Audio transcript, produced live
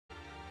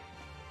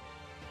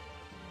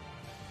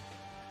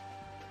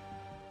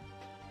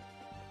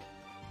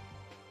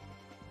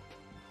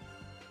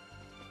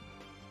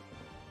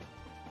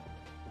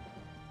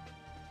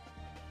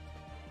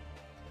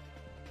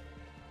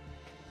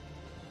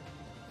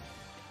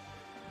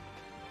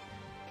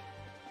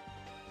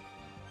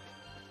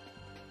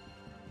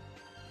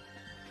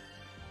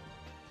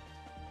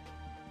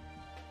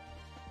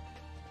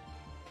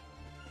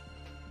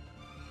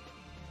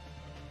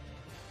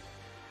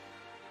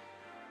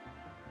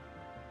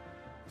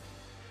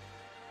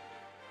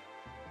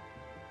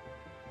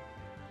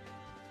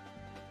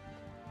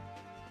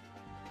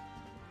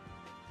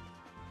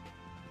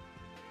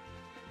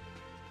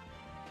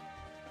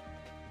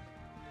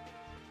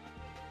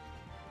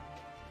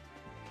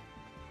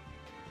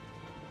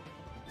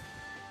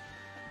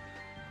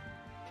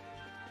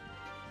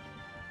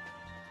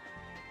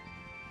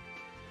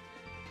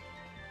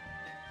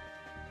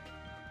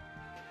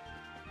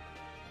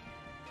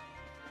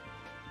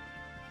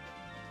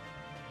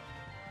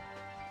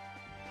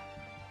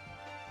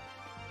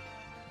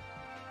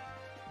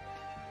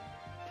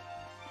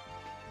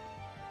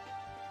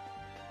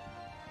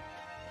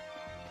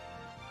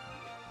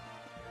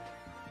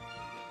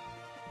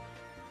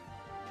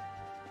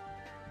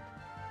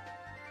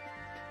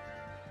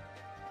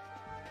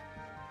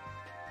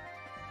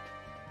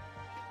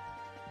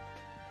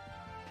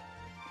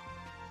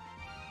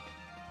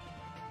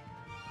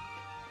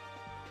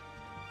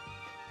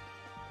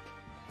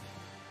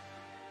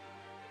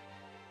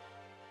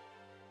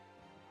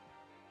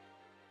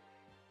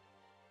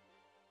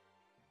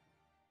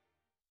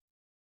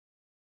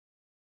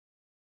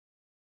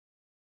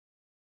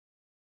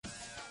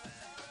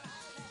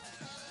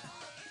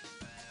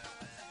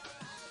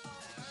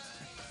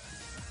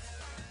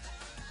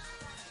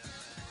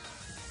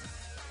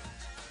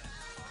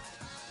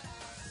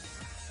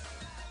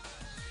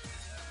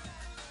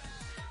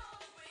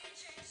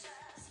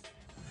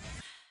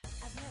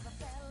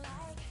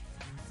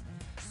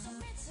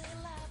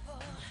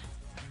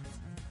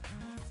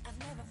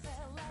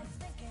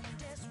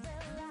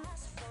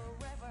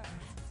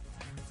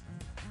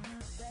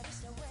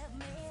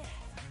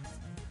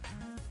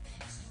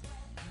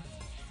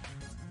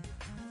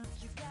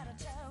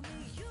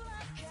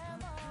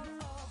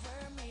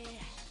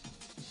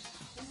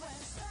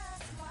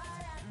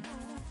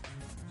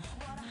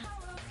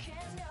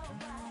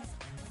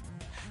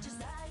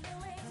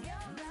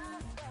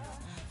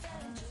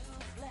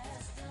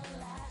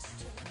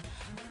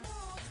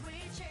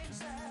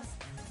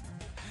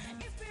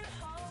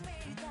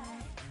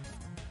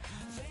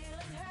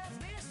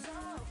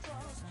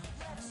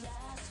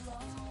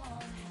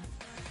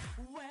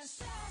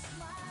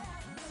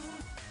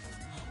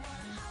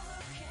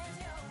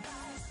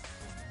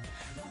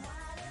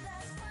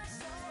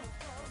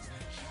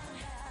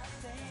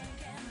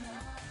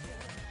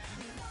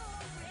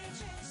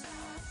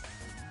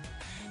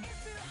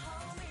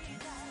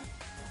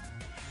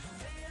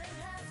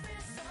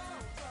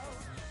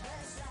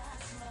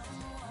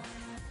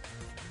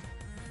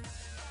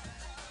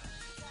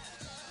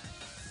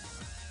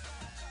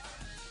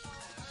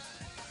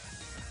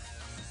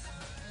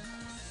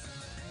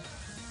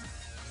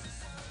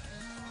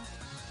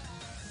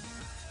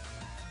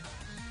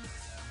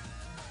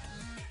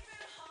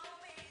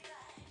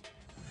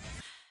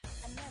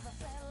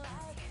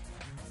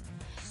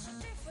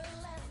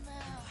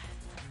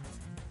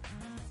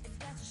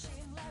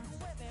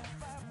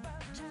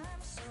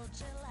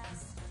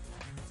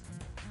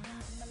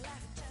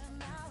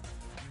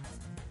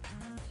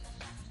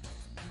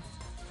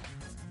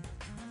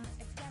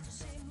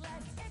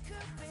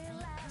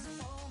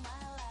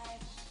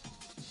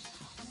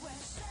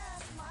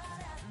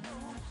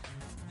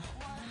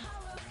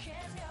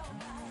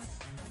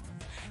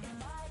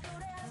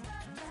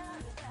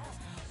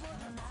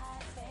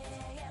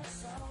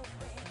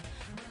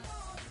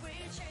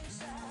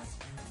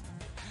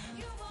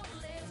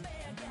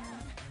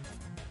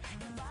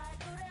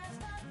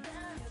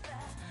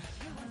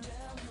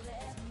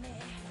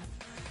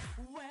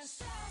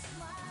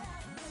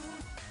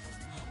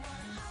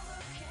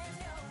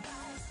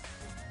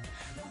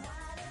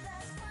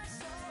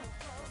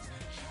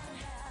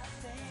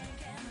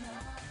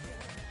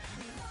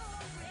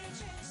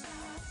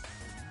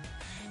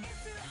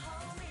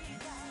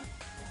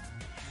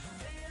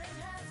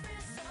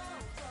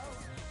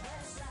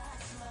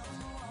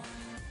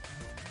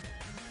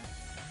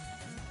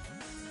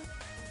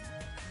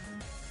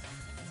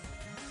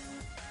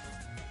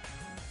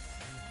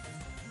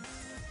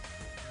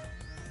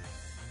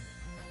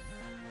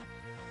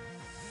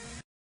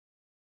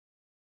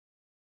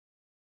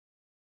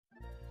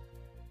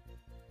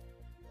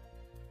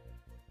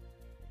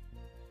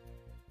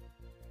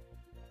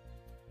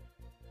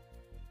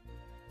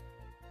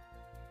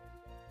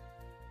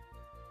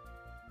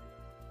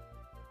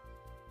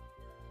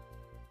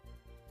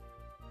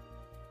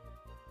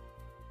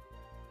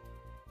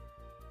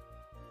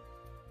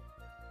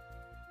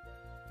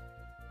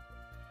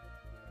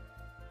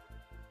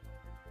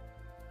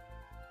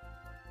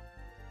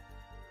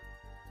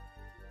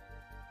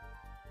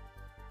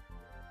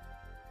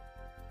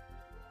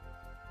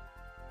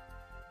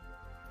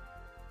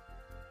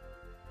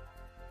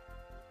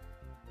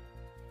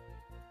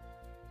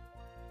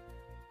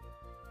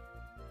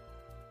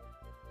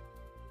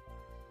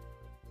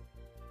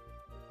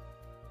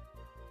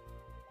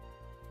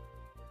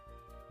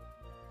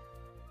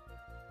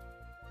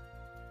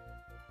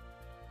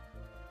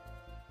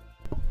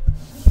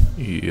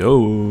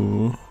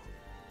Yo,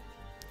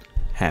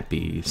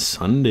 happy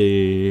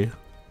Sunday.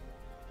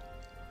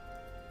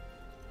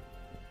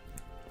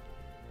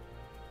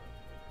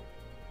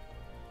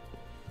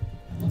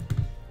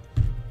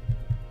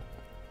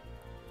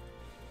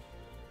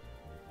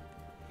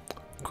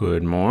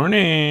 Good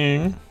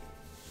morning.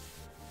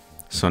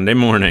 Sunday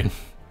morning.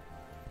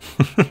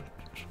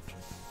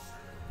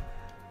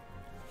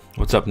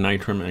 What's up,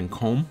 Nitram and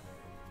Comb?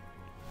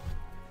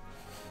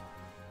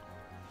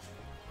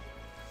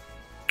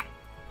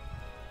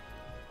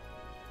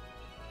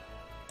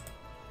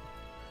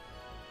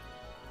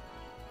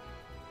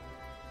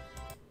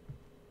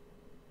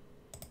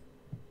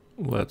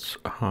 Let's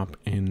hop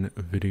in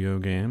video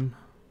game.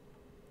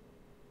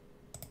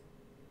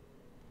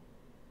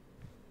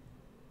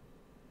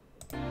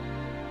 Oh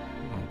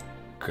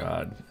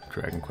God,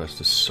 Dragon Quest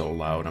is so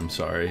loud, I'm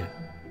sorry.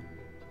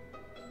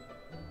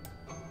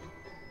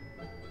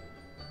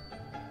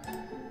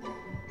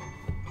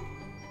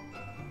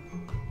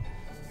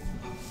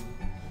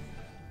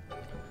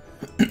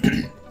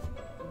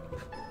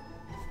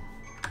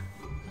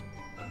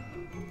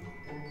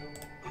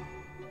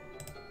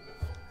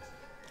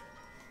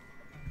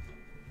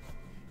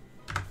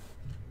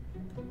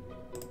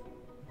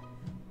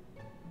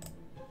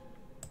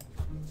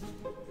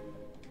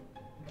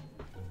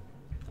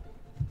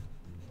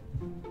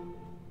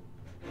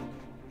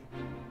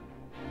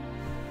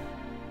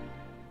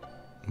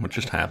 What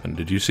just happened?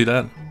 Did you see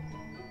that?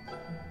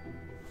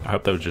 I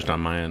hope that was just on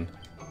my end.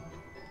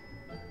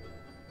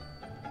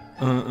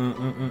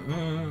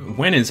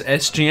 When is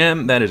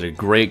SGM? That is a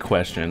great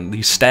question.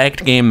 The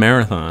Stacked Game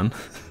Marathon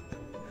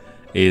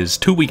is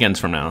 2 weekends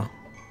from now.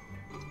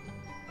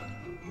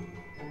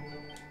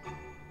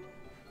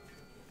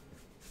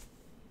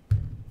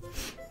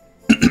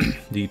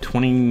 The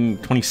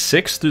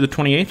 26th through the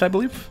 28th, I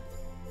believe?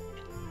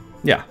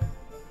 Yeah.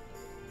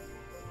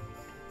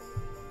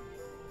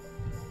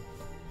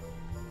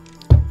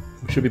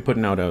 We should be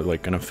putting out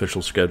like an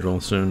official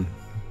schedule soon.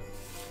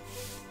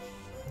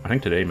 I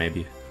think today,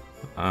 maybe.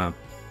 I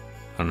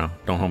don't know.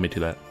 Don't hold me to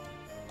that.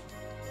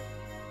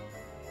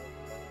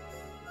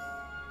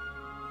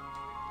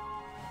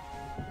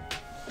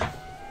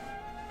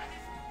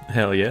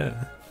 Hell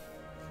yeah.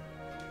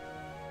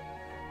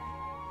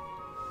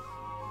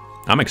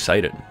 I'm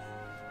excited.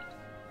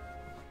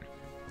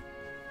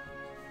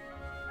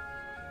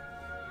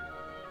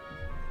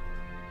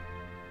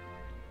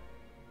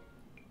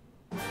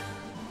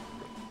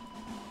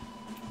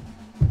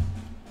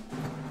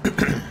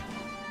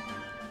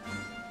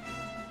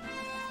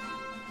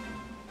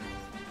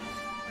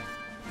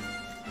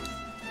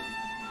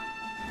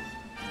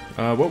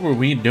 What were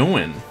we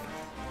doing?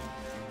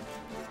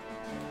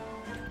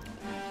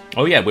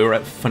 Oh yeah, we were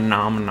at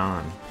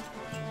Phenomenon.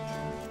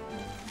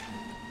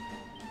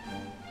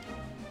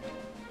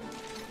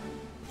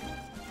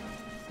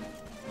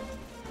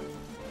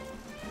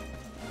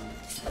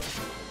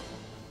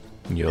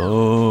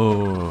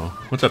 Yo,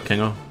 what's up,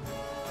 Kingo?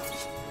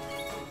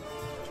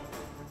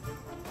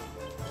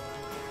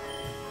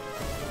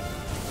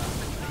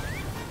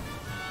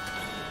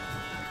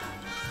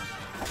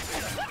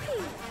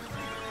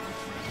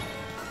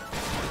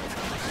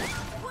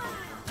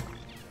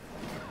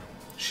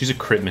 She's a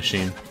crit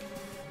machine.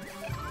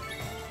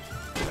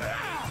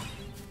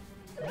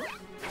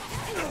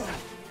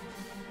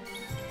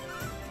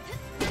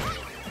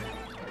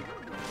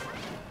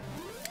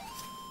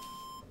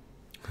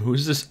 Who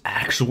is this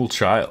actual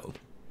child?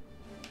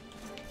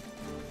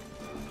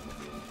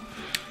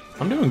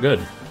 I'm doing good.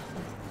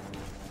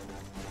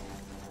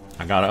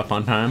 I got up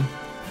on time,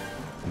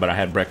 but I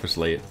had breakfast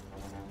late.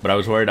 But I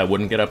was worried I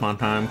wouldn't get up on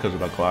time because of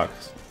the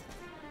clocks.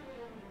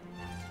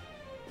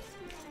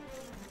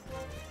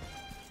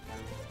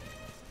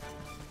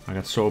 I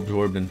got so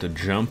absorbed into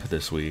Jump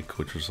this week,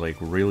 which was like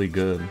really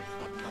good,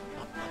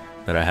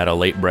 that I had a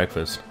late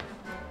breakfast.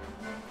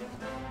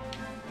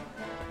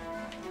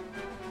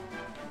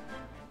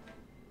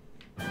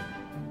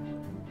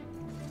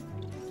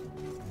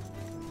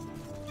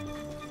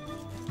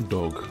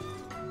 Dog.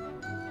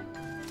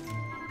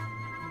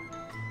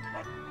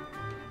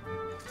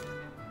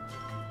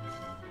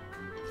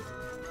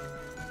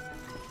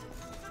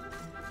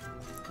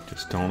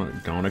 Just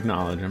don't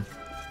acknowledge him.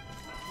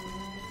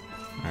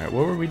 Alright,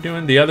 what were we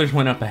doing? The others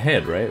went up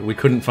ahead, right? We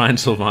couldn't find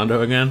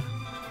Sylvando again?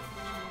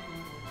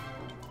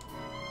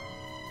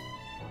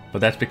 But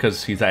that's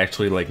because he's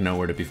actually, like,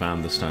 nowhere to be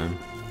found this time.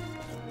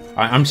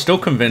 I'm still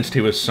convinced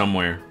he was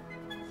somewhere.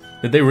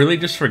 Did they really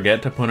just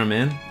forget to put him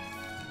in?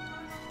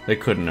 They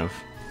couldn't have.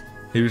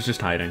 He was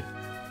just hiding.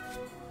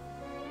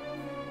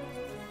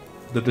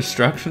 The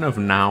destruction of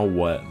now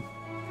what?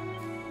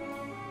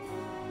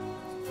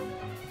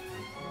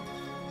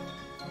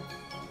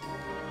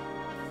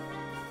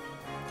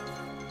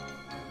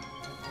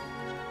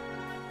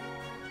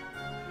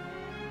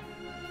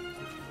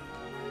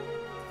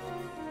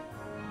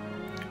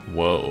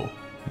 Whoa,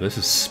 this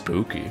is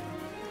spooky.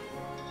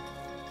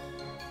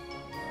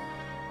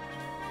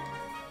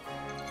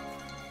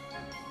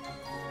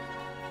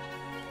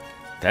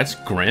 That's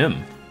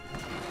grim.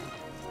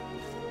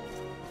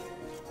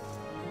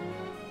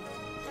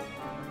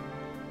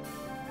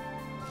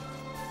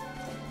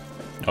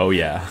 Oh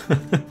yeah.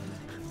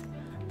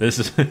 This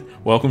is...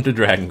 Welcome to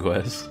Dragon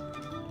Quest.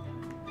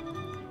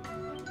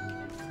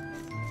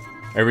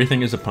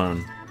 Everything is a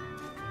pun.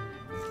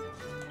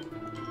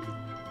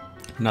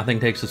 Nothing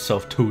takes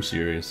itself too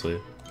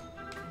seriously.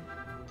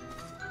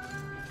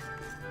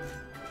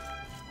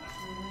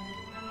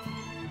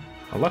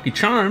 A lucky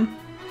charm?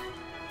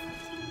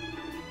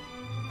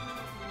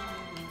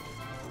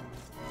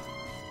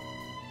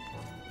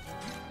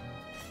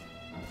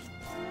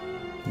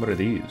 What are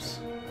these?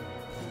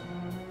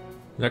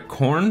 Is that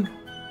corn?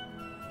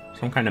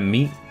 Some kind of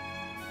meat?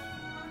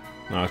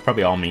 No, it's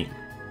probably all meat.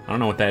 I don't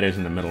know what that is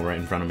in the middle right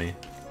in front of me.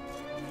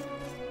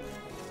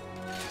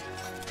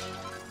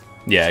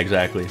 Yeah,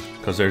 exactly.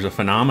 Because there's a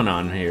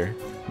phenomenon here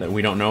that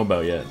we don't know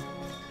about yet.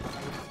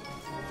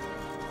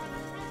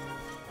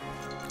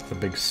 It's a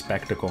big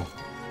spectacle.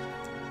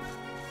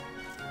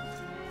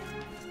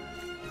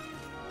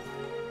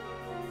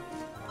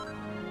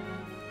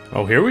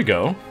 Oh, here we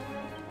go.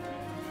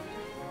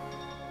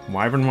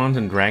 Wyvern wands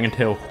and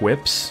dragontail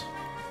whips.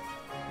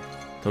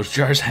 Those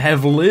jars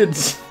have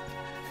lids.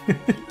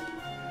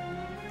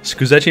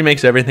 Skuzechi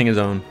makes everything his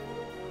own.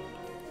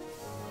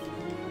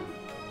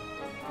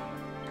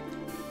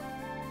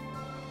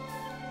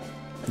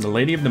 The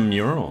Lady of the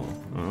Mural.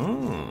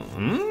 Oh,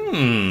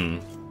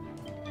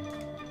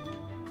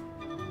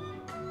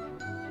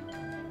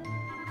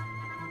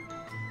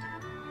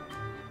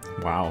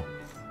 Wow.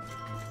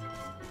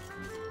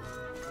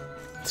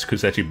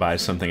 Skuzechi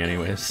buys something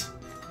anyways.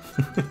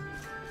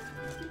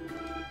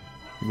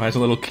 He buys a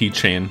little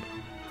keychain.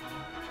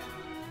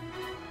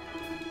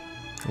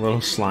 A little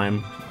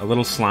slime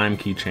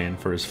keychain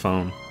for his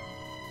phone.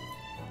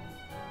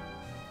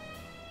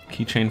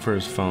 Keychain for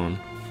his phone.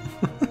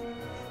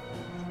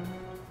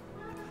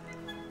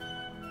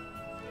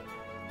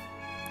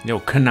 Yo,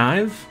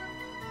 connive?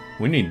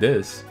 We need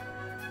this.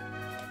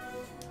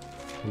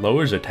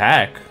 Lowers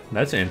attack.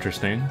 That's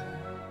interesting.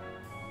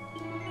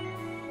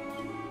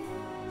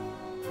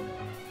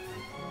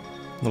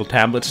 Little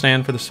tablet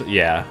stand for the...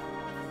 Yeah.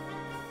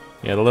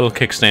 Yeah, the little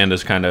kickstand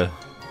is kind of...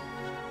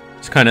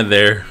 It's kind of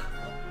there.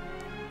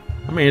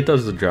 I mean, it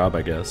does the job,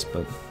 I guess,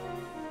 but...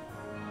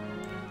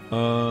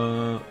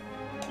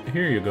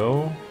 Here you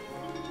go.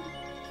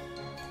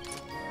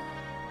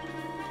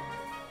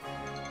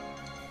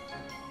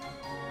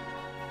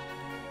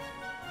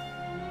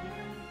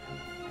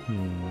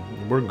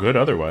 We're good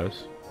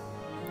otherwise.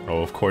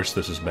 Oh, of course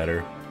this is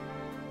better.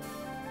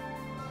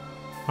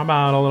 How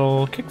about a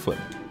little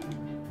kickflip?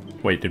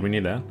 Wait, did we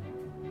need that?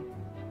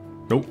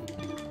 Nope.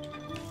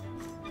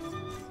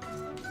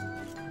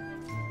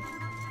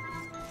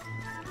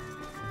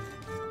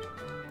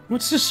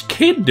 What's this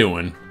kid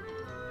doing?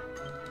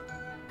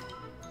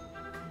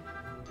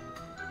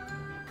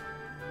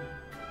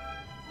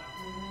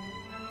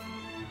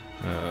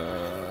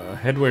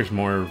 Headwear's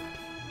more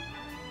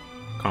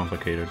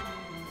complicated.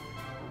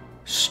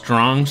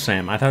 Strong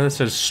Sam. I thought it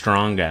says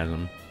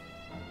Strongasm.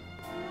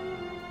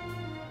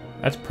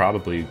 That's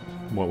probably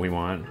what we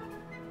want.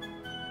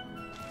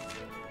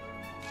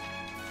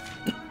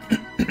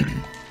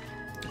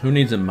 Who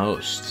needs it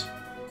most?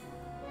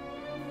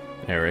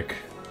 Eric.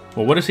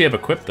 Well, what does he have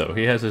equipped, though?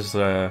 He has his,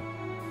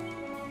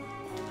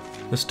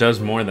 This does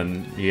more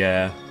than...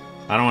 Yeah.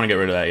 I don't want to get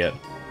rid of that yet.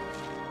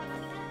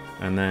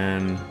 And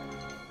then...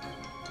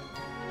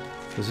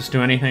 Does this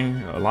do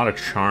anything? A lot of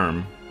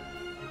charm.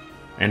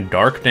 And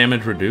dark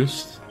damage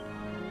reduced?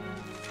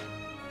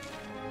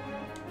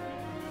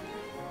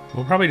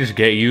 We'll probably just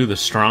get you the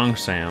Strong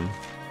Sam.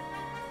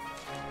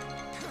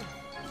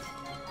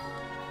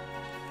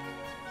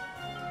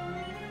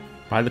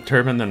 Buy the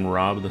turban, then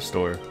rob the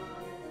store.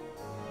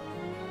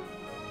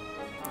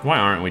 Why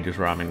aren't we just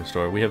robbing the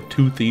store? We have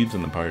 2 thieves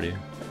in the party.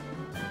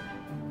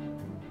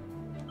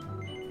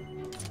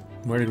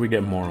 Where did we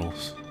get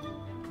morals?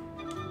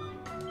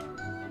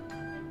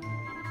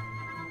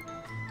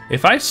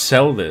 If I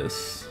sell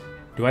this,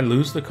 do I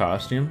lose the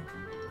costume?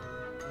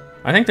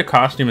 I think the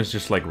costume is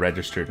just like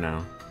registered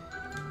now.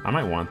 I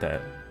might want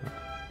that.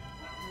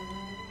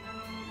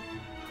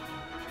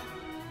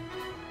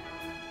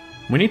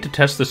 We need to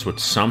test this with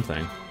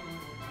something.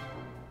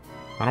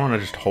 I don't want to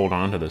just hold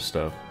on to this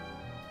stuff.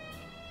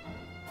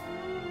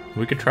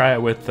 We could try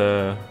it with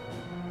the...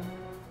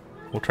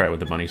 We'll try it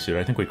with the bunny suit.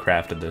 I think we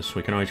crafted this.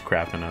 We can always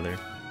craft another.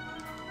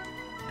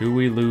 Do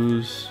we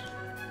lose...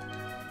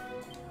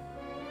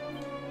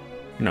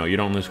 No, you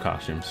don't lose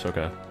costumes.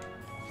 Okay.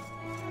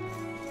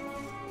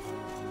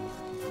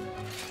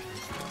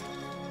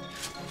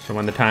 So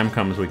when the time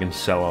comes, we can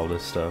sell all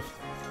this stuff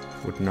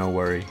with no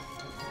worry.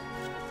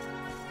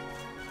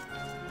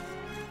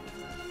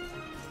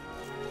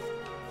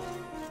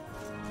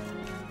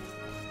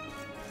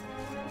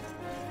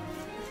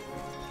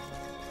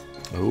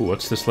 Ooh,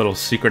 what's this little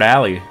secret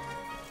alley?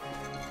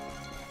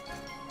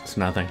 It's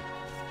nothing.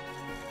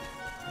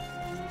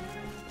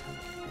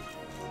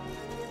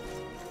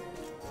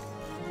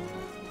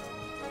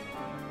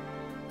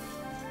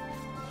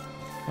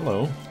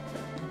 Hello.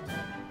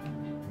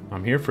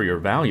 I'm here for your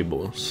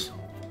valuables.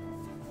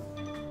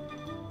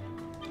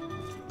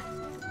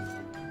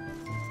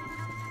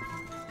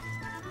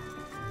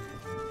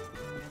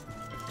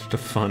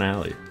 Just a fun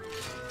alley.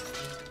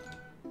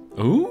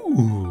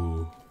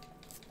 Ooh.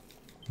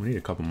 We need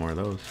a couple more of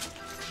those.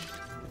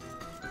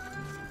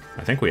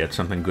 I think we had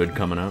something good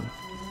coming up.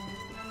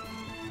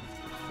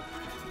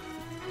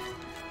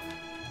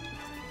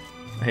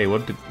 Hey,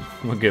 what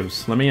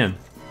gives? Let me in.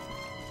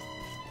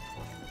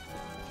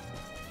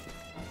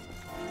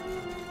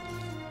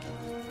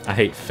 I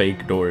hate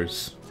fake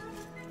doors.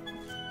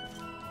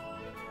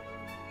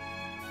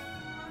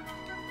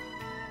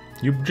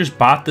 You just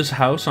bought this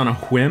house on a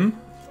whim?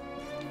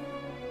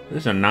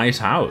 This is a nice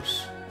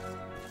house.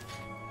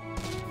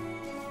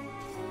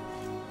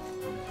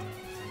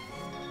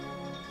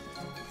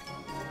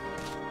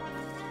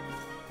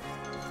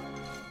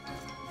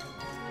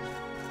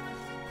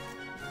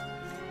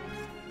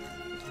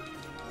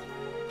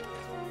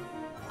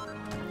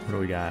 What do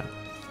we got?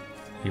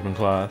 Even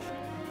cloth.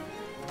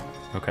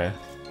 Okay.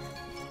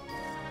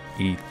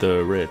 Eat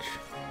the rich.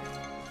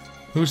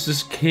 Who's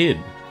this kid?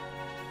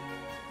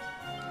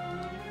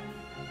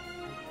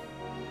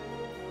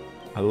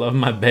 I love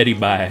my Betty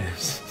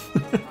buys.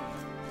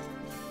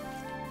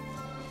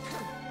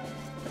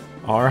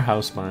 Our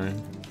house buying.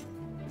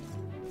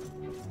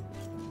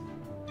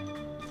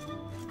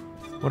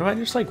 What if I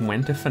just like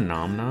went to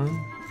Phenomenon?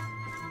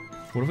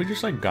 What if we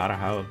just like got a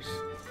house?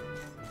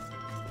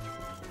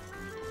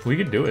 We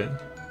could do it.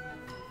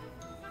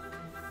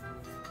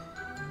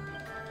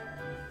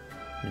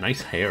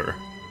 Nice hair.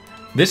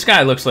 This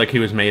guy looks like he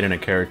was made in a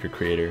character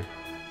creator.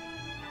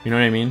 You know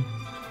what I mean?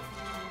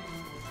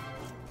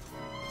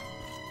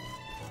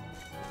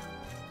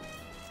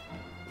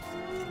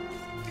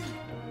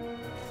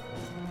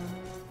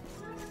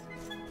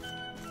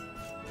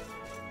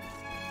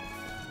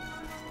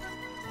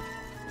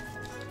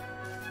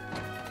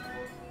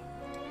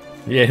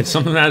 Yeah, it's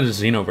something out of the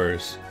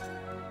Xenoverse.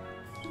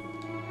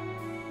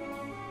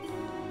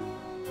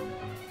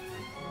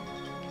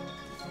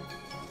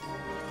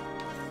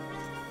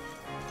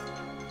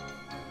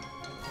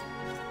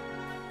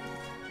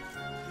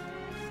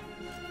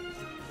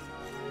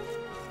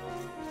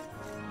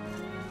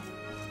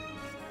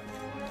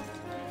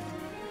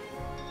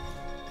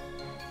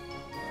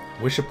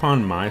 Wish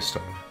upon my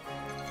star.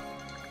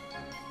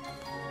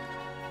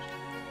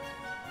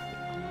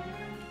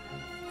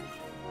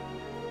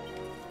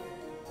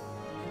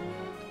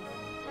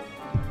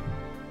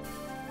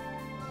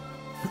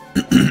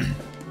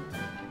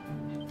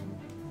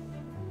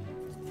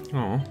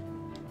 Oh.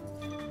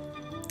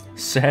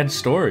 Sad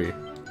story.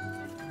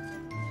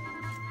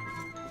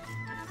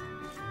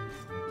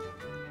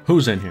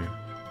 Who's in here?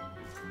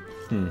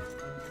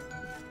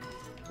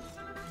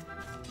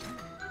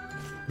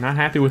 Not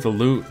happy with the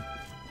loot.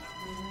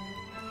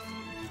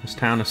 This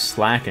town is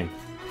slacking.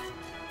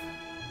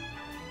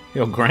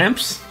 Yo,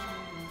 Gramps?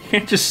 You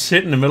can't just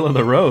sit in the middle of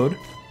the road.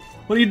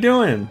 What are you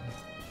doing?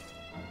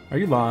 Are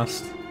you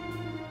lost?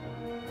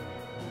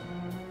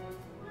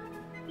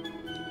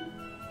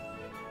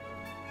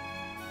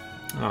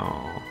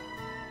 Oh.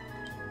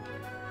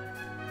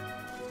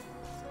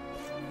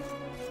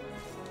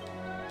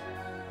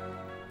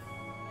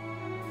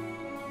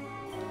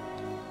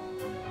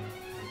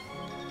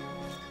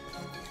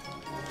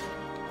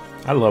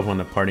 I love when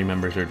the party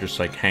members are just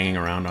like hanging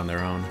around on their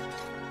own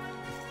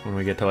when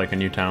we get to like a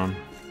new town.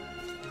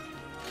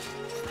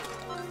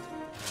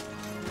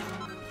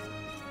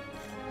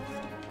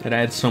 It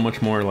adds so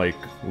much more like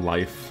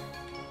life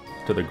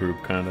to the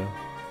group, kind of.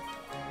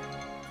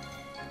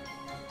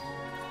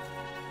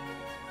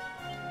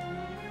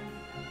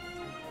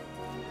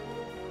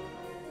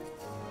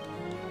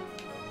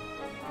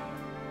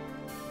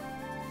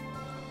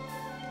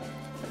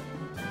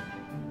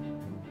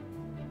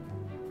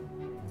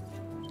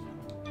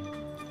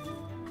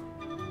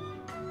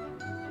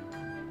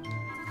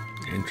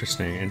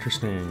 Interesting,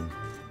 interesting.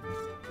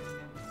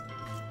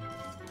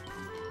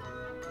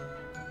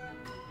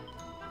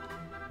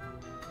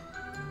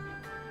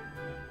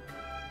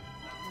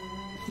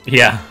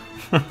 Yeah.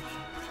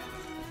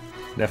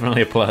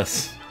 Definitely a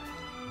plus.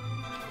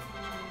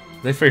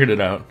 They figured it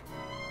out.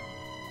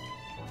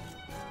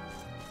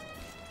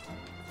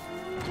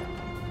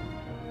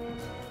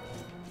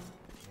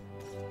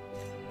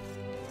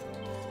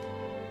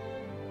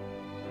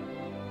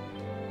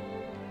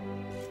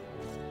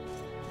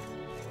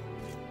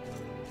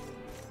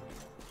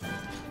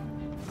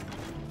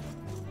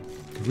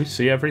 Did we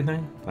see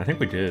everything? I think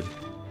we did.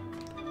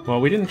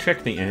 Well, we didn't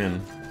check the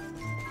inn.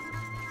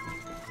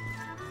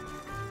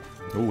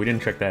 Oh, we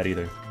didn't check that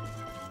either.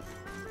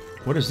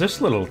 What is this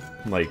little,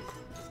 like,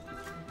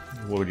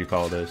 what would you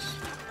call this?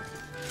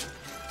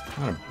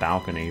 Not a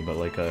balcony, but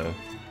like a...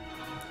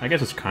 I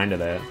guess it's kind of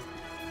that.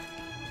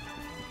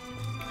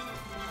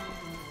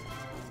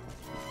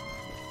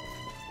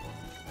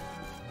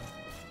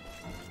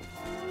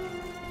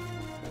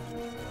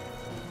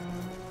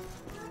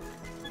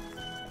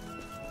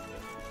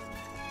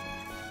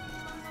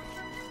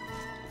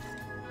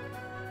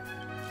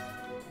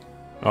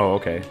 Oh,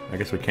 okay. I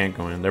guess we can't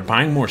go in. They're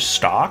buying more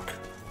stock?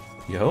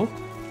 Yo?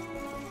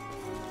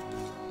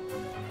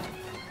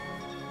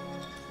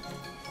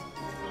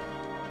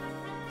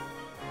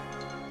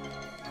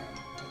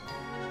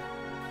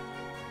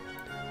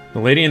 The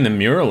lady in the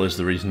mural is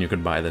the reason you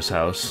could buy this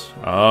house.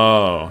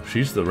 Oh,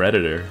 she's the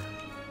Redditor.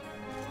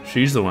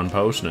 She's the one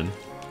posting.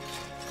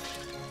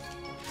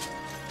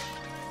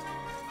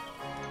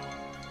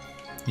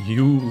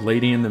 You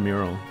lady in the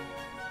mural.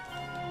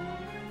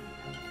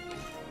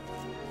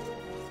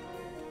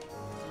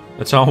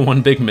 That's all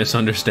one big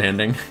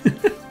misunderstanding.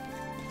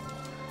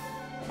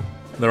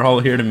 They're all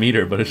here to meet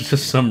her, but it's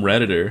just some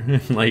Redditor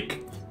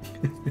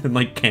in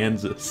like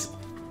Kansas.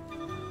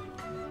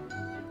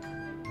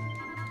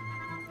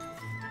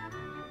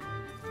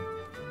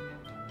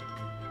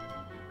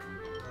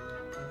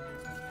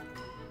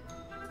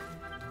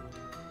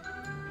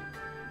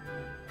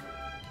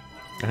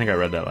 I think I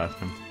read that last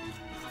time.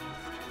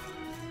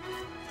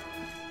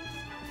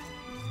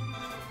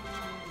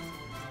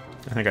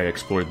 I think I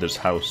explored this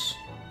house.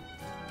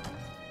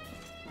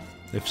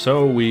 If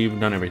so, we've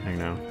done everything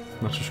now.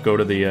 Let's just go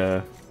to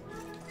the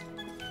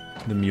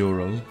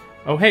mural.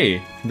 Oh,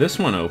 hey, this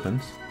one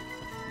opens.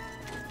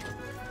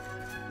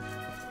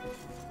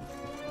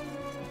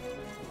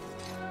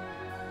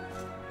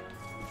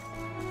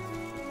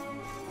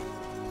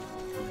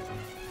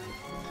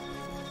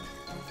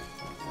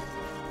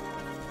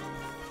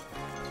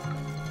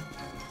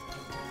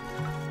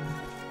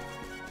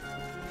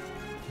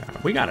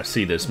 We gotta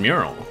see this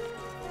mural.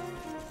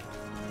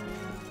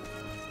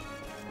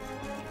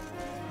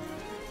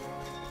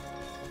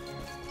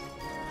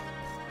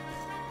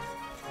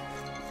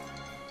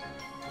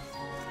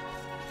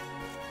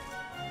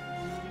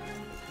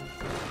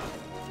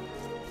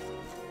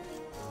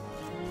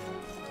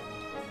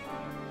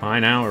 Buy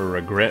now or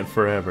regret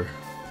forever.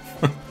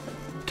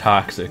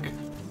 Toxic.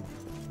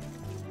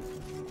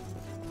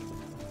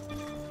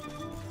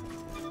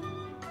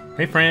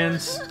 Hey,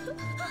 friends.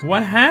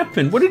 What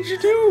happened? What did you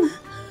do?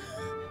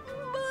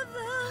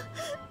 Mother!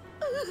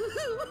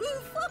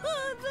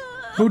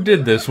 Father! Who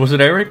did this? Was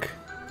it Eric?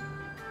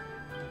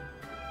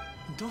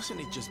 Doesn't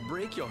it just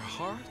break your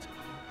heart?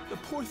 The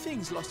poor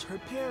thing's lost her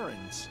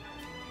parents.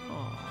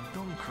 Oh,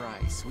 don't cry,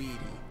 sweetie.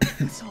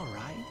 It's all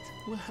right.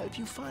 We'll help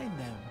you find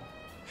them.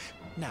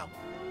 Now,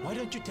 why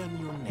don't you tell me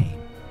your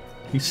name?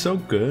 He's so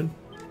good.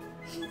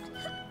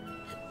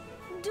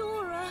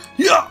 Dora!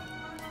 Yeah!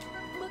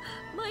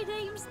 My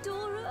name's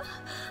Dora.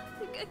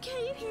 I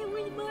came here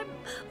with my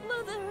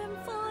mother and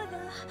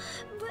father,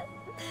 but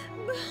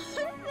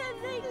then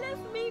they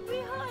left me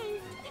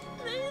behind.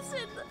 They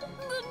said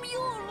the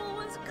mural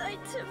was going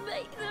to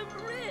make them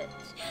rich,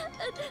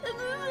 and then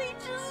they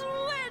just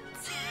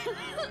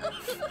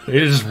went. They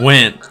just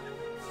went.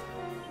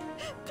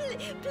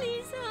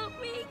 Please help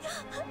me.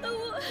 I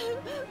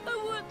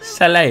want them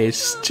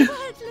Celeste. so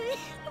badly.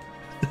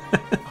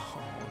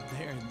 Oh,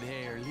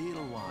 there,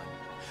 little one.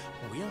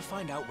 We'll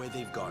find out where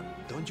they've gone.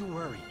 Don't you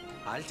worry.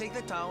 I'll take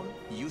the town,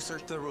 you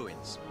search the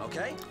ruins,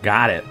 okay?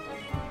 Got it.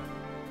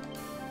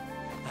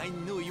 I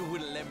knew you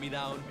wouldn't let me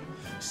down.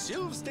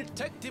 Sylv's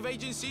detective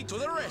agency to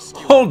the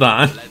rescue. Hold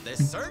on. Let the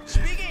search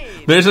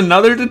begin. There's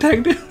another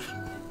detective?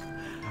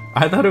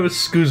 I thought it was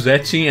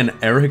Scuzetti and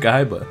Eric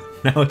Iba.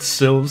 Now it's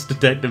Sylv's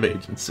detective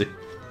agency.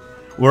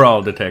 We're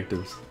all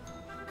detectives.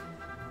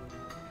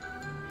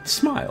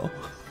 Smile.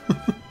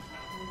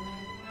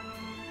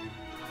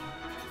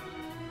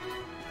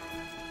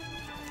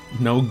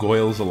 No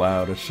Goyles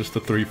allowed, it's just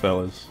the three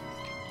fellas.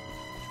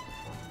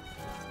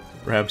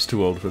 Rab's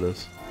too old for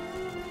this.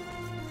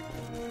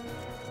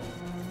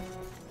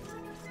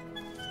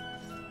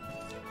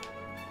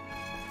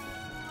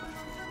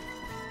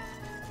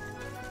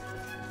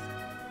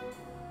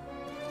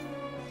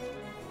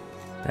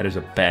 That is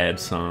a bad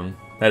song.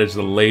 That is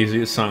the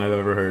laziest song I've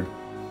ever heard.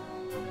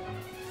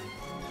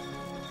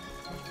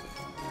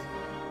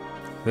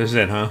 This is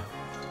it, huh?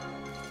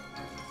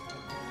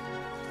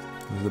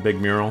 This is the big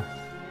mural.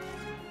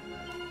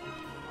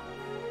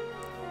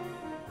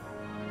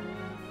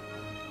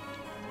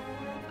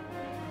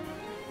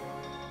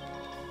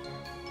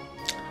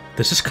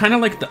 This is kind of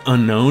like the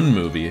Unknown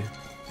movie.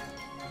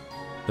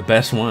 The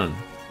best one.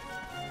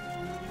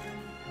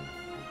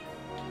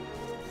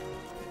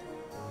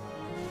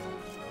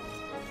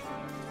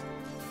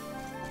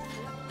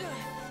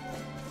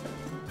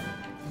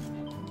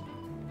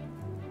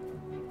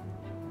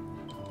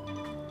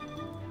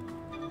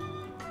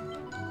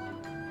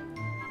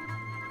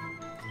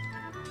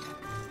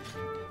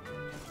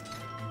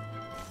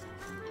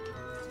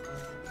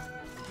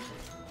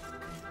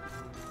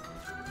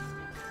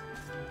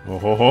 Oh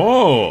ho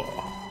ho!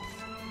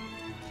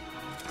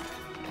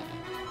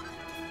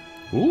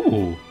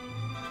 Ooh.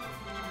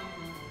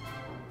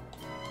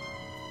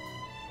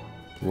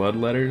 Blood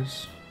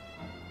letters.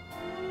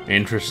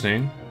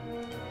 Interesting.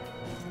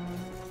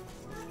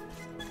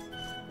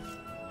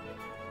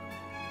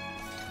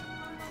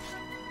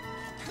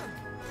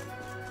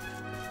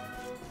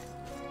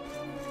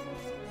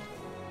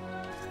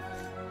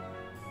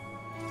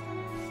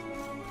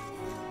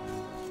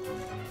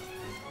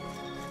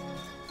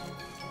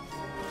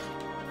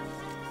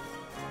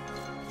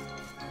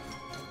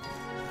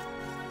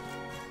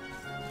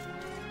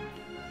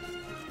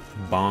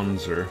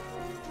 Bonzer.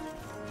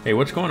 Hey,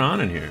 what's going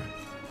on in here?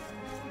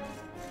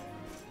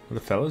 Are the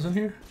fellas in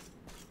here?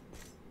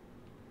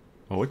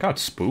 Oh, it got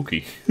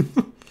spooky.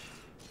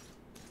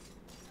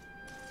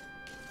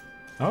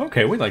 Oh,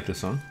 okay, we like this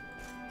song.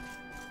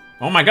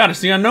 Oh my god, it's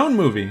the Unknown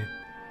movie!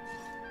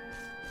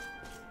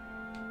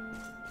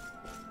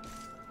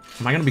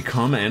 Am I gonna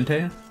become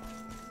Ante?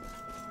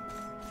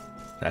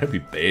 That'd be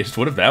based.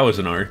 What if that was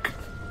an arc?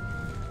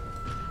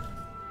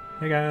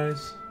 Hey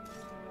guys.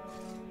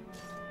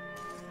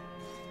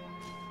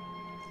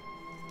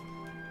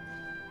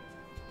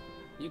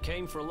 You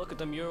came for a look at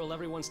the mural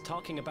everyone's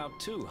talking about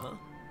too, huh?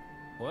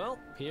 Well,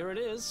 here it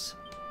is.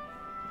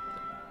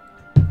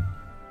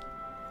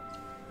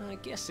 I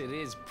guess it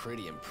is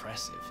pretty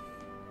impressive.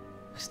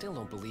 I still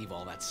don't believe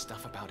all that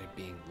stuff about it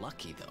being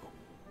lucky, though.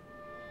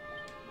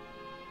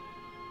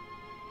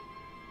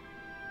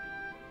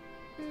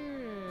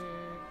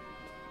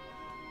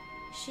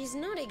 She's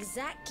not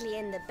exactly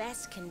in the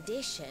best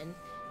condition.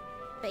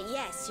 But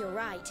yes, you're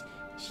right.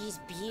 She's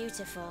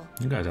beautiful.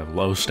 You guys have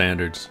low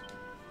standards.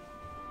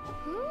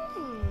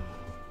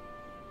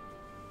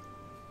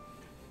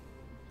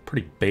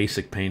 Pretty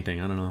basic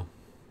painting, I don't know.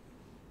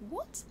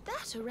 What's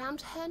that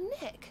around her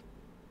neck?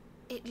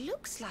 It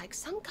looks like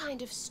some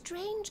kind of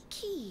strange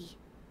key.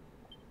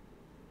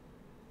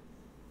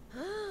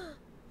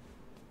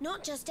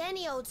 Not just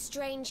any old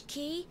strange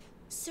key.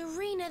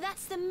 Serena,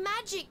 that's the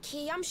magic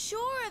key. I'm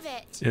sure of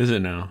it. Is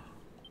it now?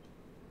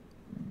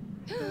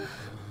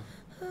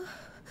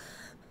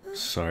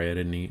 Sorry, I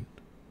didn't eat.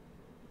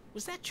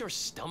 Was that your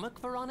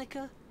stomach,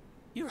 Veronica?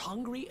 You're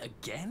hungry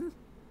again?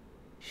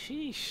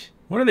 Sheesh.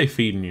 What are they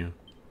feeding you?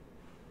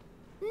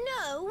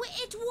 No,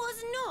 it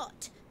was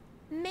not.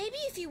 Maybe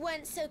if you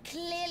weren't so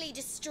clearly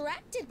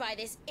distracted by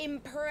this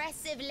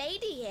impressive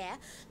lady here,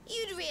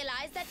 you'd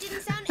realize that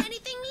didn't sound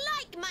anything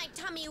like my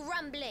tummy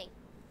rumbling.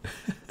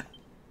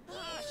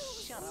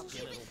 Shut up,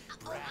 you little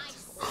brat.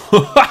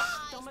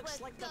 Oh,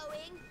 Stomach's like the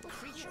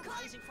creature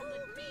rising from the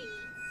deep.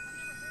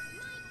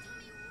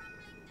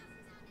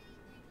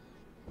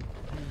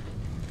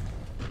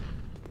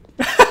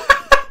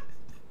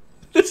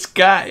 This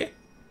guy.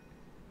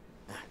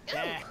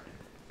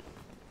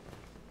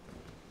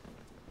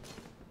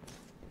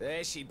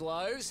 There she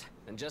blows,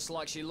 and just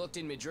like she looked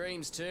in my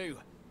dreams too.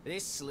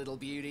 This little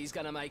beauty's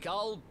gonna make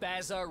old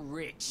Bazza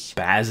rich.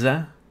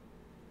 Bazza?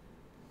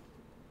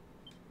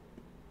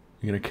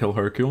 You gonna kill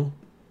Hercule?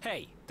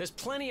 Hey, there's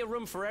plenty of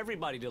room for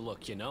everybody to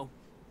look, you know.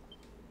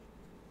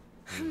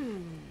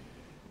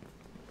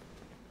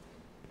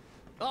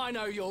 I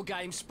know your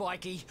game,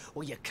 Spiky.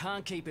 Well, you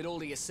can't keep it all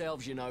to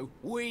yourselves, you know.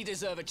 We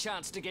deserve a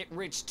chance to get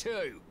rich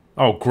too.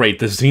 Oh, great.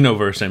 The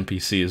Xenoverse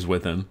NPC is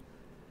with him.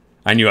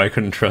 I knew I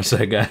couldn't trust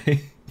that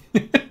guy.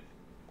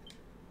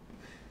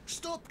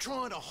 Stop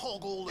trying to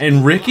hog all the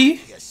And Ricky?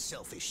 you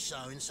selfish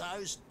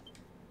so-and-sos.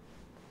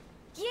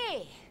 Yeah.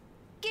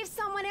 Give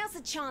someone else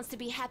a chance to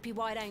be happy,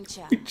 why don't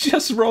you? He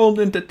just rolled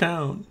into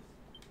town.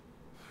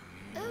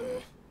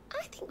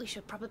 I think we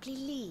should probably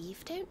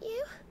leave, don't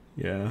you?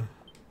 Yeah.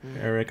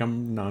 Eric,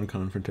 I'm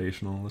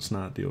non-confrontational. Let's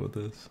not deal with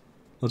this.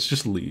 Let's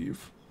just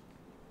leave.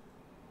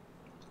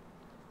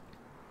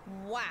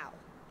 Wow.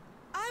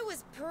 I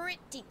was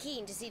pretty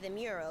keen to see the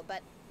mural,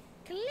 but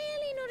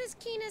clearly not as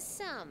keen as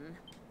some.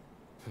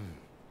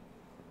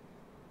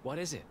 What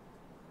is it?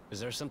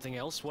 Is there something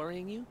else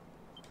worrying you?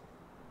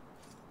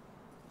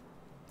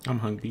 I'm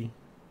hungry.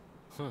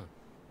 Huh.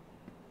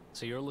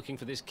 So you're looking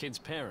for this kid's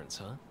parents,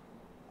 huh?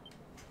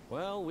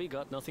 Well, we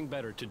got nothing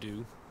better to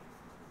do.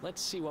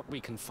 Let's see what we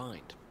can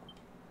find.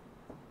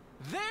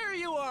 There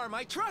you are,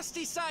 my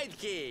trusty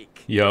sidekick.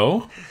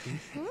 Yo?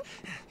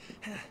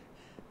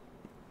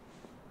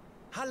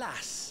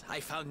 Alas,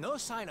 I found no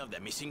sign of the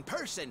missing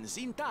persons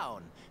in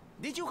town.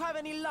 Did you have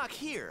any luck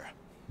here?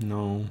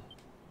 No.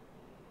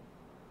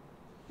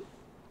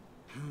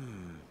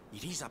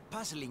 It is a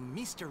puzzling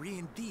mystery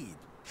indeed.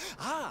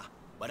 Ah,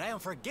 but I am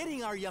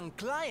forgetting our young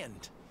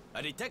client.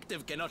 A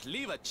detective cannot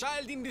leave a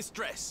child in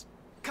distress.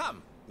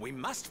 Come, we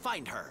must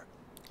find her.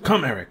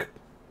 Come, Eric.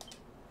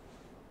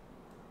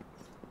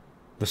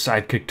 The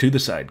sidekick to the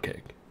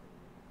sidekick.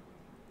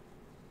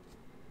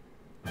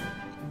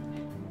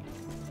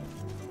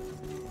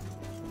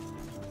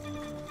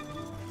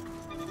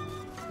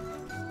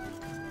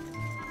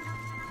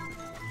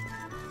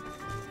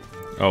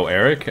 Oh,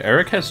 Eric?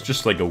 Eric has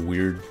just like a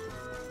weird...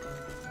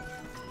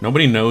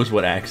 Nobody knows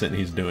what accent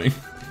he's doing.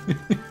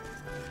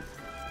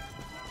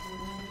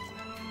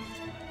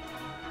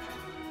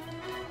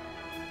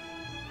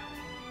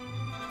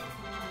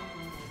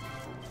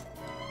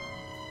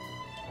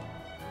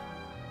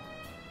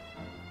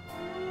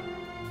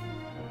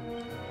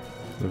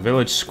 The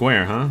village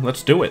square, huh?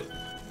 Let's do it.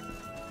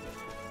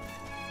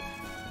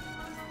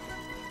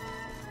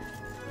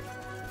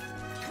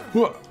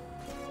 Whoa.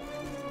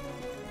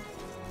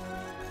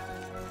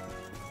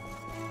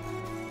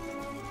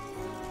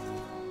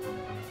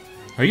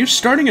 Are you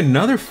starting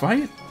another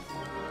fight?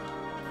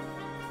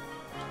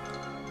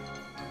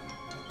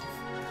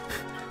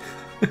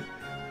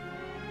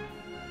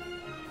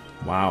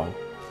 Wow.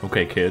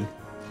 Okay, kid.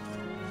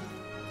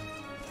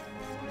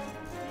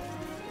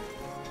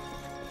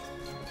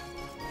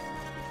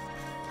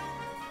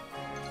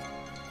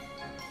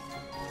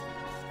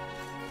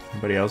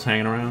 Anybody else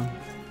hanging around?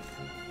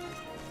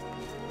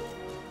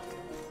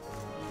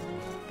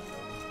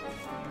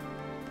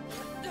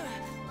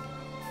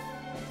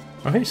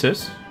 Oh, hey,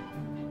 sis.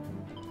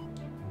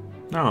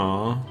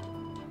 Aww.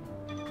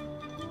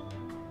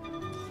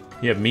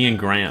 You have me and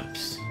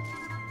Gramps.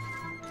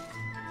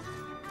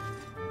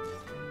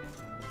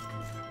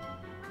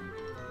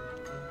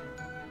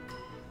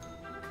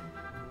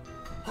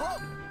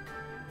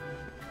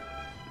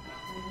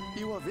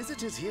 You are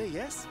visitors here,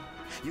 yes?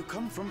 You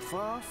come from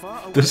far,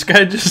 far away. This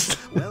guy just...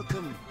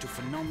 Welcome to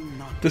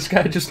Phenomenon. This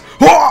guy just...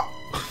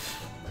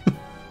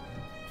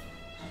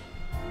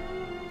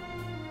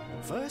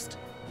 First,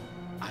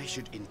 I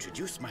should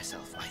introduce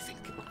myself, I think.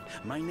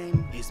 My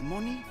name is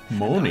Moni.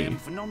 Moni? And I am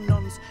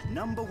Phenomenon's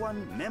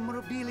 #1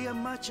 memorabilia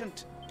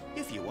merchant.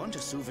 If you want a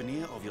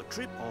souvenir of your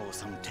trip or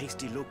some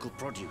tasty local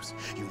produce,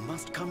 you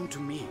must come to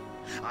me.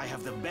 I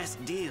have the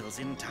best deals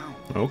in town.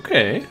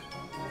 Okay.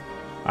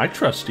 I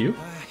trust you.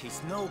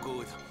 He's no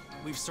good.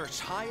 We've searched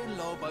high and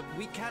low, but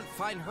we can't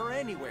find her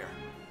anywhere.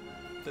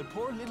 The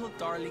poor little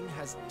darling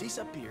has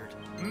disappeared.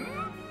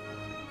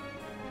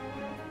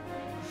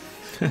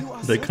 You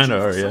are They searching kinda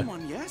for are, yeah.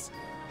 someone, yes?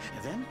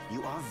 Then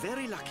you are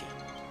very lucky.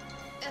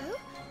 Oh?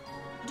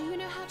 Do you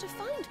know how to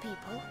find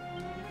people?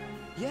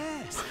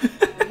 Yes.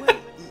 Well,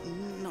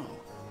 no,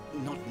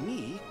 not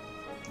me,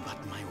 but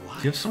my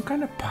wife. You have some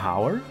kind of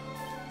power?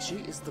 She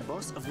is the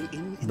boss of the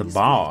inn in The this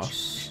boss?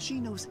 village. She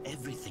knows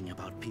everything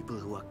about people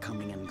who are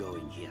coming and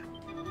going here.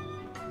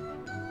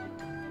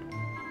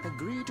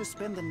 Agree to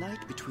spend the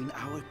night between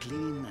our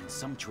clean and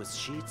sumptuous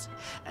sheets,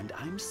 and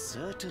I'm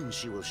certain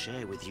she will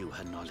share with you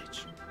her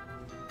knowledge.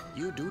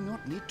 You do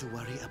not need to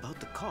worry about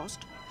the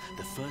cost.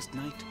 The first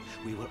night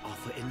we will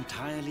offer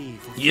entirely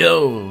for free.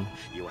 Yo!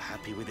 You are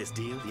happy with this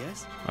deal,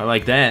 yes? I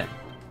like that.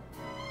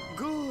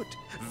 Good,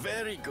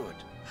 very good.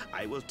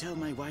 I will tell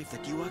my wife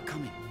that you are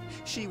coming.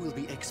 She will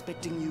be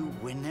expecting you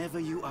whenever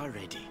you are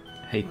ready.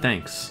 Hey,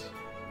 thanks.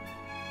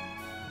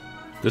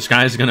 This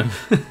guy's gonna...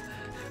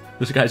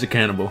 This guy's a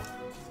cannibal.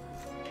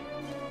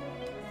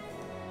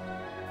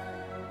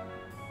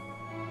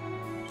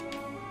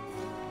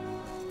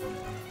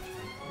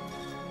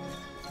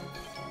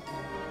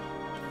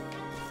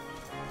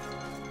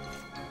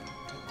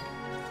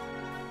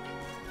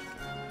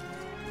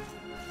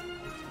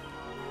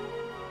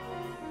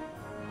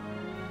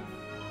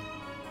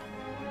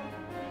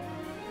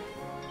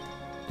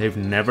 They've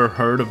never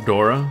heard of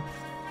Dora?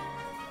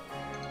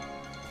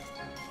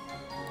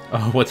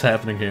 Oh, what's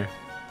happening here?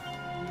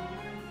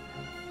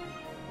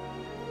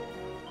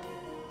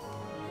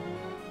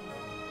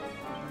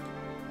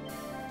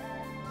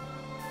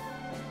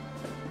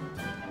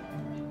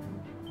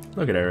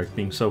 Look at Eric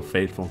being so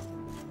faithful.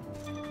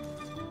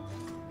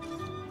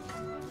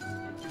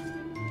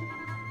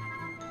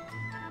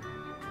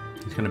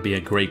 He's gonna be a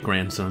great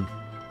grandson.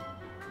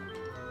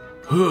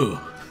 Whew.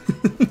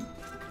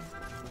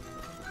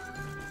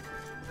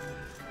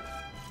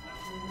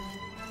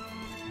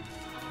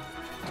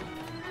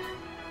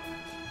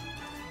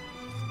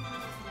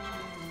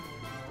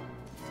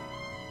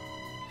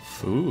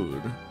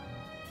 Food.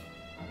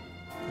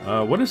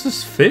 What is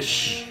this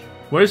fish?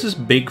 What is this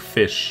big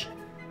fish?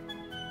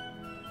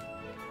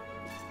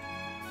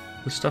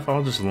 This stuff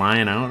all just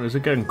lying out? Is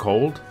it getting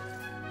cold?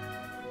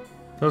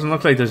 Doesn't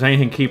look like there's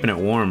anything keeping it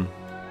warm.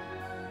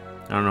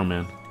 I don't know,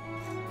 man.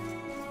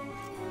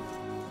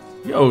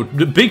 Yo,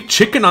 the big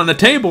chicken on the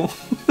table.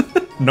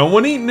 No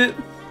one eating it.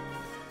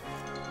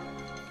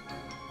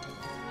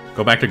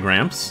 Go back to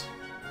Gramps?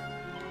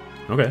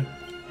 Okay.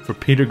 For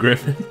Peter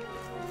Griffin?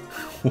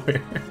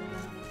 Where?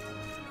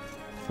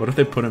 What if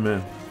they put him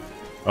in?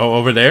 Oh,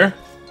 over there?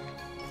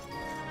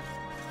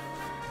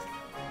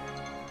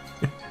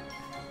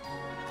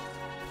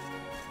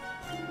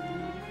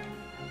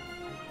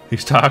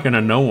 He's talking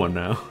to no one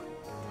now.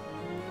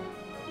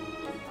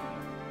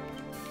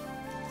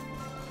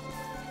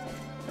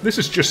 This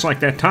is just like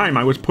that time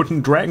I was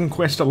putting Dragon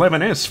Quest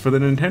XI-S for the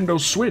Nintendo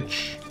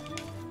Switch.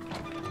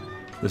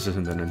 This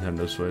isn't the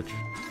Nintendo Switch.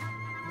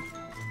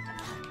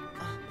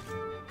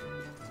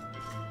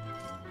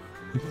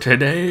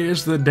 Today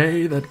is the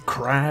day that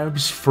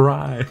crabs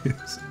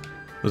fries.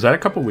 Was that a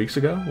couple weeks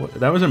ago?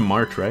 That was in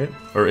March, right?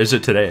 Or is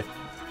it today?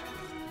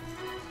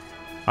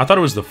 I thought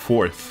it was the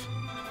 4th.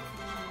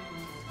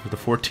 The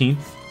 14th?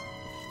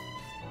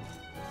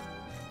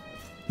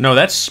 No,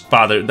 that's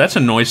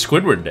Annoy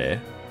Squidward Day.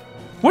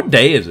 What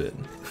day is it?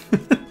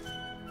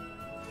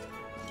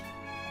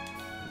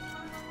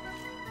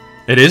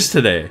 It is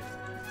today.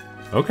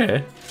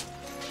 Okay.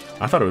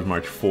 I thought it was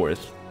March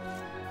 4th.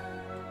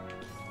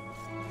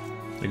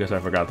 I guess I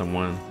forgot the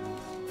one.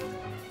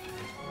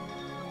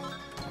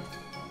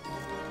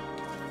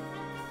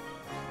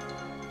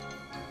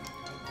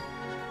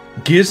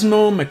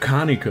 Gizmo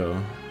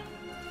Mecanico.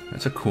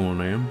 That's a cool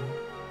name.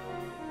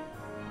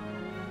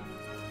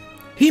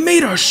 He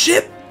made our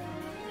ship!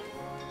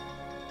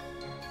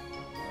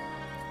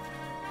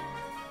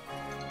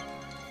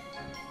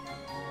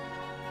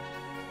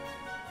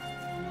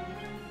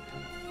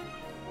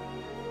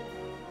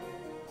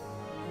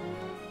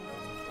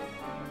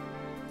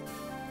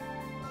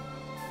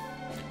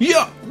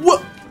 Yeah,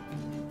 what?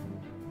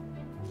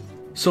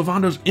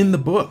 Sylvando's in the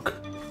book.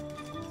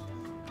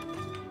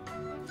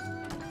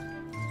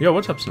 Yo,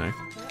 what's up, Snake?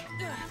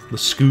 The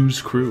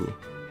Scoo's crew.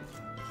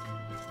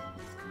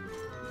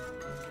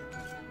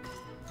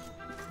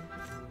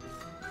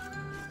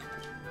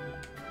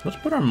 Let's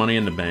put our money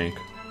in the bank.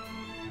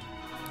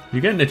 You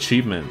get an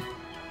achievement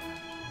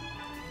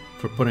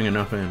for putting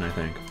enough in, I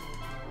think.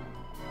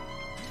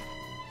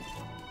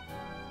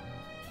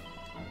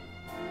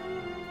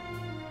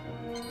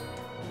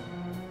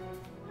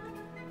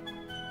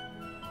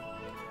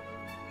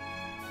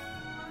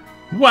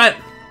 What?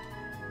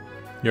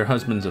 Your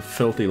husband's a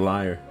filthy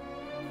liar.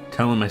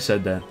 Tell him I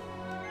said that.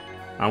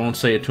 I won't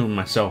say it to him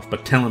myself,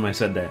 but tell him I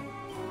said that.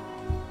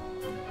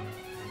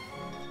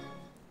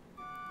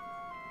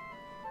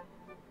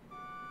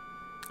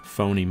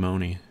 Phony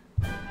Moni.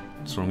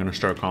 So I'm gonna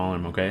start calling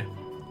him, okay?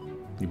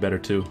 You better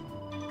too.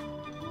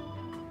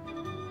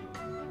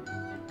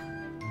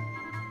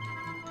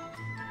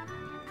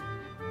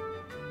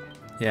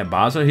 Yeah,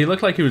 Baza, he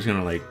looked like he was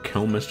gonna like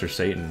kill Mr.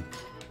 Satan.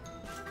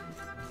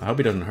 I hope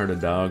he doesn't hurt a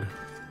dog.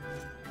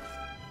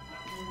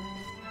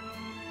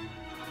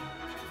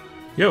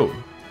 Yo.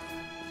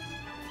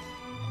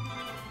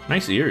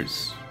 Nice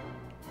ears.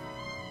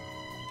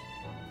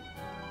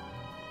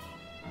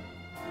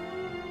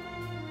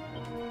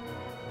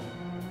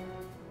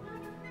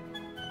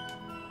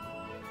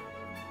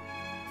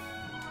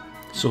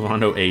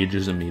 Sylvando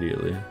ages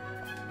immediately.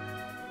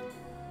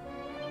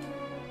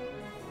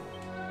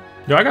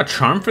 Yo, I got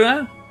charm for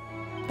that?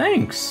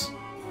 Thanks.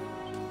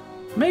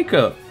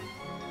 Makeup.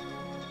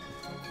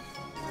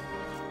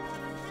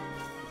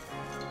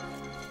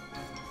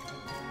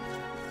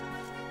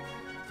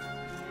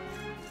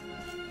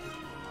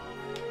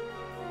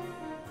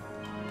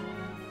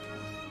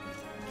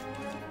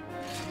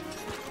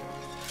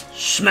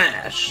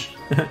 Smash!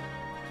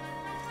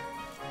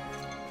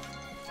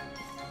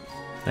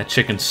 That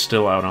chicken's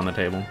still out on the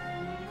table.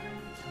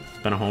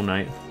 It's been a whole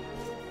night.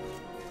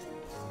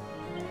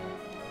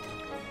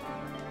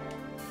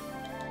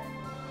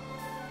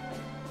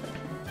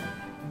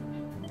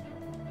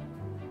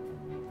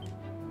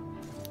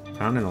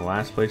 Found in the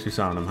last place we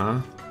saw them,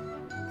 huh?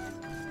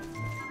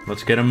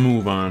 Let's get a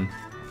move on.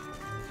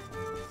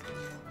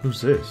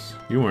 Who's this?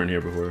 You weren't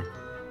here before.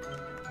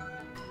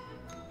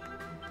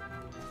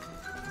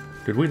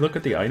 Did we look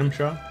at the item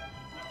shop?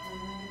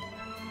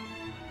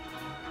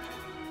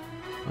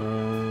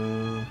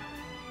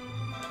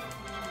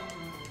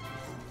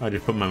 I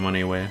just put my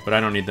money away, but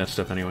I don't need that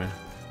stuff anyway.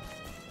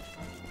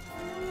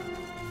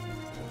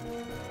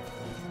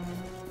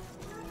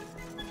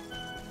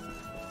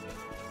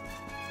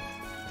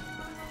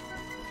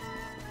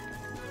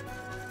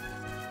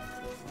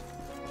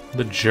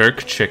 The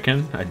jerk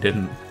chicken? I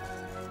didn't.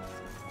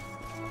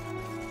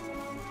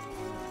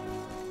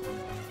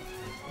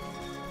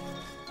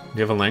 Do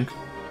you have a link?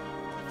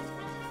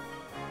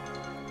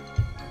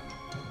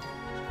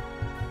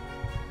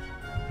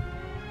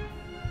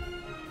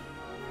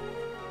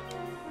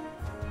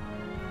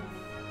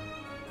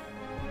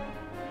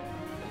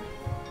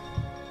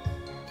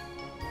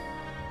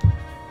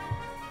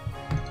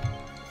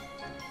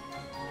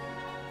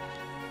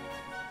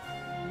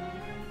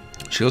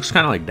 She looks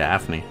kind of like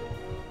Daphne.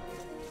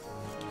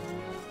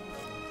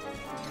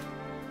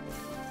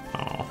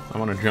 Oh, I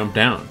want to jump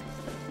down.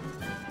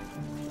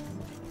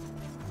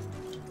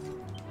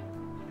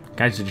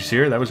 Guys, did you see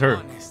her? That was her.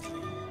 Honestly.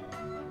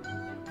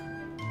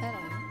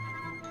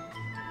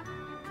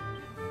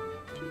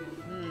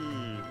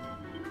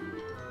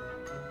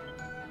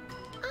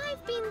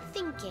 I've been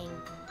thinking.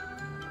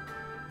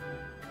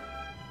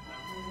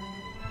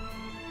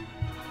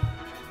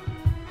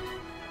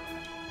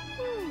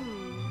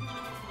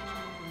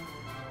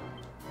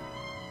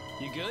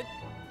 You good?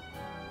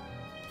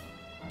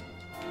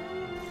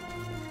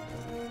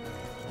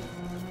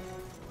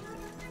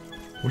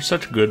 We're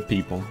such good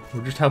people.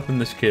 We're just helping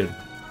this kid.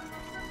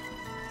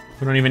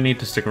 We don't even need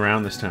to stick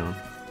around this town.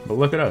 But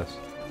look at us.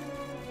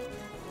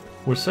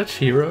 We're such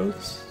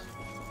heroes.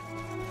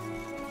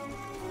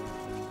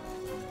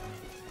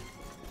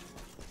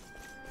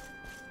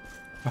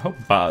 I hope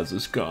Baz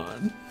is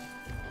gone.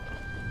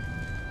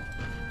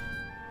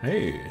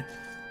 Hey.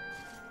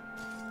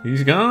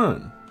 He's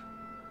gone.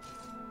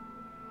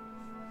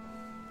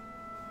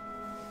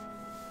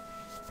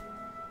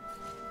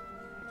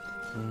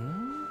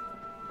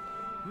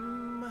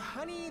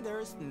 Honey,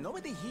 there's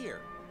nobody here.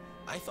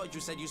 I thought you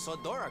said you saw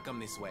Dora come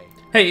this way.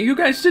 Hey, you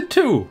guys did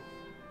too.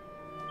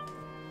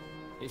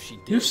 If she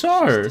did, You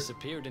saw she's her.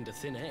 disappeared into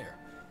thin air.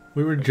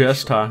 We were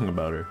just talking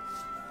about her.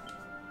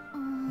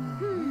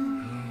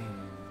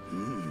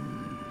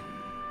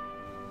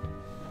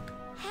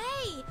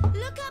 Hey,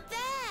 look up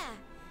there!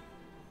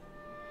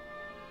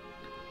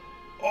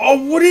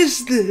 Oh, what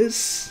is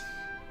this?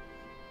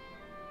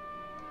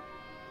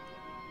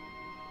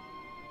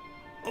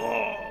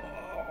 Oh.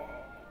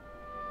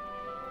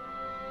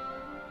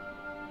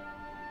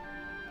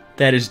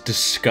 That is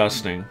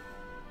disgusting.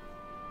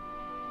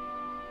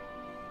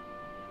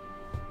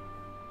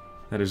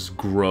 That is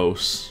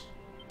gross.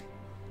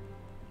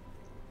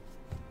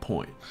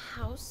 point.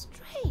 How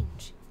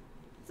strange.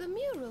 The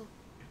mural.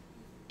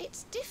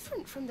 It's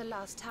different from the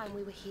last time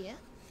we were here.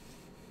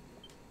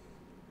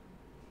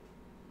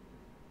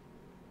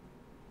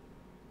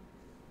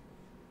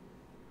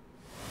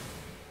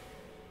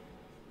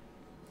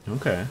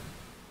 Okay.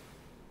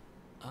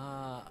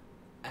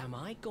 Am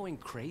I going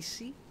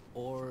crazy?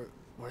 Or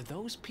were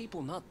those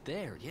people not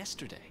there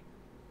yesterday?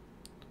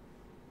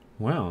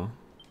 Well.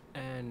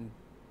 And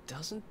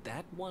doesn't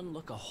that one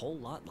look a whole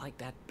lot like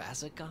that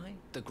Bazza guy?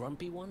 The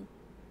grumpy one?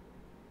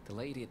 The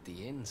lady at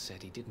the inn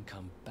said he didn't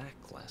come back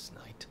last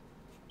night.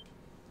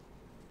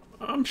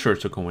 I'm sure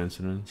it's a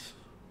coincidence.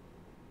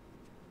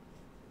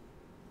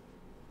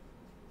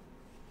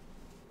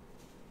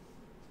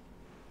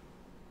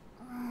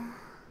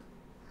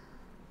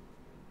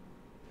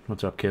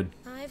 What's up, kid?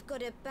 I've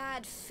got a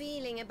bad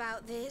feeling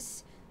about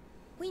this.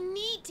 We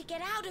need to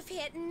get out of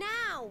here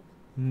now.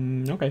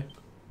 Okay.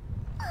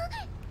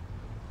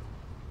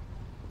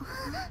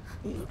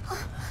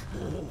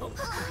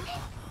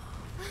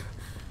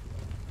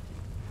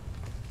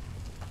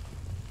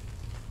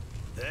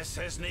 This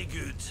isn't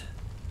good.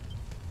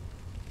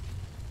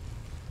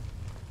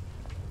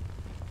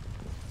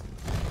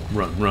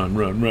 Run, run,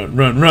 run, run,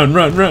 run, run,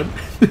 run, run.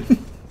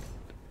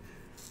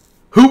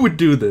 Who would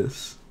do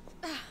this?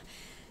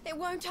 It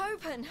won't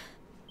open.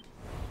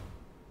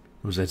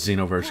 It was that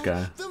Xenoverse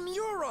guy. The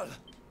mural!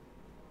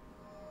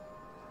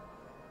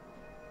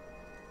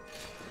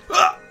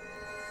 Ah!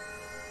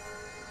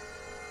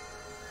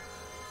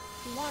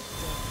 What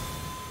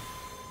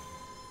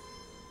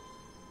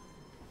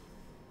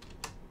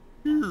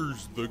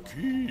Here's the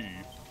key.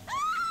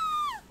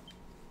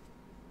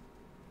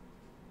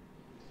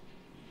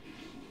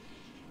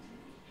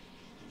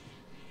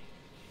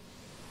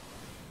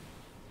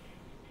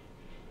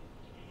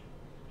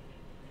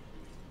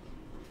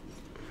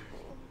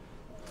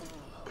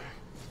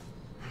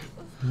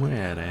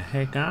 Where the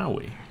heck are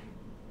we?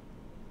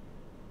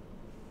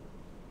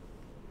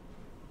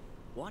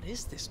 What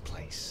is this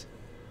place?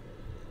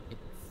 It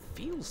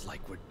feels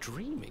like we're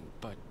dreaming,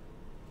 but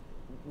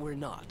we're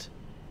not.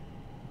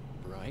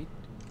 Right?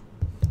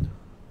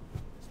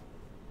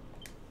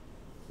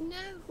 No,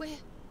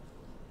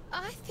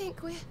 I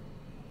think we're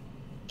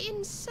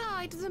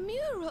inside the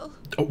mural.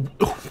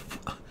 Oh,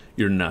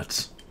 you're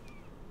nuts.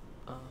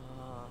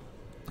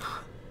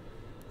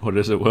 What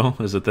is it, Will?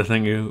 Is it the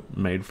thing you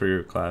made for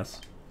your class?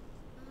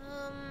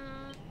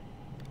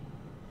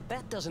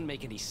 That doesn't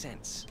make any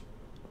sense.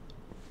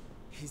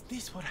 Is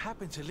this what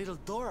happened to little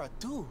Dora,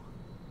 too?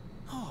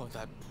 Oh,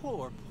 that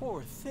poor,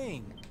 poor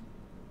thing.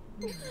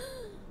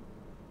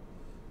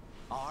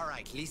 All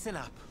right, listen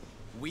up.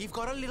 We've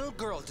got a little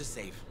girl to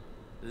save.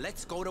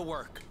 Let's go to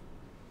work.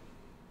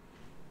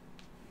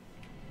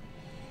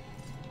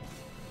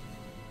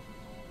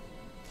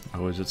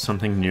 Oh, is it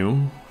something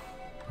new?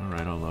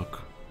 Alright, I'll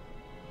look.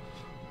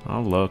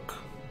 I'll look.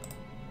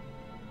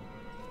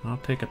 I'll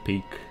take a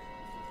peek.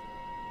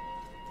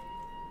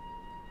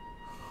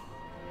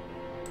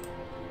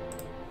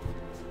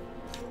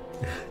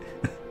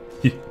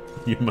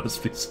 You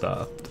must be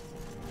stopped.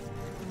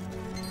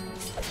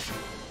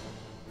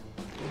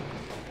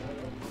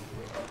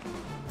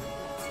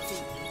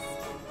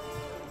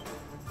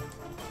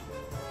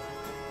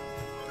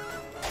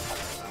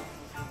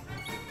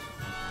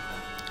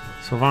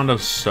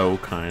 Sylvando's so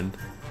kind.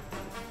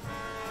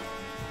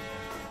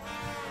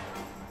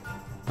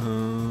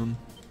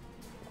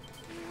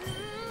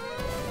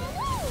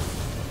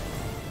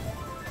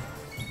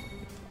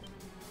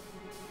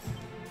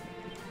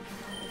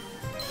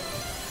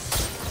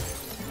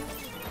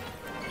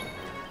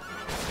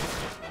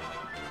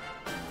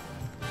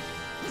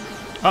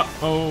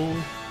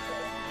 Uh-oh.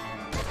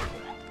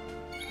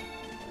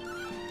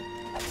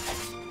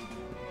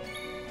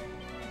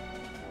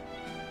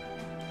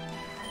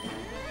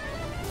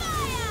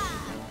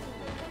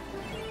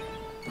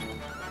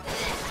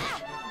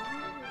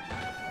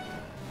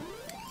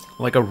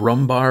 Like a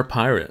rumbar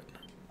pirate.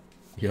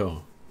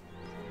 Yo.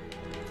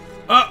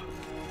 Ah!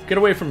 Get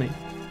away from me.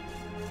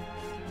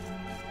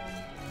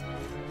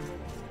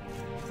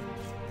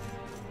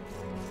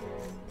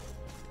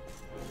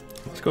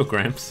 Let's go,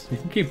 Gramps. You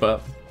can keep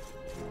up.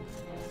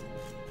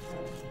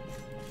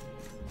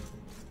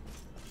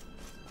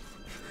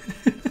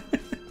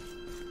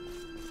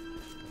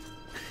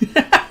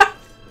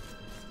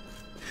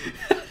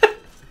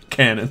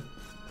 Cannon.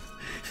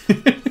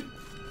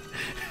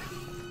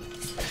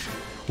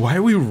 Why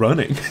are we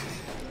running?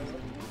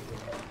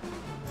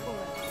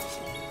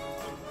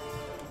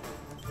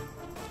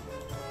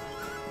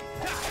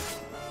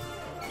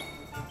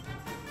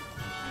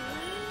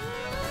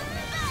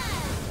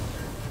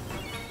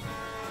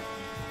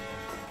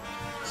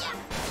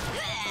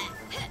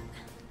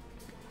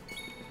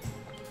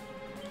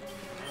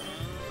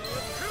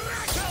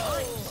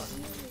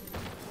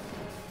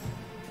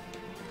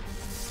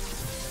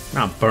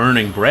 Not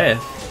burning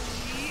breath.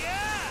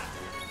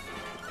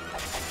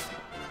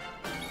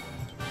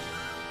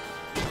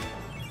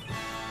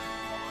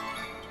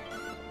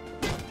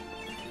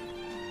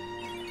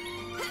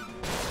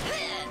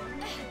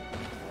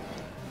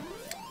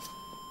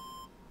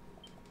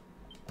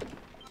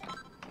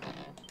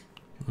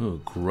 Oh,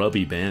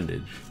 grubby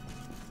bandage.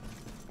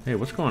 Hey,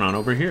 what's going on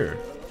over here?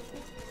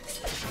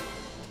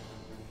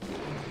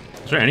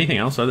 Is there anything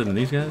else other than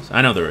these guys?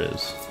 I know there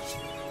is.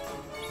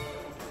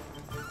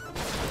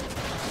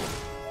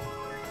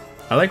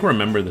 I like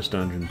remember this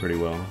dungeon pretty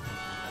well.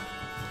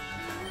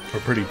 Or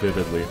pretty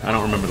vividly. I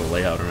don't remember the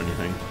layout or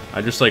anything.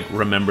 I just like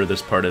remember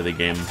this part of the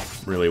game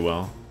really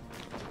well.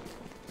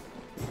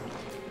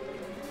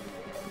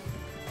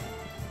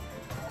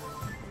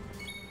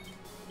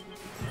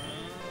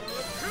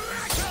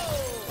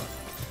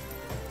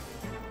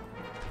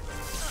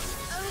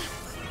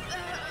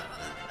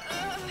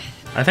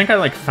 I think I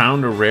like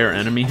found a rare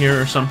enemy here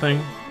or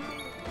something.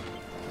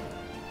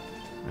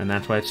 And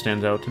that's why it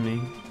stands out to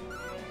me.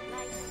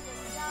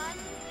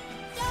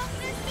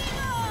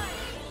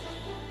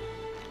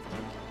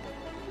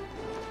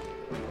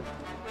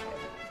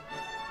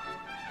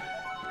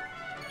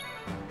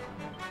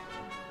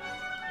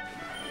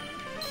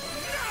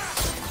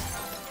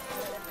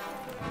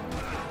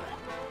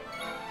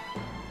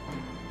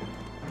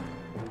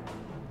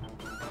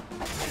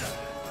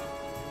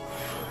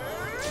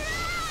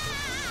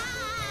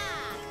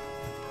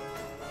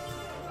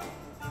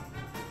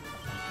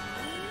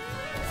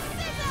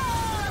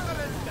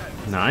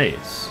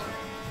 Nice.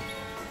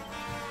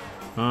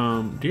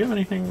 Do you have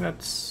anything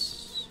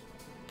that's...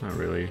 Not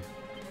really.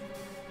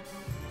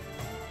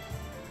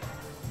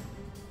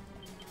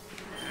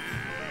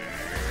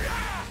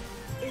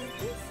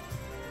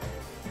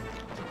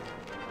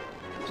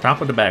 Stop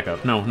with the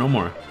backup. No, no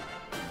more.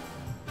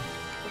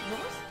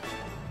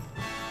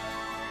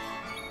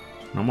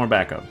 No more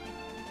backup.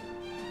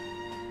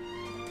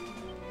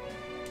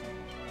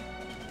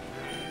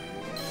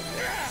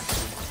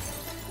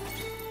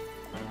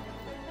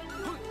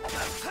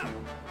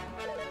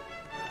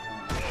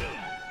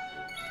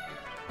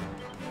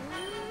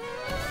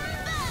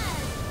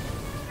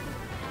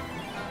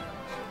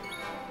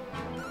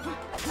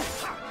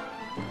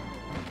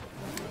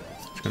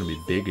 It's gonna be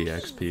big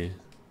EXP.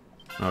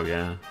 Oh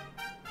yeah.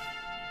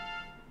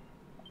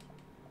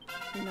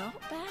 Not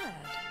bad.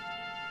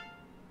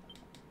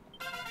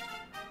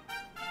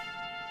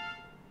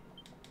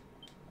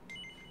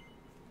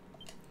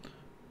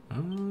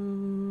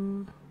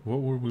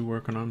 What were we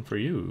working on for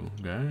you,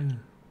 guy?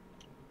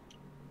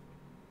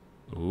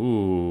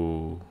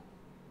 Ooh.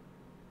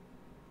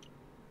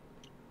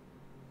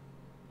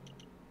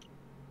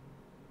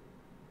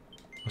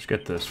 Let's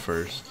get this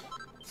first.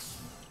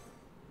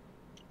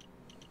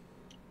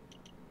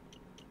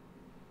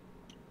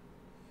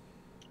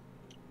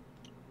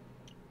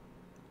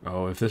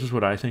 Oh, if this is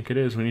what I think it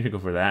is, we need to go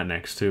for that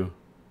next, too.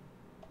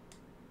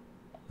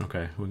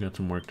 Okay, we got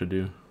some work to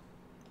do.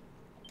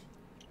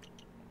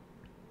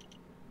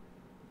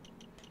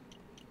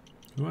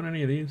 You want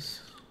any of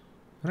these?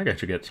 I think I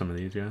should get some of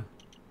these, yeah.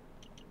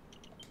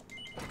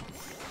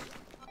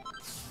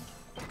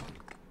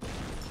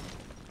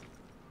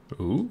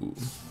 Ooh.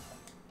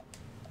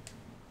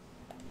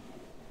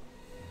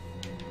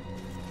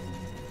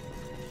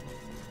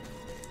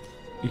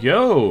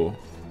 Yo!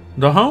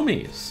 The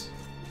homies!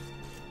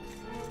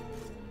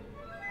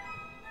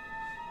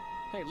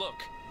 Hey, look.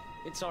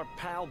 It's our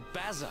pal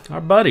Bazza.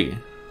 Our buddy.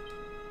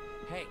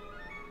 Hey.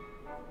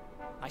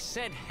 I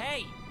said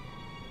hey!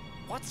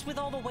 What's with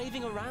all the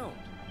waving around?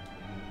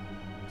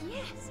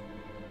 Yes.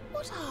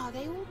 What are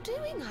they all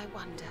doing, I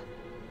wonder?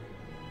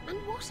 And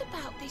what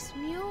about this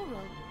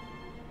mural?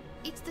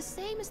 It's the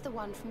same as the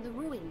one from the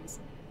ruins.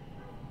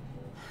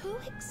 Who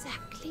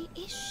exactly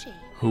is she?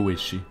 Who is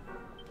she?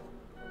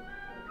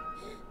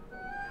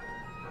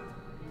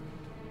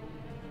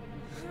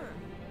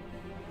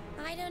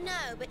 I don't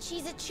know, but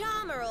she's a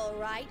charmer, all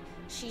right.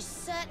 She's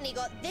certainly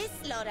got this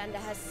lot under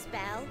her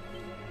spell.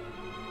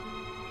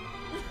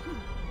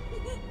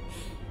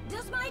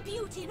 Does my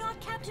beauty not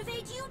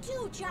captivate you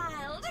too,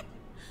 child?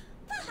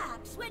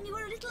 Perhaps when you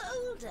were a little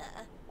older.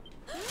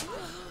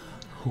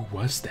 Who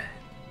was that?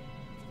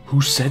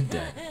 Who said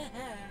that?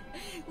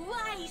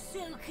 Why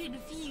so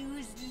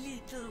confused,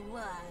 little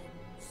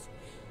ones?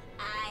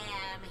 I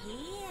am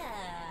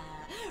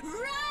here.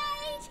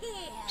 Right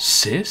here.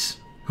 Sis?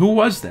 Who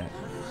was that?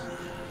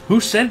 Who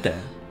said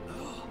that?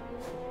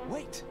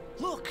 Wait,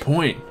 look.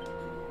 Point.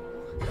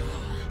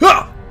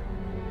 Ah!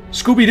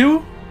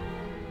 Scooby-Doo?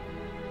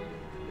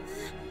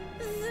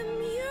 The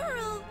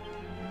mural.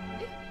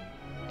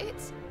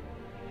 It's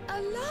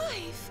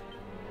alive.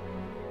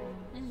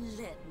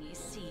 Let me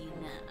see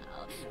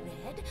now.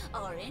 Red,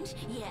 orange,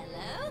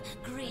 yellow,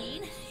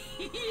 green.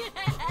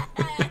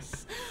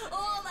 Yes!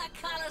 All the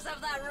colors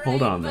of the rainbow.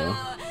 Hold on, though.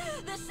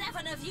 The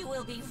 7 of you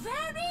will be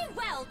very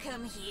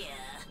welcome here.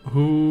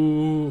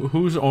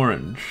 Who's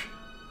orange?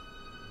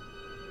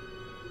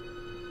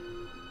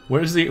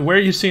 Where are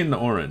you seeing the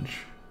orange?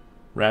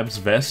 Rab's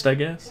vest, I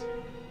guess?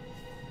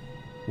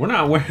 We're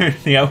not wearing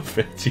the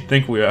outfits you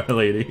think we are,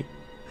 lady.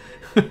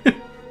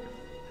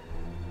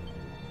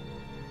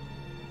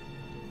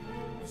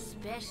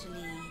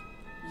 Especially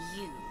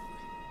you.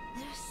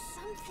 There's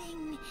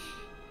something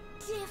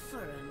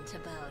different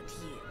about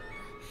you.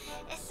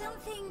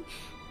 Something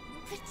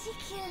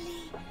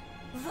particularly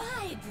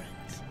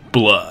Vibrant.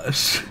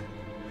 Blush.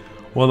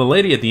 Well, the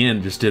lady at the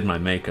end just did my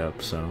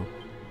makeup, so...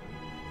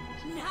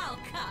 Now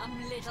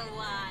come, little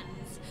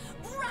ones.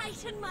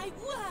 Brighten my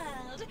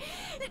world.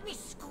 Let me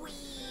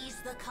squeeze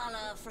the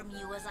color from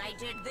you as I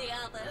did the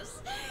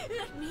others.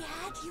 Let me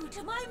add you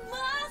to my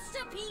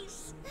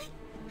masterpiece.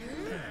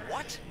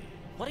 What?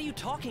 What are you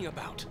talking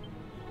about?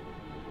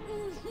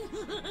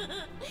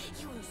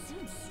 You will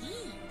soon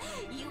see.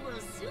 You will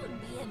soon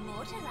be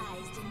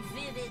immortalized in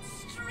vivid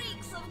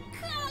streaks of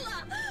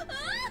color.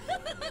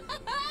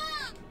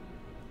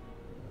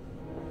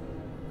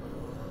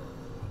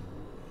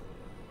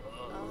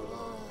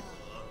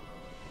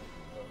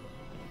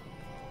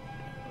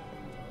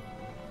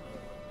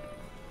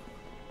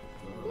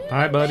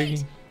 Hi, buddy.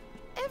 Wait.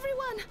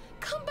 Everyone,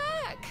 come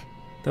back.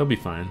 They'll be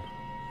fine.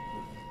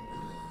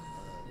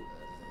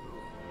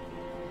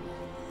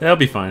 They'll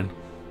be fine.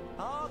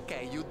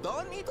 Okay, you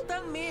don't need to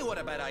tell me what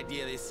a bad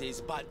idea this is,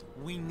 but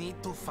we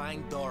need to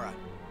find Dora.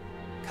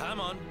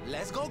 Come on,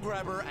 let's go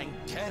grab her and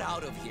get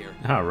out of here.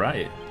 All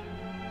right.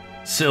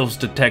 Sylv's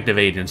Detective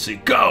Agency,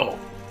 go!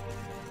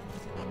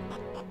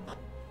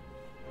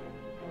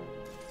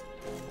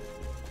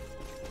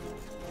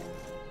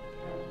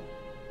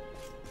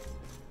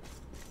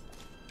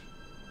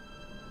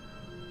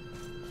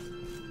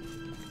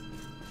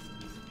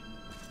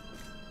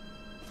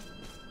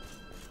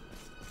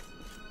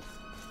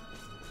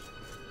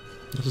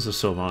 This is a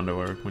Sylvander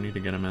work. We need to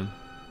get him in.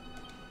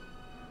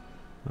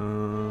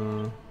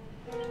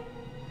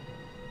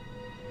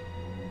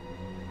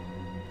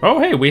 Oh,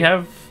 hey, we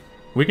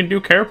can do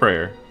Care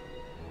Prayer.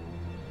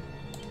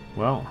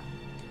 Well,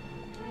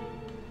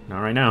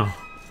 not right now.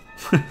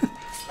 I'm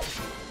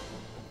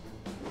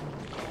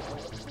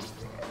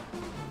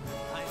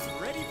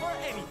ready for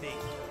anything.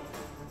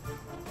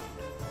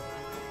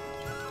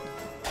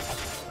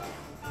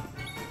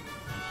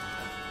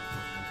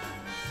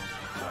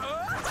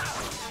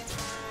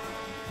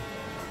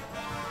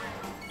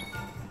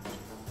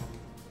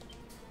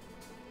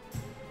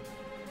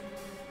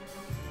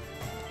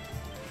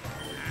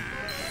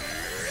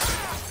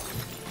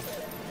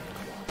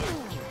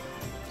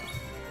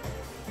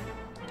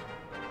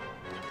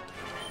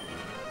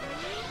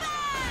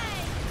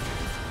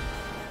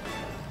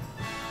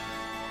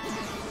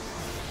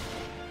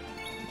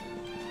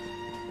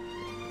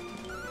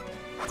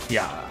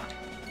 Yeah.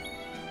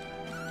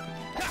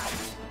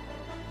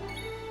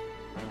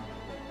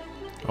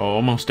 Oh,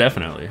 almost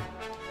definitely.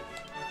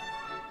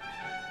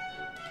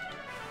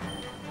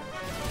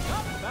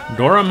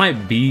 Dora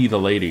might be the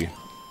lady.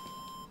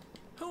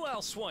 Who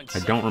else wants? I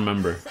don't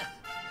remember.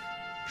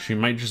 She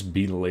might just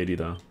be the lady,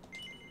 though.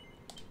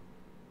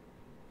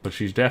 But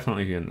she's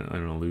definitely an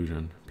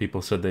illusion.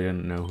 People said they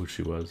didn't know who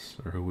she was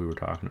or who we were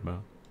talking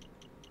about.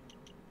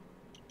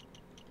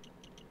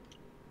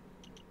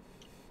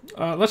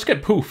 Let's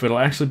get Poof. It'll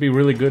actually be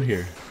really good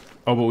here.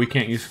 Oh, but we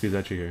can't use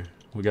Skuzechi here.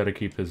 We gotta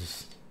keep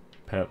his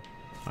pet.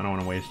 I don't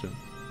want to waste it.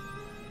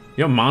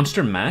 Yo,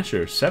 Monster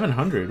Masher,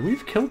 700.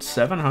 We've killed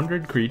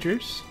 700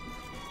 creatures?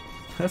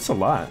 That's a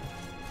lot.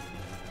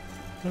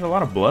 There's a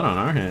lot of blood on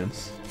our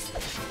hands.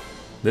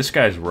 This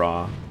guy's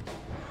raw.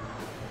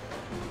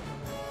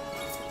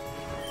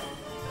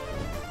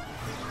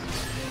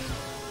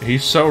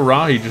 He's so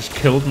raw, he just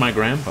killed my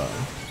grandpa.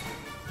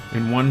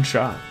 In one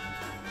shot.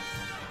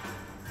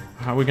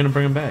 How are we gonna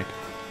bring him back?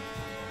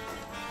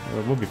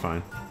 We'll be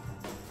fine.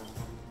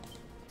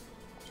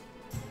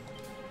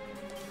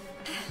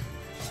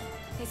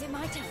 Is it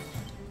my turn?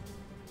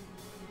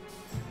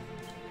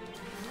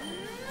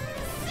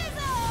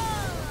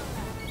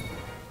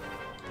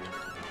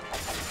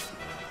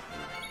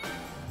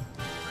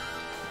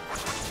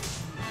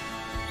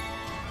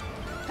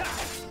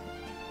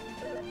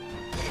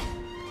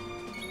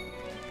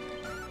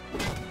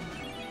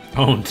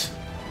 Owned.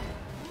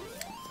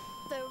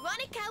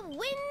 Veronica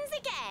wins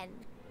again.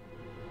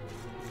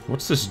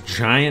 What's this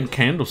giant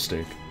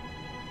candlestick?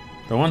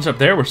 The ones up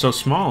there were so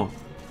small.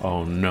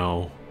 Oh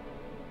no.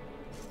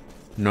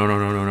 No, no,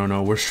 no, no, no,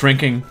 no. We're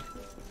shrinking.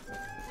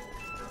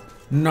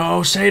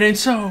 No, say it ain't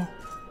so.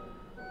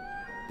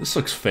 This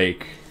looks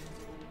fake.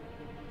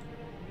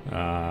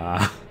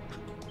 Wow,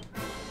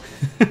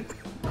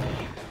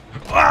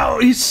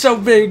 he's so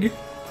big.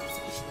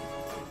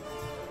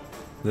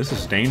 This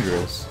is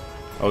dangerous.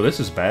 Oh,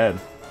 this is bad.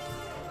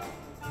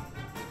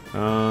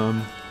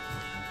 Not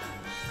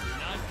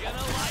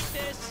gonna like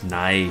this.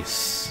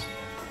 Nice.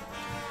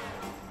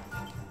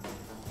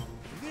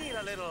 Need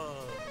a little.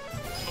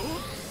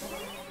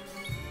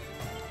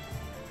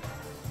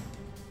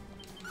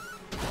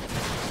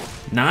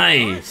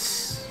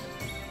 Nice.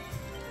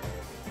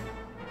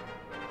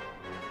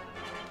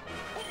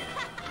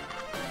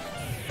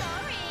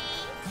 Sorry.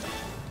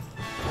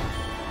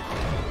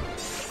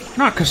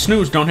 Nah, cause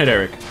snooze, don't hit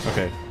Eric.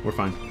 Okay, we're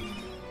fine.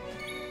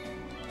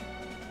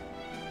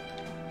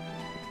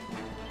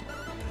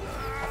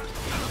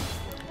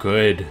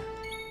 Good.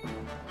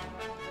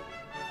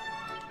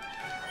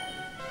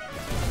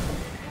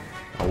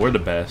 Oh, we're the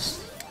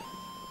best.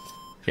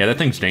 Yeah, that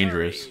thing's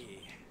dangerous.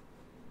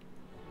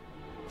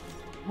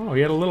 Oh,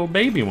 he had a little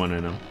baby one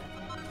in him.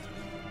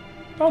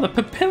 Oh, the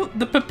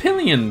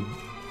papillion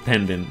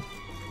pendant.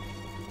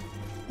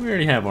 We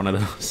already have one of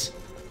those.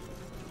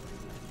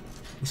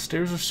 The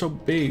stairs are so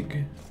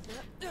big.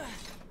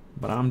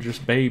 But I'm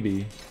just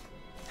baby.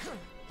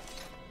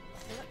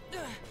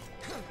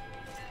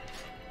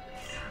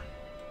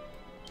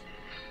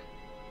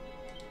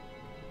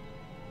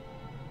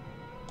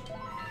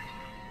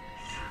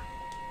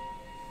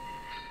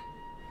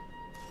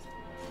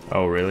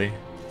 Oh, really?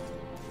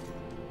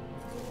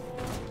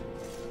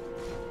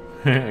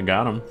 I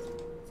got him.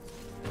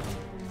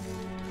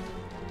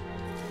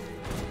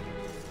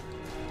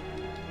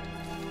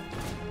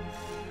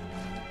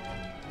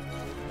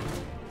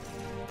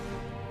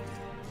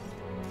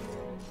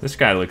 This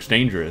guy looks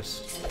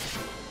dangerous.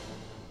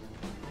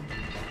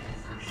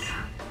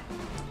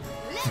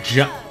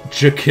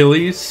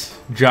 Jachilles?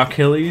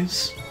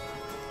 Jachilles?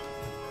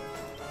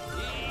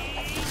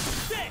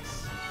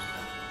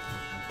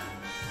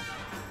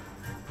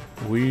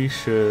 We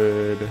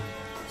should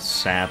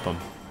sap him.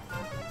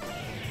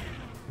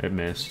 It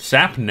missed.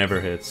 Sap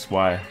never hits.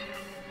 Why?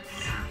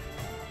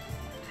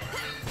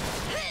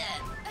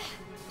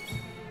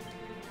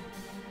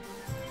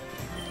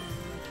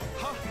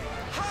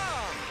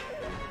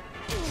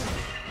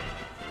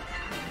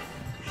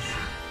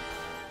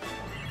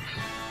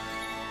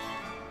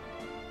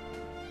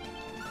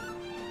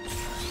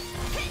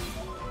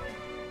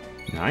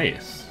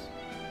 Nice.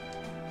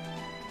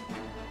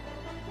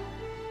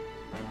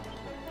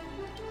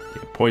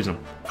 Yeah, poison.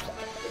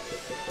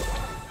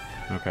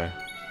 Okay.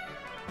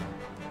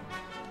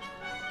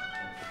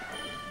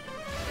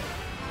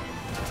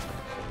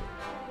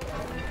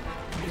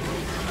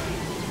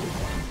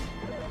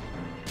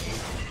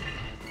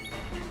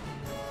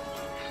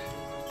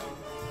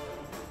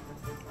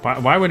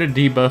 Why would a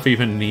debuff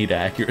even need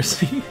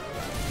accuracy?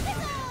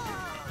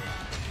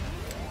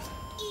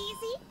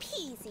 Easy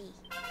peasy.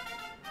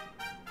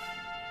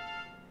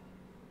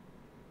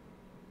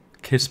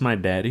 Kiss my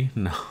daddy?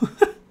 No.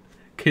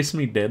 Kiss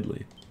me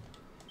deadly.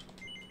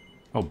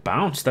 Oh,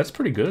 bounce. That's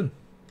pretty good.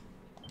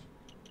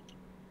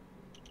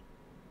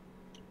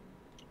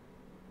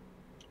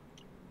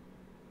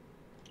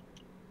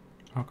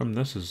 How come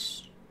this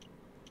is...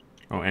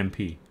 Oh,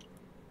 MP.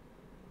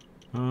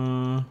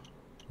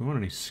 We want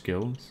any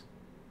skills?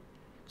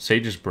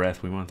 Sage's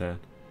Breath. We want that.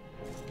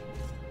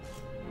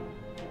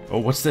 Oh,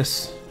 what's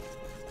this?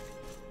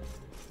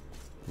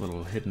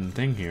 Little hidden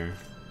thing here.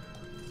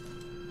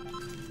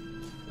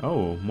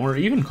 Oh, more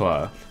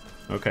Evenclaw.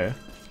 Okay.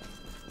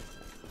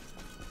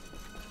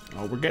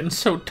 Oh, we're getting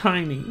so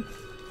tiny.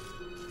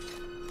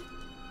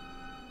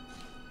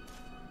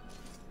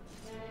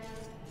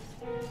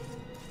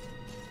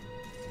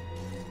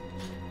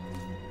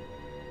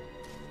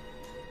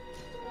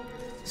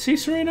 See,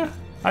 Serena?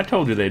 I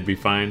told you they'd be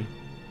fine.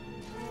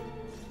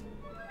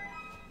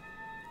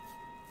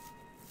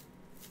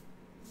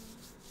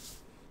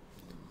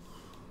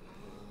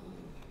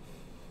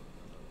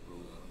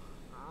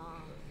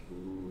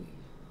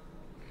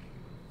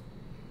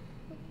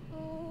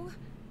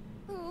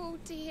 Oh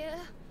dear.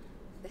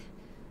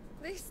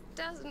 This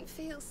doesn't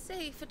feel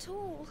safe at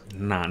all.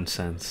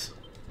 Nonsense.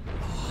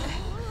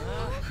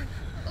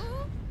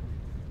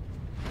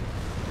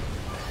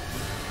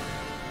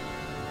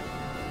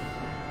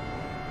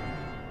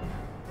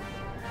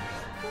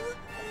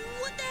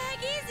 What the heck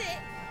is it?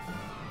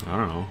 I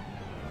don't know.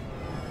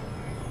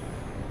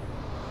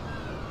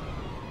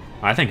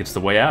 I think it's the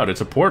way out.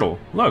 It's a portal.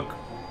 Look.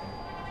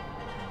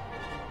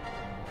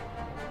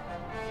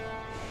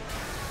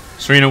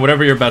 Serena,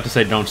 whatever you're about to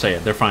say, don't say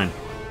it. They're fine.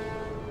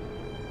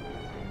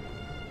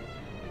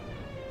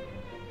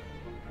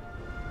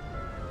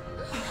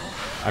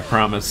 I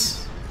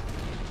promise.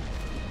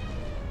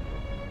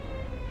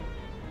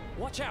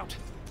 Watch out!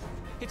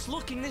 It's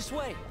looking this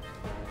way.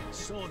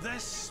 So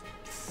this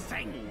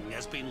thing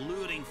has been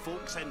luring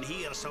folks in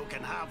here so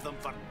can have them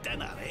for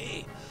dinner,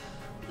 eh?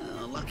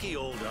 Lucky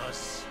old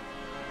us.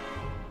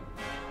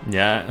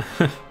 Yeah.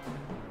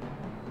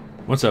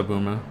 What's up,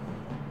 Uma?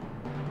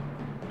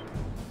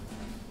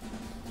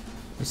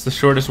 It's the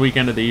shortest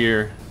weekend of the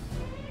year.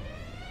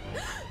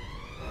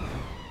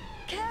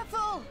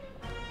 Careful!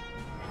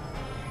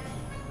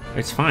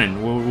 It's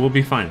fine. We'll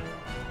be fine.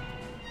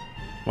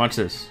 Watch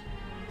this.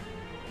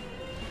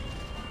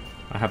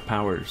 I have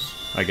powers,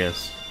 I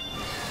guess.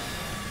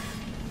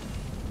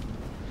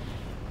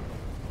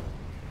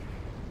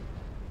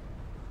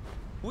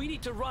 We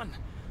need to run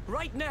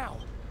right now.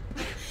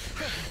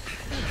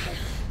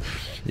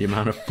 The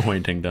amount of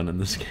pointing done in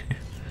this game.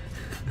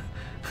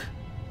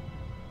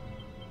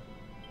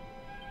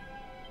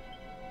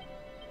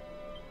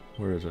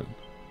 Where is it?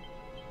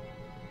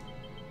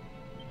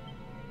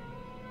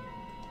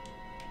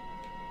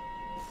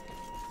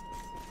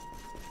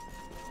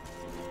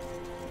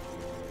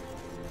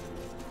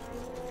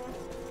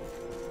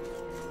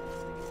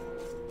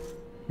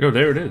 Yo,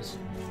 there it is.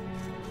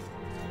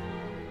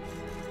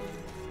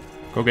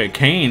 Go get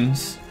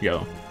canes.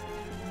 Yo.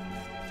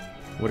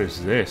 What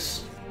is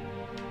this?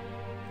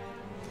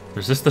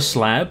 Is this the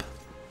slab?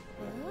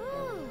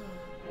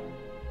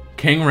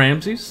 King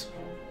Ramses?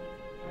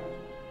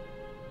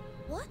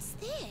 What's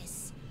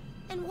this?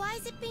 And why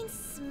has it been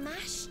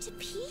smashed to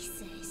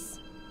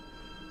pieces?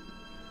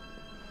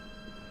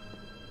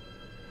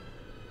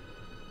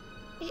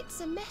 It's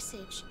a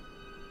message.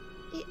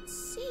 It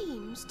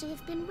seems to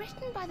have been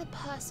written by the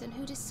person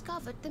who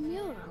discovered the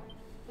mural.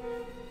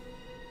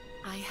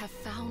 I have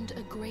found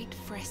a great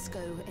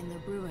fresco in the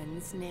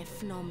ruins near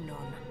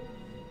Phnomnon.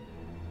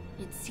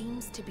 It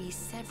seems to be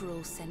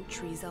several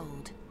centuries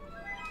old.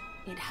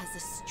 It has a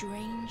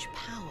strange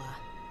power.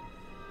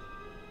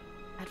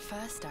 At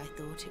first I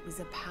thought it was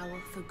a power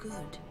for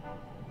good.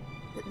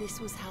 That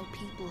this was how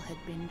people had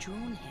been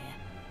drawn here.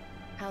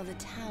 How the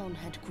town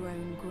had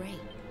grown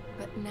great.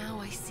 But now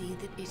I see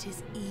that it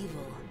is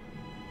evil.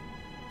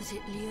 That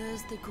it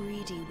lures the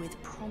greedy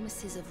with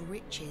promises of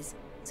riches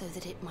so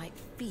that it might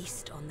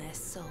feast on their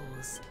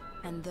souls.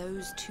 And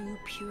those too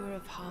pure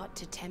of heart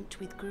to tempt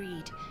with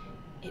greed,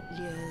 it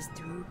lures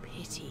through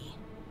pity.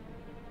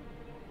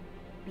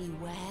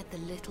 Beware the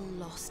little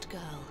lost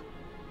girl.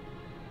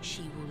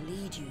 She will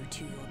lead you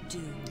to your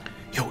doom.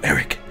 Yo,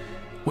 Eric,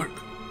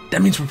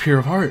 that means we're pure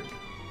of heart.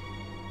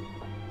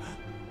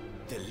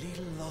 The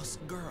little lost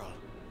girl.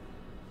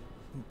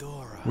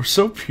 Dora. We're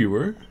so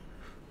pure.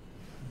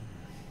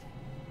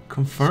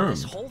 Confirmed.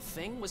 So this whole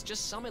thing was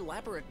just some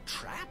elaborate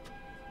trap?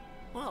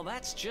 Well,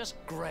 that's just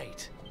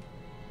great.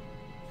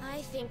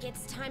 I think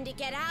it's time to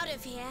get out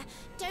of here,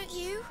 don't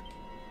you?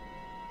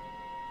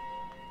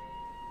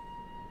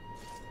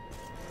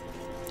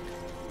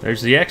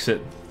 There's the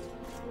exit.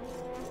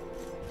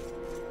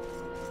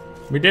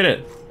 We did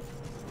it.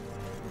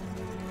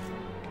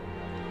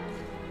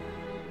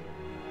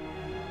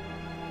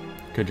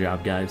 Good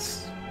job,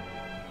 guys.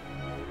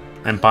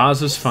 And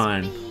Boz is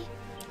fine.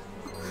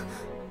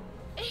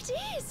 It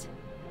is!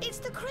 It's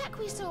the crack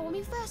we saw when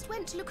we first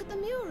went to look at the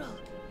mural.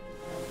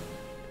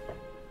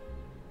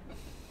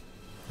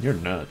 You're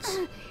nuts.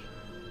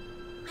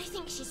 I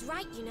think she's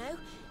right, you know.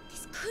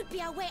 This could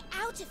be our way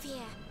out of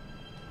here.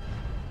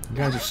 You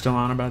guys are still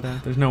on about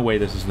that? There's no way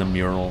this is the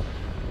mural.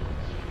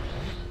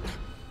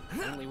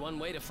 Only one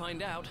way to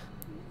find out.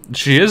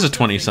 She is a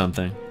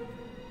 20-something.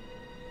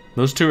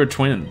 Those two are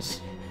twins.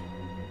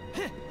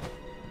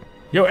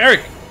 Yo,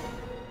 Eric!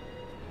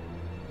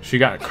 She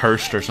got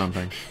cursed or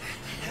something.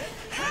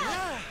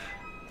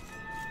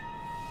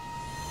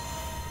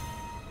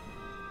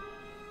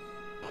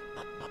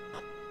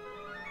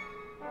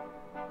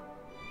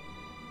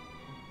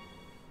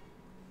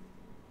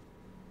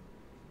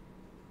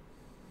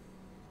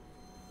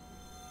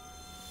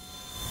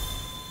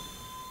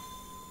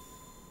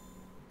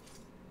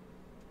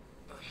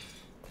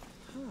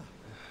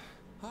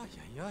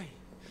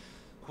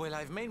 Well,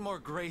 I've made more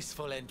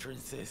graceful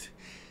entrances.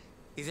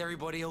 Is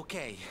everybody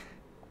okay?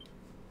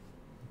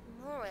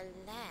 More or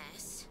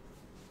less.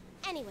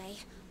 Anyway,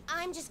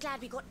 I'm just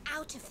glad we got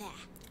out of there.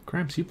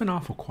 Gramps, you've been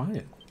awful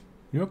quiet.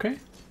 You okay?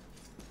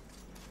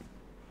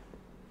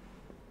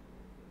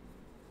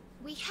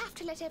 We have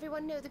to let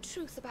everyone know the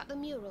truth about the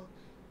mural.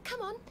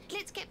 Come on,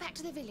 let's get back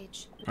to the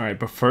village. Alright,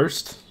 but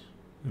first,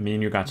 me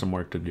and you got some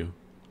work to do.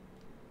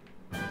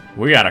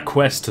 We got a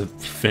quest to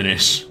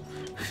finish.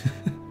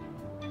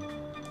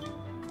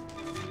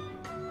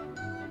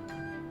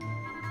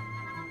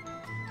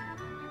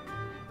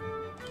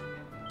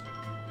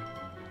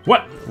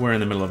 What? We're in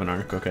the middle of an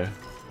arc, okay.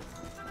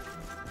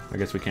 I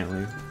guess we can't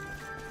leave.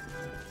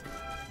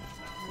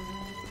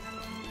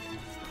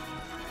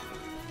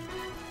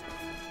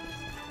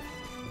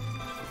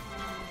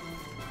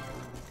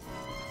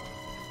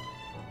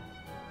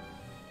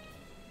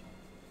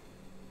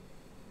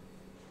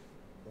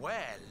 Well,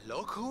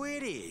 look who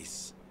it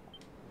is.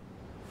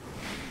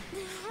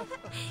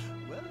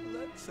 Well,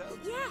 that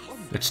sounds Yes.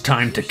 It's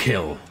time to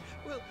kill.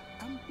 Well,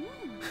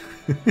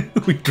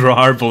 We draw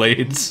our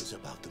blades.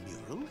 About the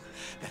mural.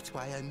 That's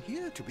why I'm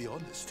here, to be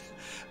honest.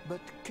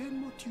 But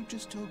can what you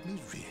just told me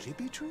really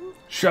be true?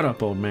 Shut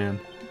up, old man.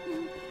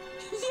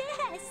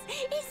 Yes,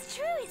 it's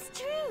true, it's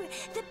true.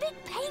 The big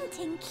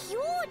painting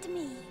cured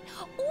me.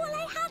 All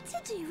I had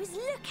to do was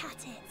look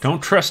at it.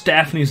 Don't trust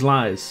Daphne's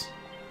lies.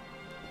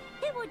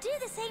 It will do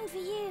the same for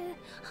you,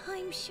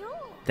 I'm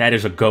sure. That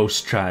is a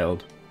ghost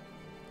child.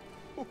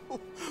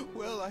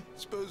 Well, I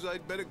suppose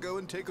I'd better go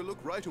and take a look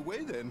right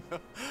away then.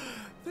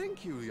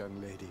 Thank you,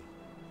 young lady.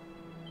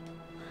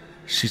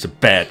 She's a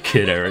bad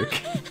kid,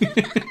 Eric.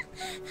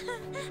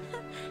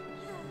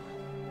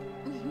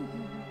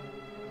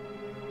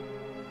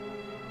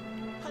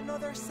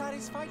 another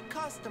satisfied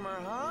customer,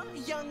 huh,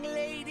 young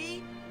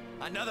lady?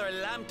 Another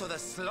lamb to the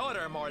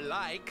slaughter, more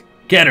like.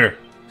 Get her!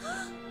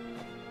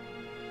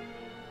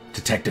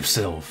 Detective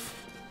Sylv.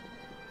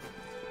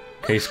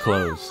 Case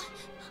closed.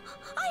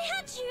 I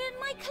had you in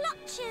my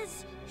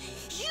clutches.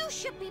 You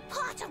should be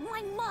part of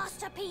my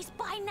masterpiece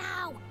by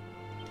now.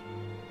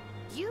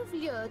 You've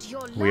lured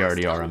your last We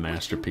already are a unwitting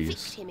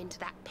masterpiece. victim into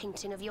that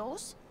painting of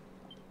yours.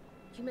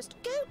 You must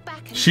go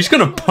back and She's get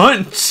gonna them all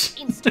punch! this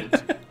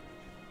instant.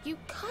 You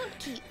can't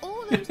keep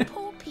all those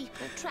poor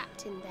people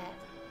trapped in there.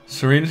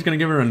 Serena's gonna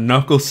give her a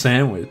knuckle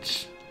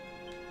sandwich.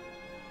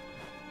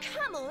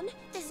 Come on,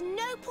 there's no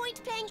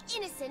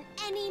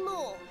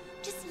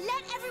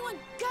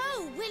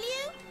go, will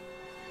you?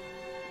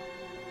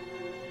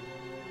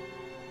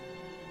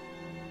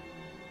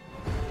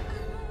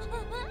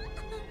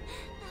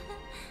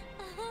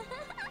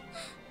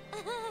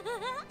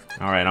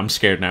 Alright, I'm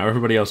scared now.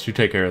 Everybody else, you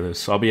take care of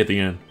this. I'll be at the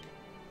end.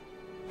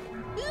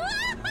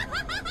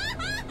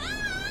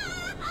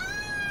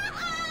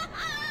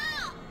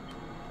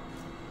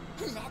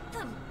 Let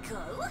them go?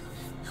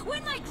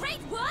 When my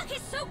great work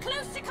is so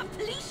close to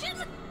completion?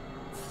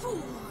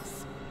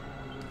 Fools!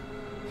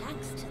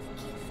 Thanks to the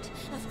gift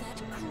of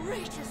that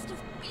greatest of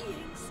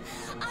beings,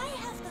 I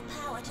have the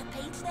power to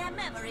paint their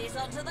memories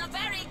onto the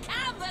very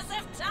canvas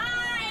of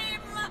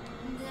time!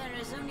 There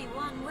is only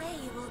one way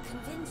you will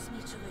convince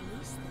me to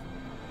release them.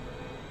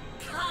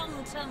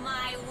 Come to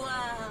my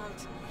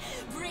world.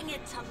 Bring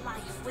it to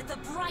life with the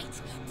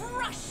bright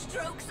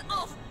brushstrokes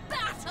of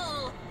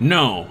battle.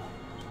 No.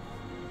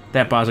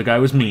 That Baza guy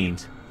was mean.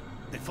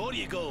 Before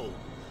you go,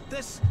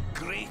 this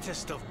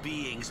greatest of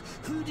beings,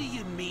 who do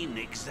you mean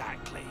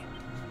exactly?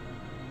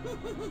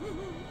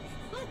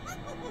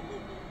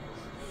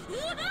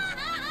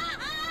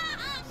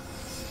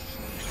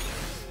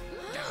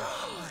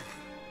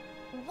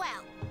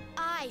 Well,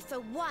 I, for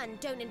one,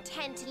 don't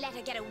intend to let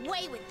her get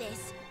away with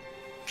this.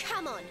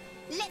 Come on,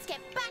 let's get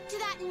back to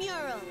that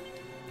mural.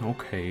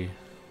 Okay.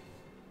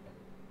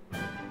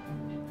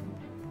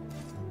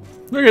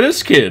 Look at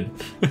this kid.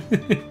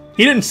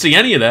 He didn't see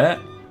any of that.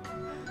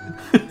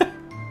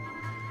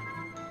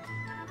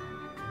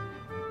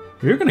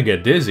 You're gonna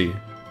get dizzy.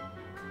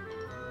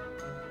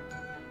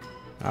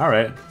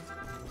 Alright.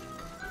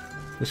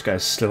 This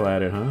guy's still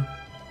at it, huh?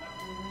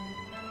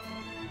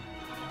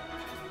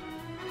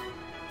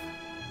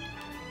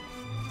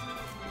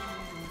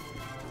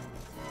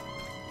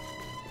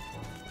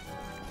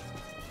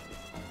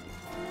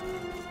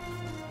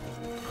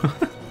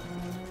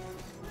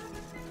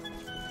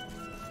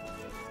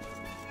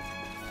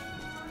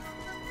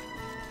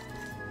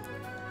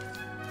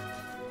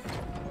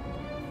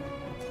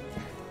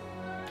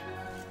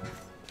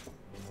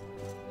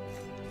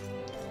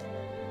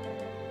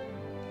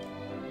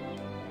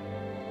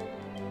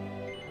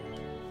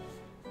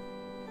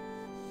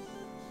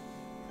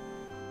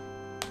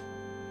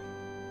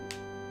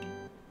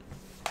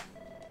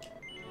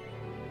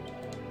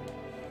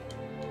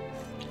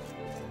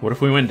 What if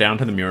we went down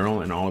to the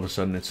mural and all of a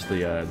sudden it's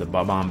the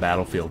Bob-omb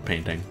battlefield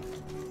painting?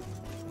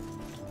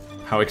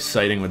 How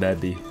exciting would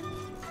that be?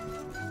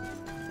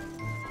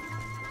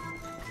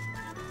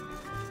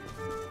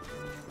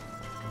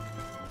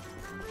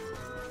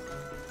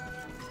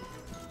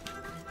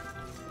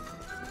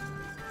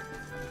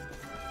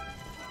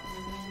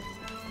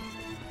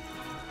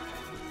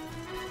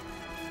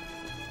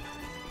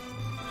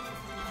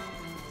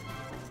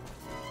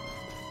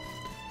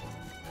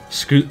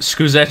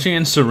 Skuzechi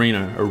and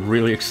Serena are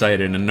really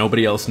excited and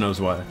nobody else knows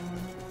why.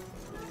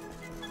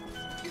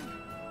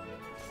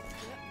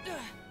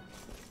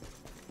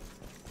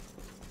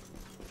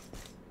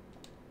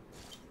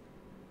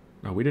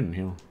 Oh, we didn't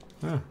heal.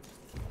 Ah.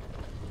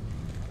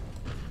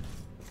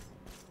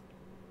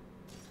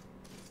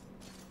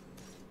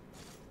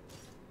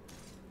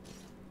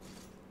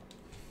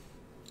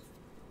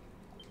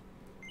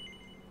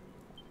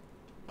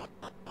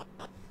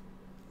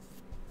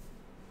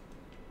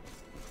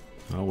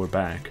 Oh, we're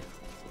back.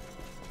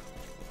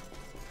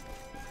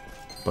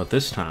 But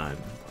this time,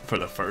 for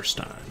the first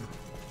time.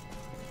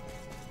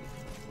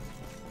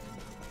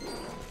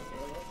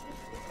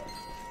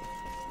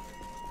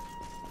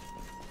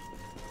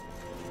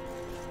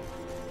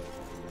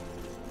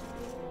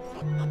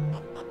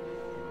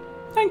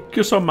 Thank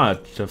you so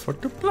much for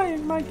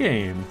playing my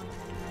game.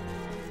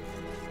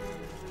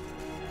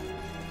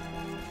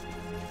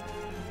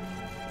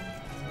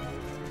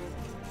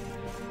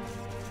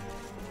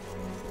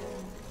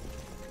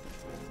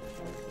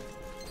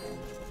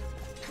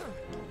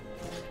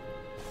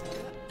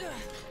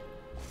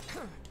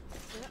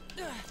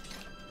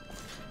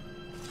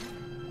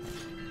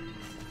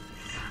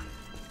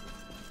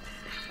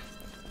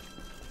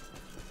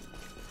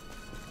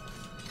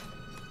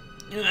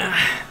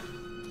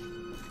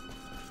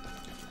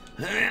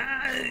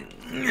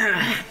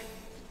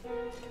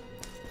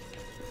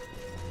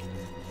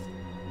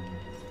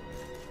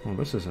 Well,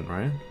 this isn't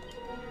right.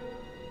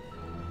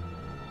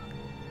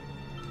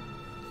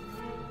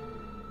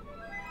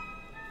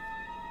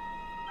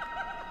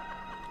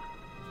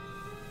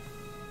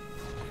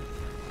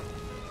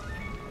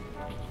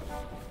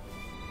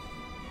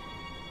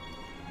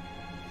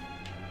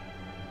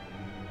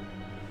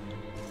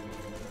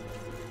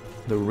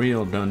 The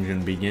real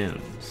dungeon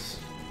begins.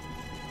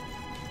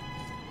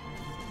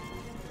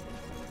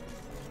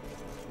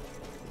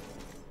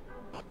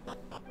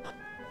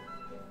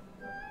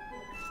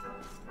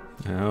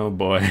 Oh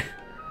boy.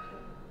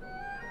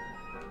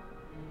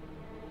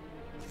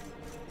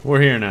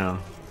 We're here now.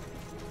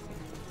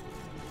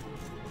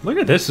 Look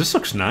at this, this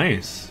looks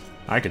nice.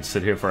 I could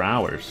sit here for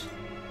hours.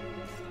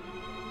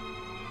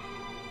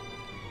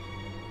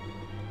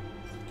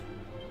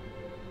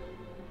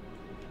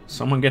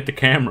 Someone get the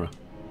camera.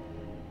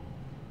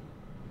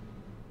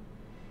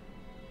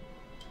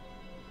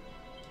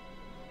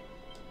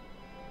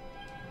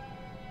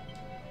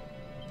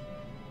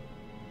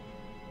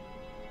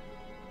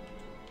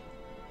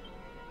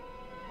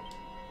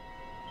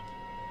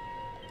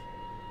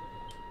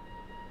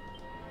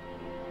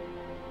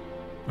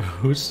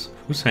 Whose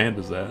hand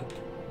is that?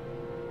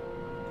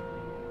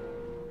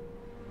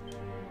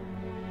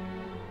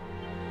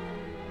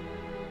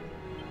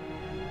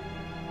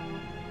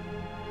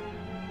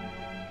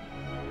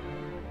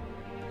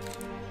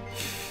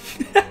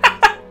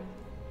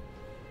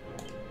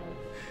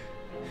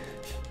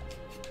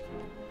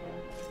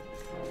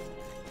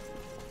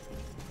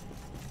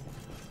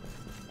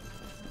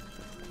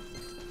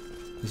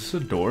 Is this a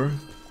door?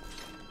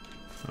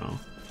 Oh.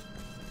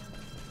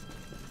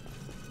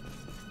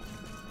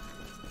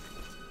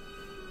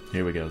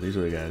 Here we go. These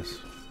are the guys.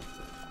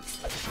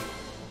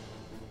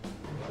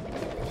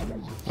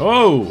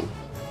 Oh! You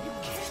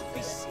can't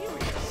be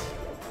serious.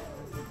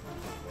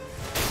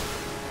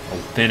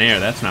 Oh, thin air.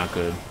 That's not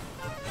good.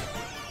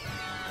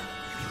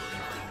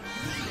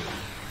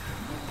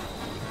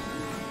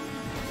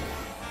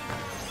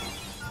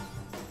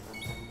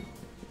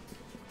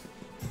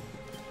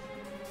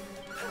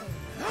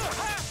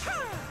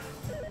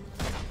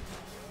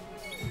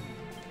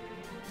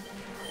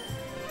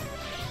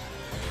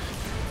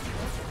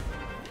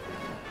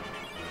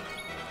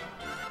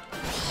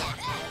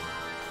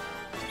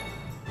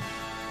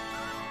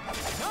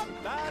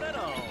 Not bad at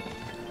all.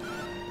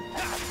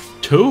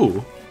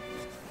 2?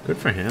 Good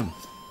for him. And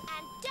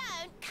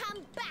don't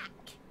come back.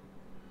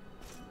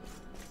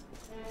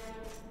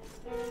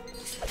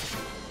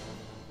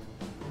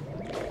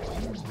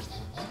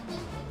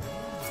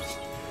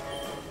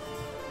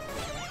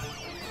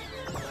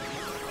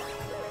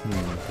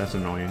 That's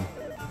annoying.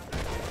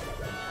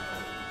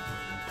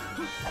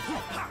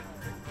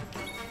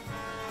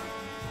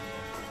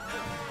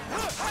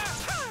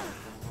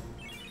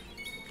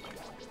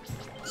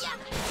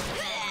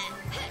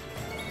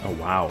 Oh,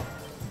 wow.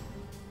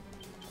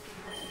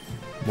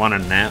 Want a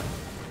nap?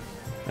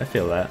 I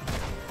feel that.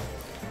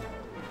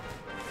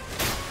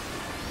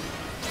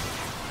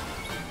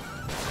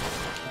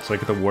 It's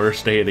like the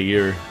worst day of the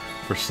year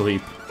for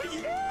sleep.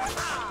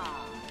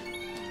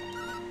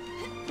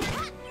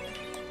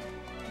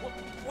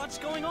 What's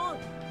going on?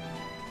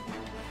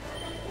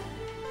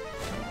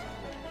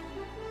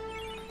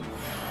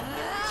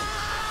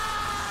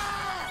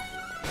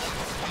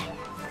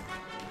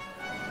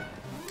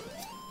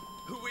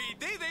 We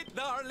did it,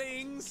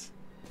 darlings.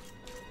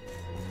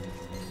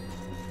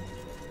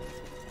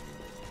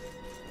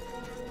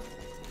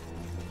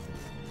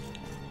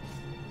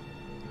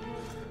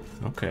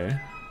 Okay.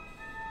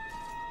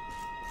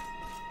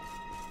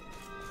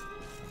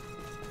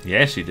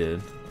 Yeah, she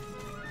did.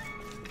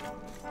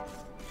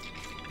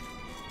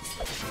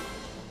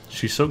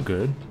 She's so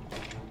good.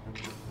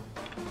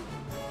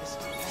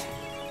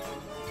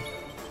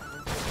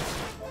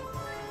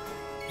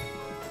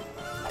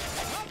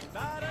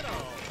 Not at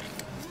all.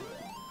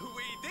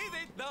 We did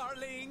it,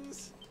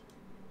 darlings.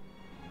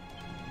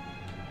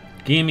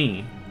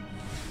 Gimme.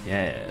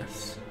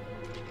 Yes.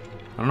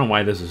 I don't know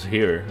why this is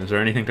here. Is there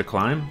anything to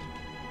climb?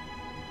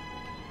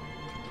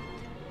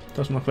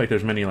 Doesn't look like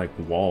there's many, like,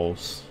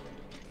 walls.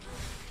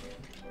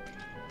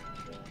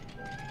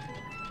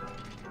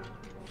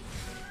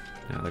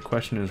 Now the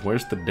question is,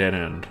 where's the dead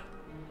end?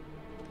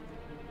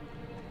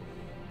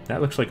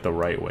 That looks like the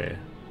right way.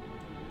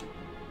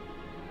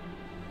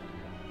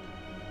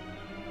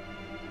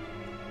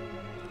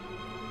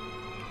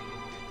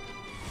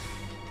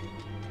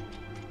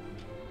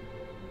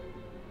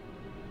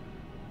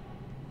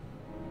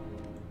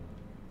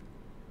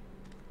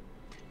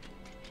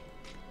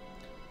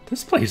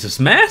 This place is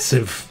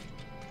massive!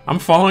 I'm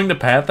following the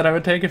path that I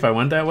would take if I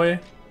went that way.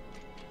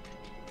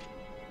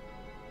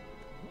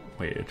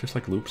 Wait, it just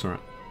like loops around.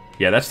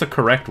 Yeah, that's the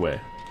correct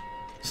way.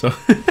 So,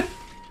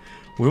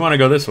 we want to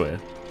go this way.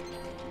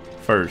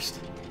 First.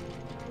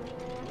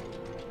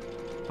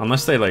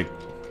 Unless they like...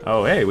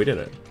 Oh, hey, we did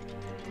it.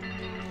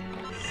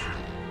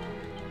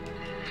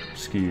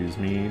 Excuse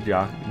me,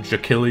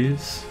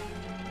 Jachilles.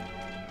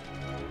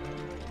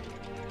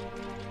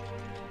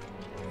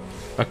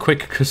 A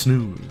quick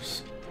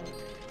snooze.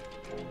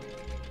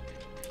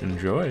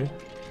 Enjoy.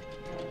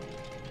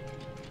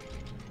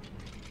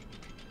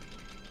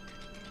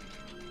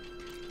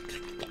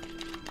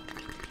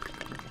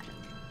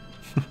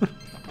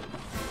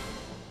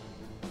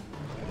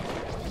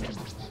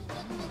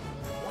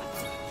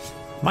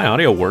 My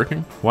audio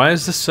working? Why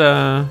is this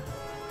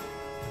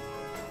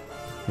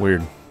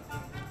weird?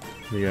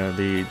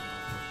 The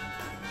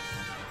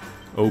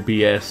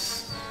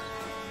OBS,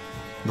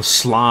 the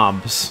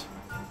slobs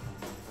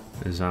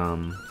is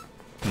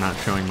not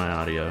showing my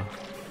audio.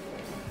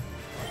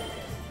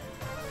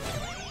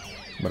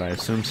 But I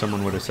assume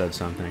someone would have said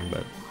something,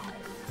 but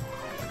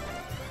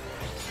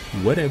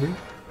whatever.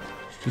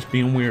 It's just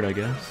being weird, I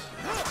guess.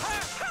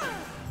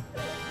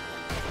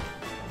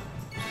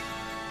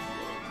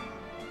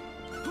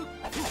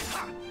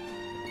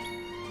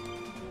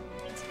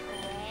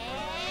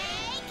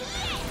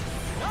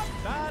 Not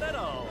bad at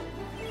all.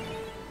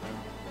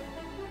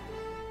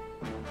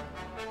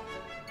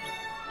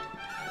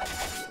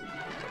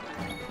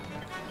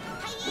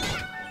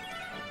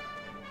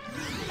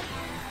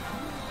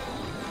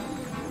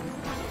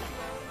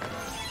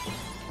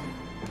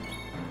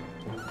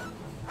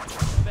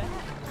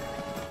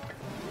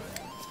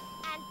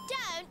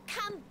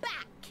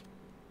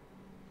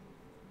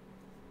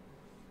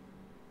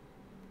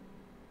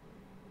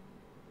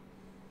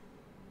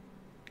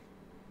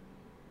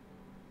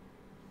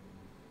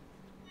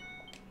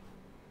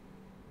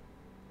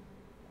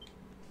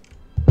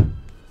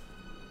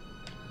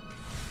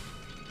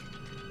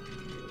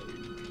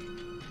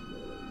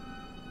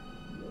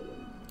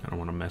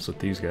 mess with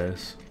these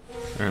guys.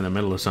 They're in the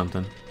middle of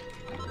something.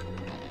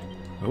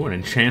 Oh, an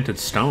enchanted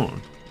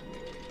stone.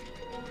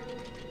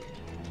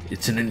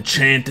 It's an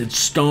enchanted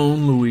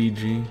stone,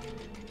 Luigi.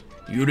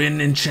 You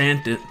didn't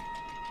enchant it.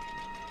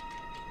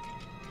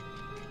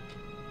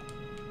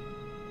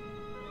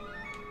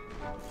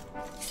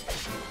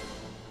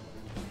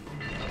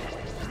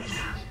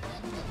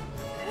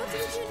 What do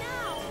we do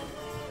now?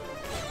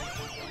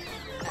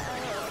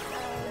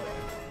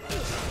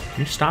 Can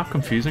you stop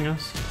confusing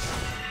us?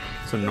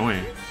 It's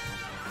annoying.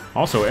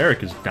 Also,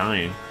 Eric is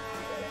dying.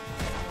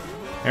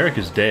 Eric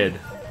is dead.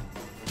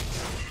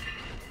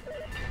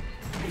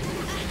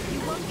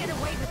 You won't get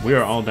away with We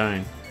are all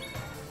dying.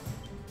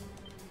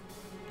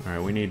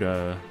 Alright, we need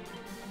Why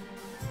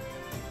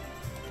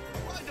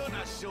don't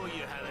I show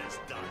you how it's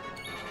done?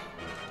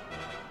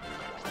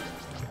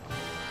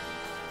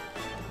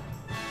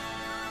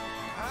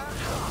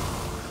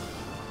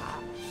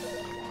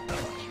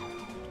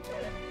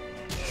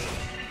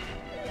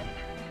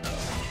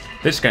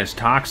 This guy's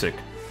toxic.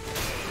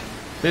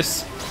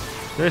 This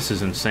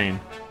is insane.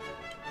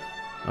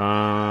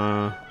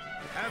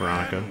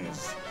 Veronica.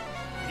 Heavens,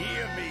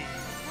 hear me.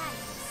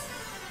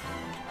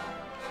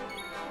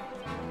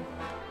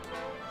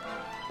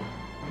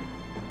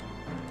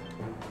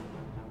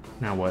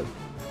 Now what?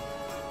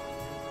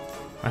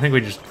 I think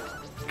we just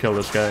kill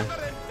this guy.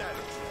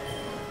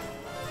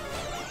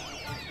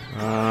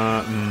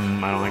 I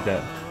don't like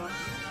that.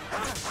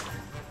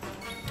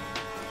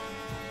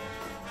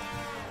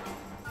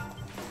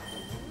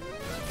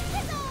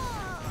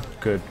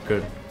 Good,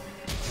 good.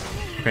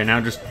 Okay,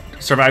 now just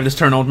survive this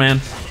turn, old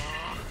man.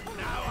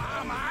 Now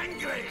I'm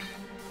angry.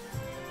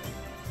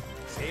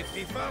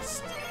 Safety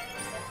first.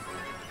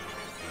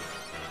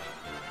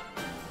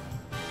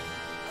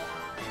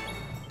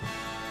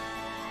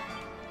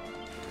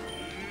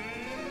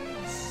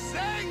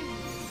 Sing.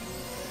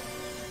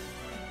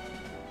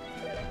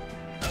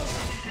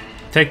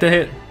 Take the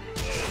hit.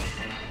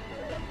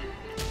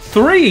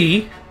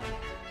 3?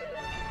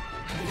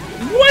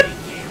 What?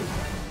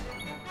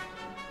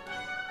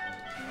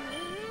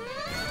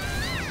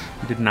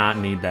 Did not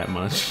need that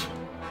much.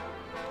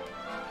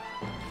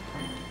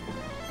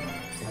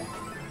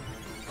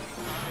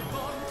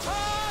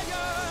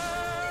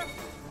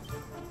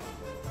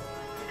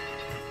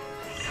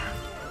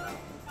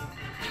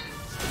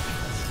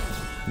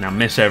 Now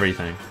miss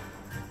everything.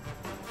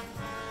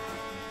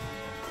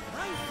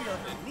 I feel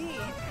the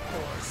need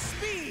for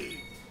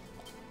speed.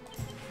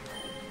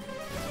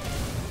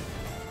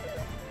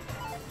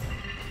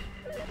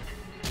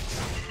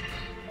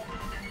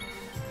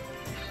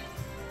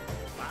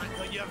 Back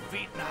on your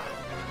feet now.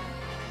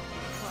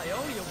 I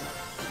owe you one.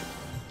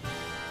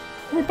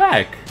 We're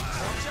back.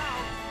 Watch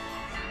out.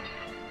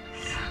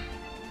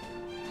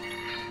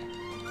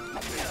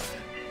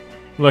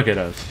 Look at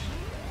us.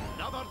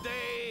 Another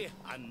day,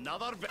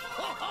 another bit.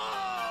 Ho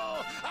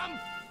ho! I'm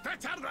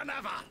fitter than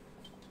ever.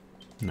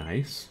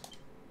 Nice.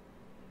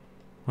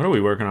 What are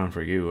we working on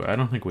for you? I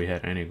don't think we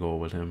had any goal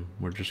with him.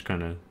 We're just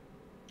kind of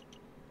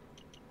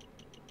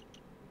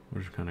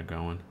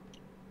going.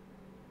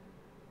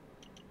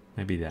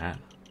 Maybe that.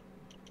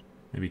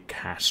 Maybe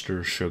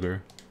castor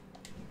sugar.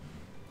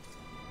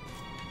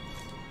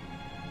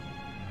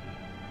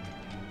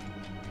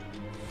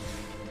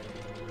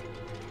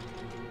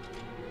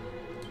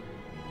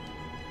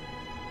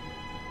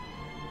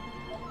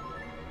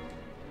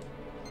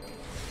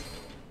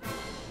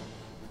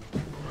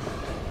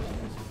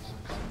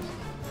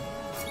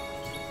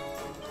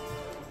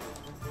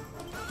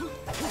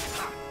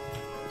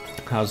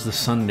 How's the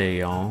Sunday,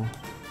 y'all?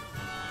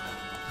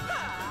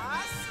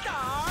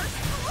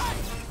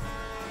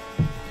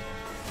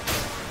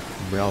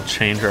 We all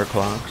change our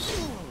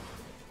clocks.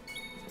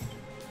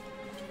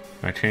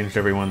 I changed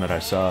every one that I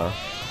saw.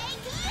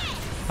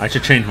 I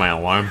should change my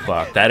alarm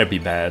clock. That'd be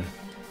bad.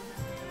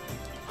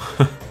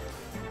 And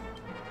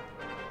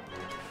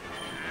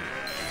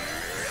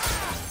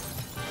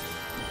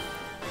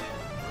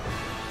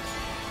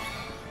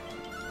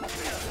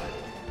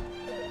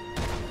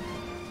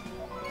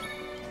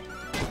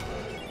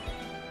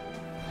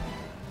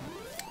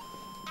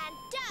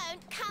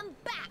don't come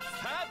back.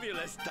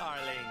 Fabulous,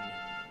 darling.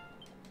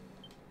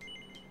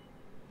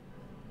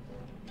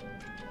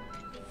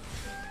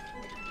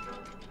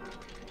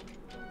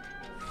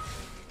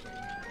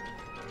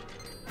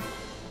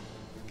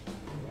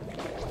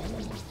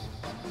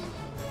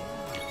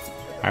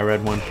 I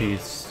read One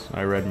Piece.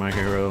 I read My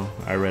Hero.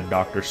 I read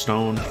Dr.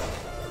 Stone.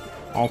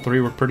 All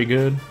three were pretty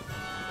good.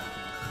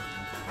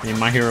 I mean,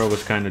 My Hero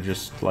was kind of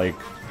just like,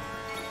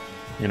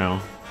 you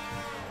know,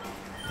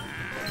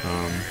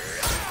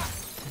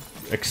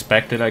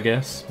 expected, I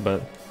guess,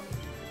 but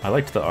I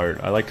liked the art.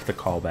 I liked the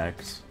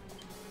callbacks.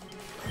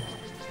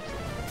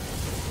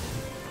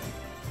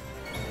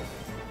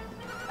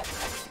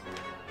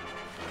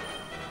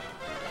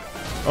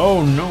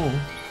 Oh no!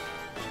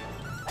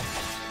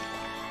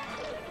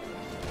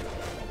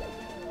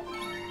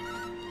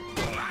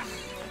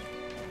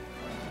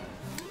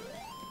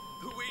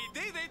 We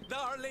did it,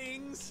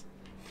 darlings.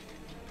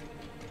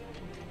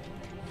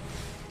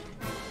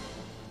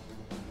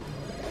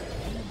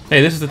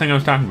 Hey, this is the thing I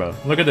was talking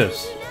about. Look at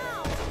this.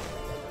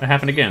 It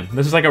happened again.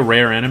 This is like a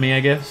rare enemy, I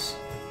guess.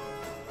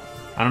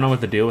 I don't know what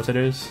the deal with it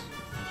is.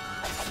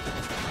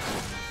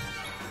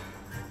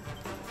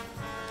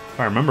 If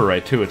I remember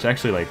right, too, it's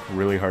actually, like,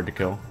 really hard to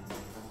kill.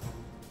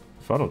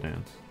 Photo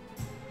dance.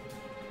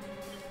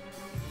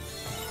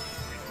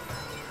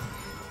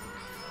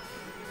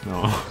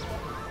 Oh.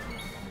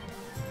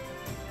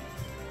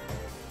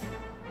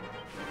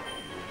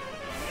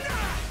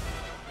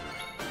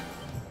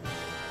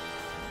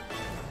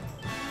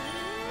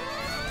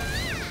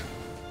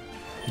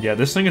 Yeah,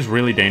 this thing is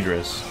really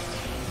dangerous.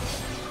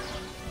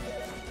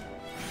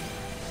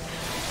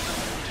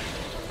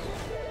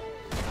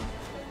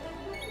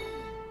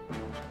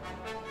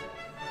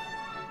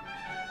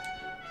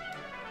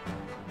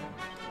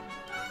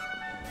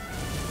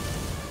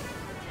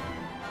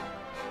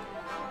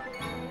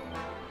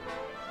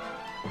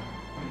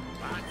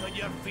 Back on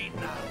your feet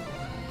now.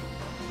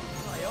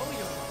 I owe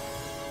you.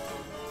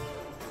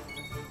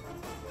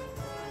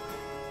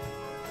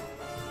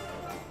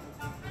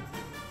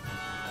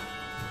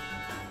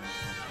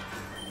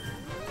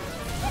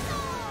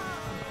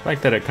 I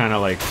like that it kind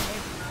of, like,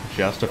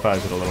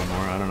 justifies it a little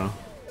more. I don't know.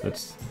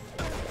 It's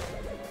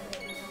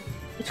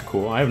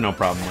cool. I have no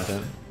problem with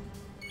it.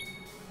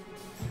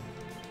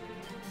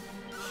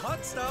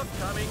 Hot stuff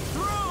coming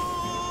through.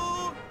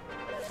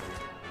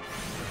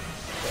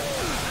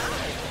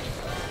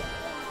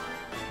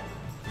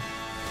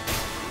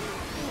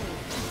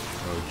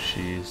 Oh,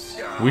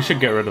 jeez. We should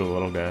get rid of the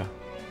little guy.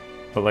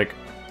 But, like,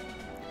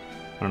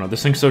 I don't know.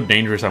 This thing's so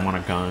dangerous, I want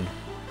a gun.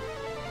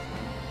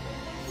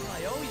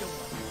 I owe you.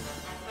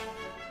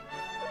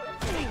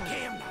 Take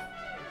him.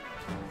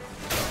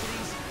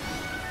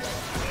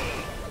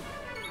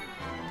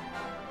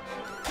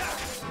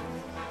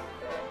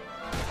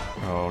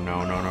 Oh,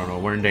 no, no, no, no.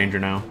 We're in danger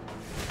now.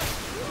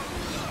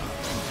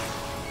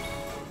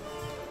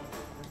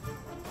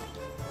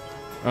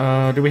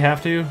 Do we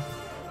have to?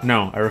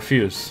 No, I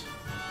refuse.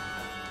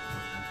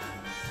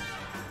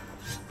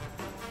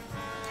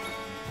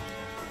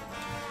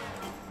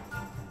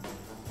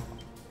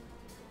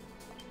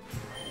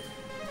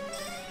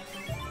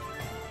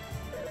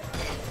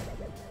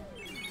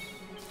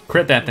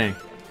 Crit that thing.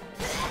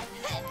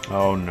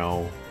 Oh,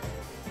 no.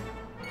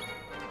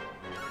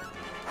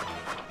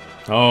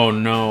 Oh,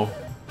 no.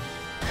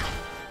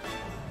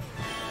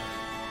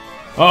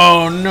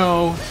 Oh,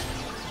 no.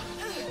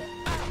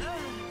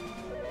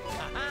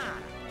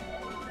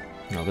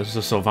 No, this is a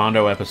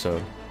Sylvando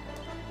episode.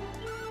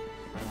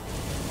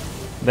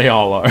 They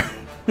all are.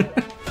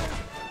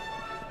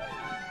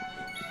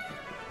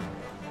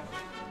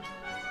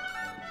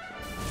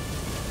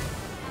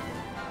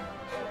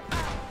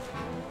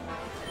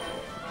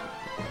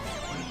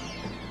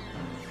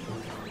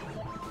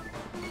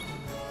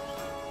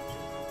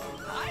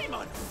 I'm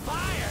on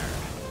fire.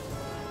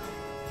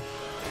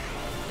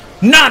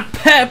 Not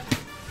Pep!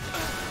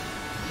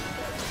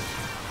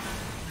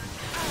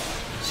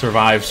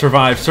 Survive,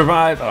 survive,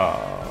 survive!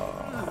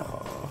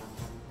 Oh.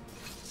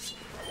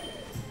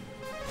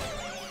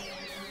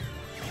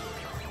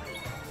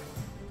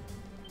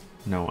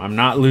 No, I'm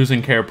not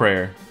losing Care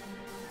Prayer.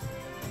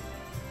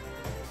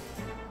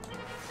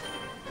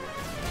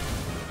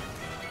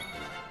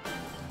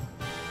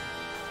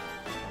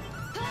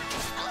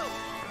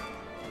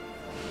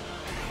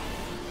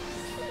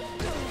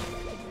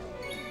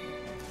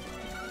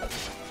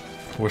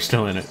 We're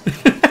still in it.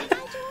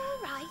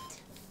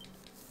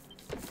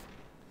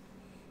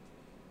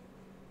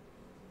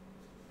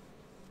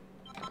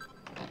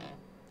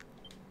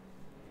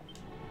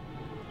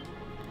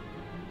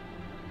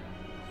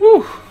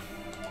 Whew.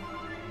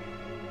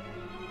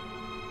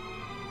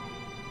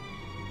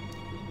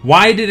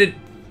 Why did it...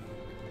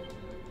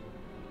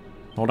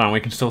 Hold on, we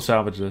can still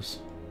salvage this.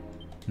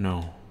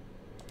 No.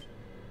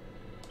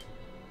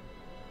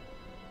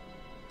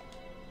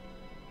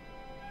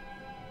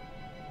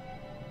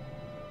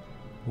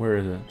 Where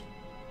is it?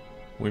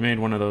 We made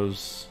one of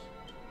those.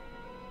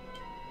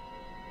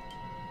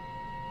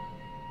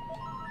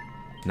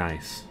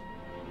 Nice.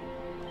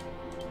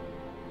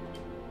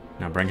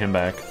 Now bring him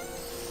back.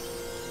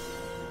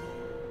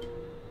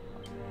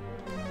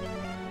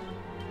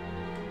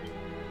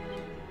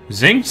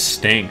 Zing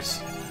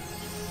stinks.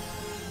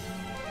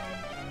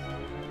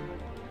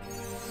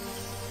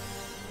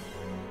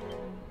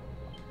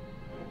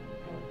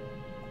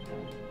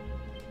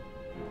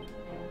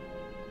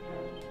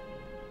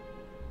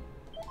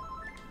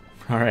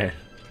 Alright.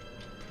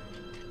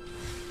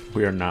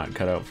 We are not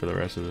cut out for the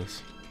rest of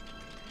this.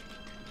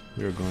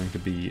 We are going to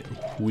be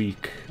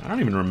weak. I don't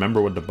even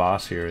remember what the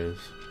boss here is.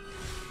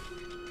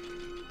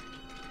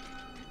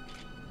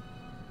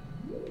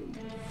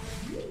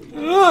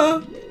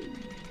 Ah!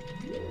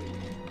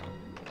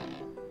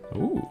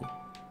 Ooh.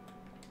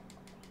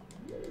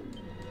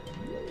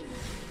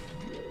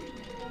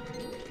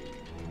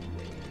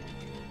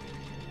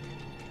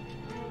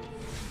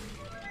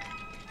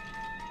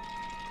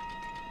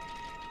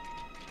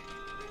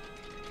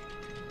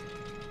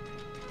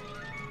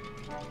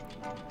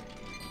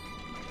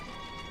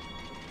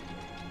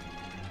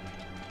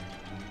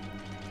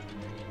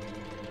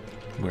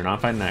 We're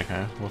not fighting that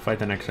guy. We'll fight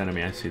the next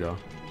enemy I see, though.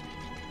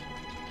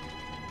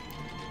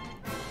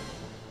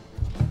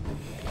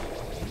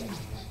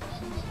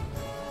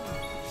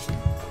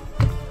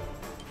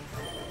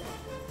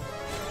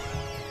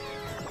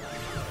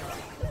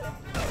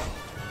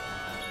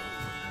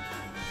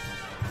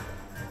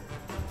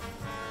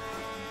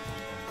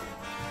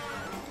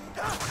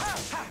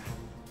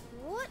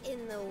 What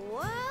in the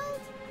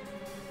world?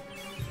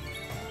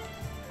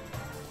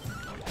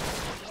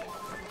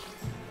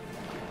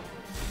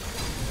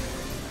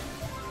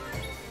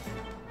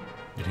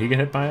 Did he get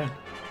hit by it?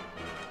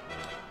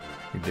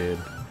 He did.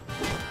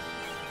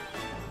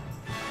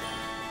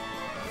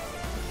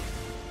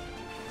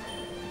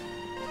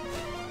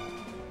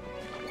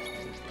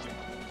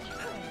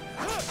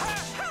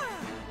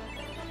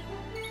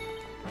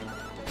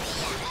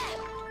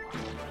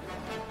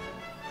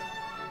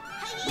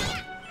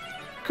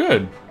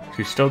 Good.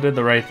 She still did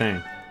the right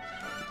thing.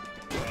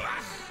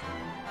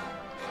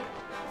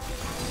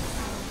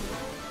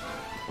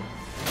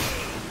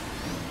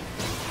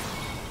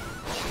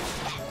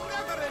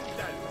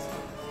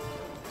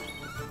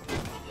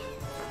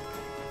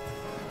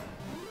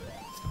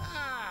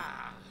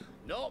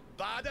 Not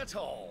bad at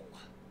all.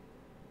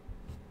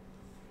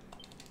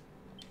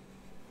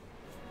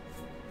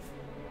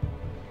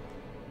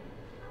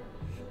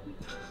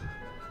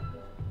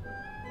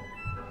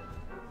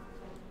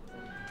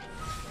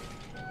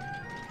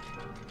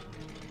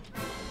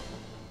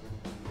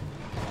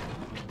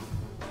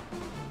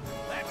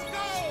 Let's go!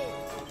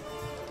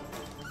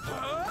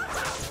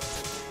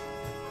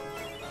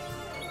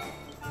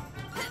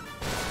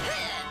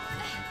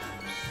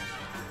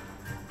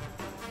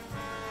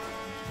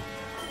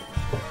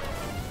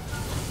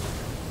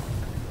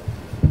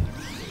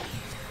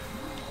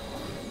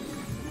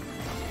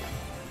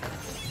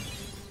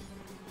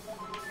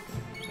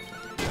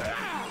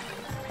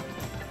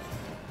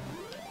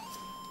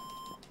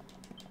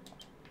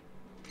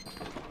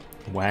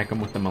 Whack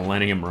him with the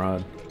Millennium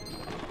Rod.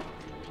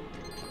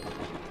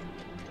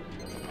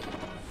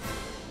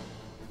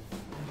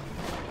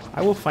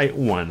 I will fight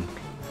one.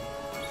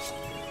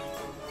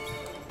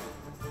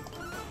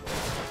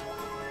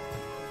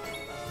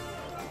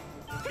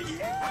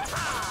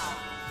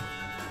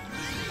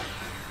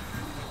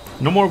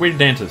 No more weird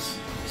dances.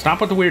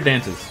 Stop with the weird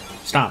dances.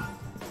 Stop.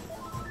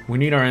 We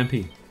need our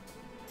MP.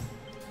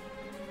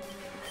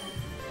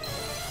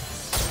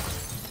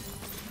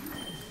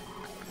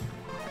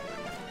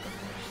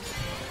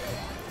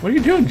 What are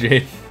you doing,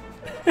 Jade?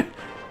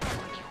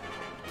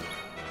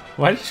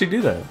 Why did she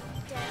do that?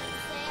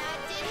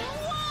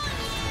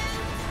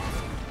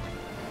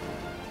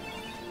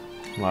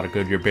 A lot of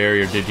good your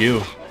barrier did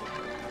you.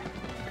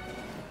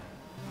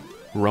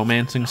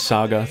 Romancing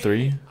Saga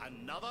 3?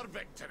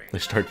 They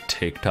start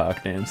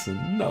TikTok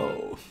dancing.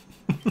 No.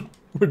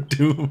 We're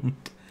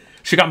doomed.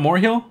 She got more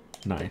heal?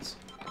 Nice.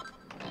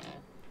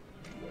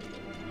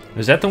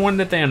 Is that the one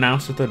that they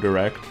announced at the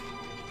Direct?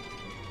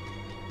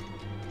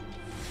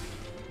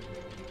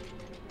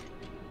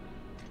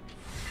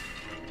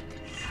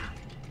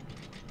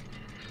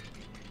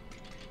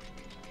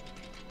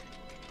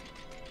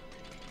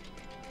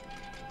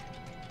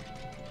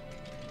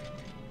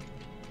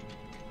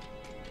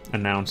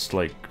 Announced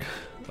like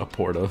a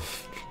port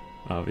of,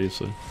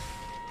 obviously.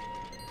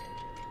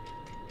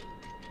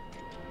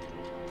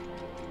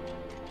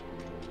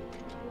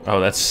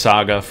 Oh, that's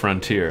Saga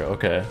Frontier.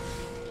 Okay.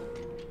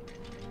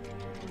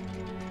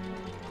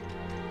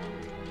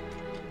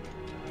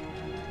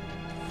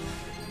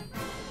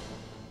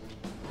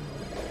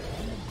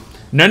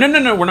 No, no, no,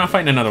 no. We're not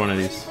fighting another one of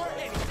these.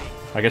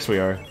 I guess we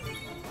are.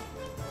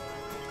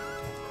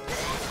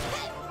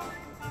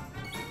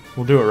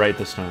 We'll do it right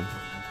this time.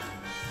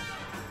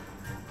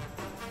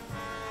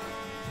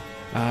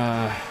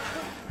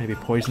 Maybe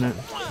poison it.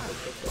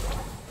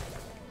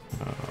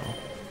 Oh.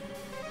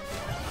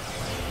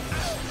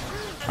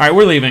 Alright,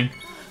 we're leaving.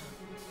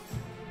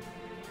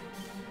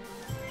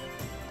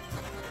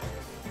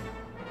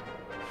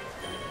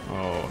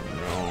 Oh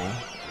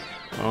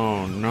no.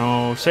 Oh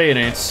no. Say it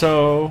ain't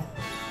so.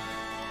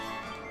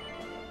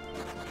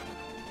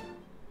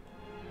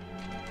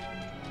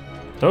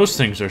 Those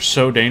things are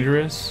so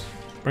dangerous.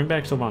 Bring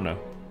back Sylvando.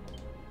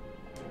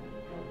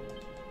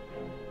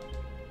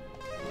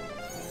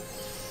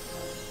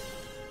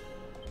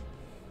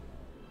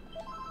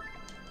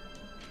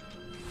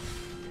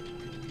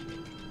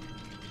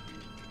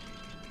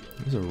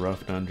 This is a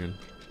rough dungeon.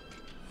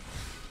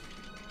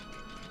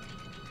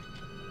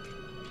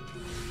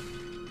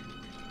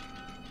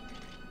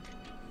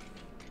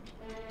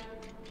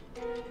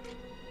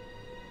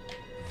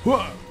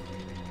 Whoa!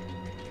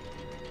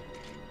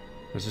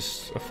 Is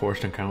this a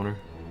forced encounter?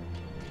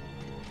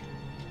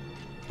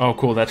 Oh,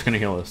 cool. That's gonna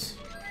heal us.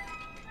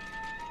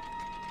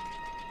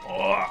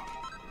 Oh.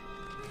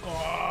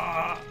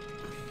 Oh.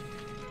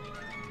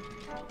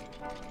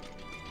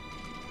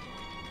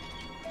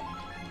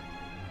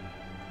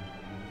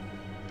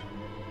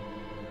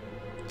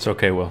 It's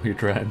okay, Will. You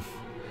tried.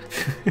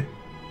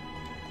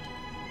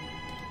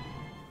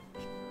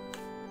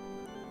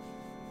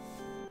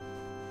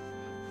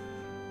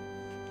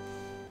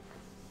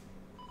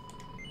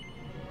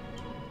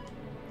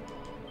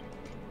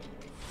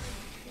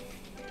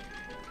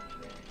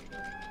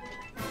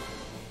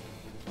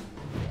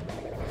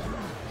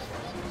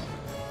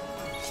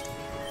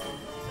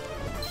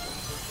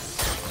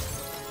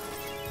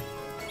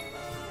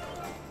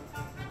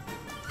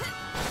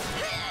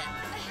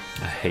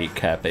 hate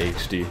Kappa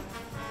HD.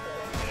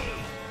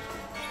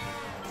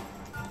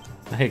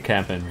 I hate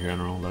Kappa in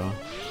general, though.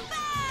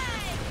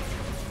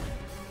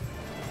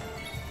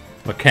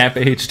 But Kappa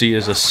HD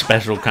is a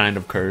special kind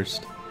of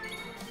cursed.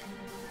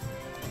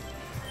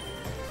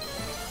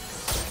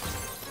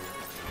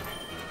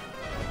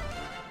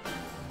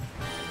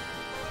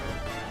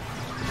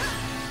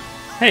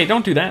 Hey,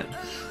 don't do that.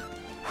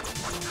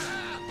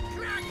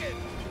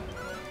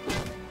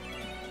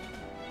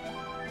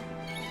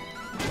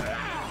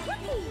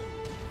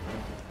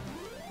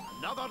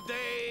 Another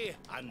day,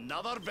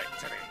 another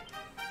victory.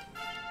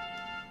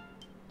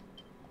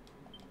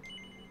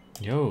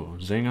 Yo,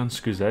 Zing on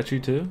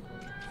Scuzechi too?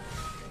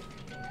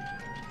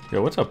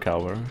 Yo, what's up,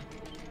 Calvar?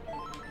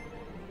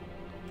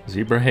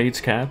 Zebra hates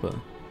Kappa.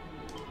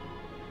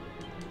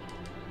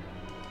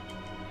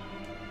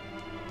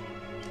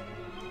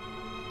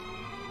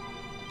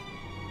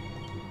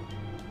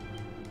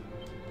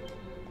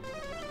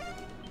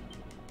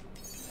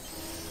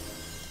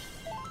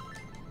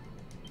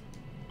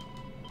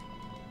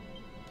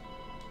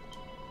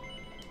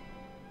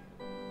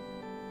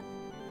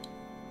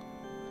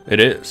 It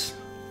is.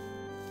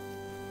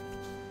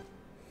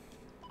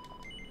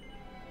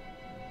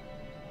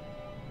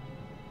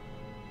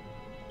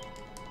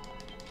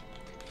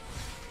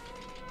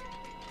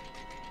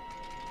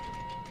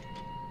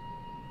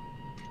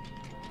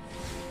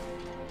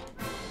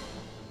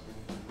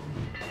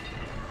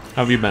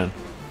 How have you been?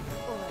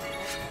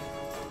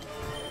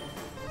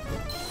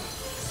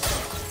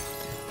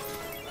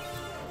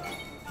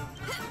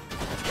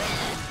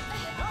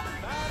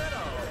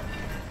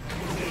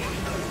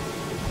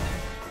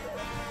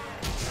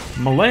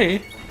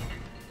 Malay?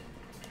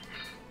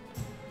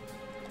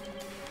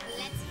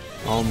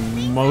 I'll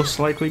most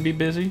likely be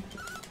busy.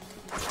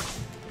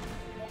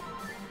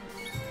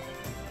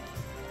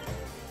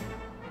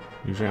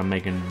 Usually I'm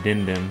making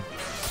din din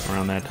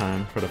around that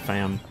time for the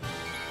fam.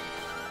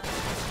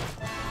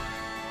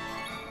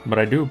 But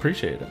I do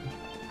appreciate it.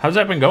 How's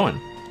that been going?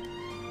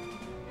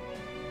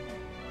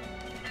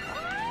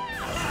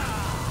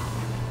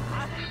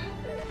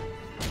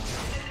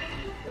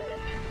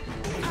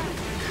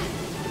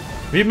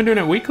 Have you been doing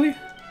it weekly?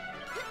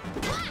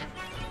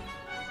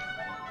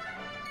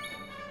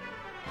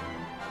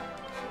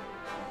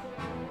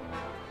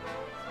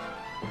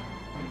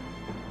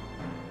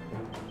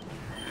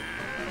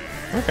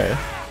 Okay.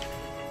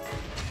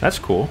 That's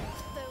cool.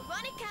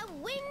 Veronica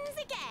wins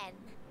again.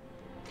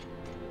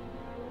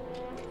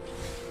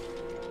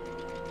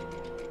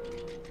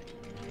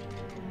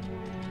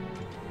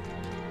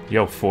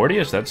 Yo,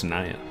 40th? That's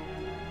nice.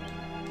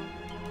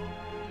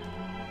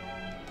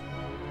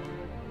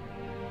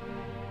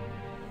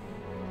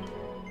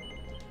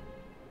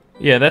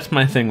 Yeah, that's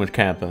my thing with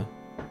Kappa.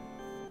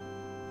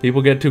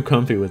 People get too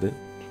comfy with it.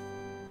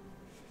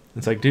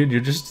 It's like, dude,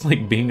 you're just,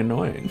 like, being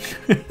annoying.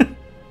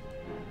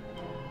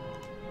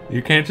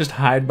 You can't just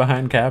hide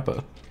behind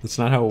Kappa. That's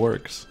not how it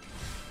works.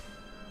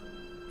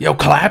 Yo,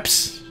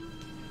 claps!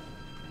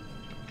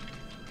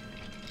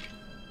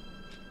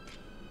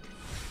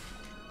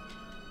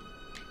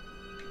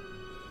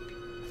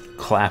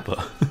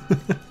 Klappa.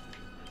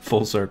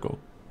 Full circle.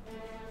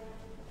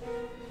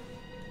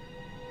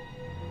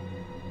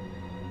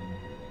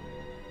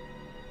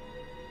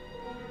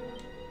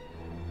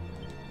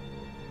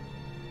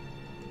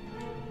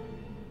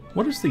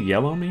 What does the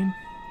yellow mean?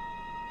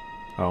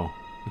 Oh,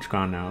 it's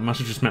gone now. It must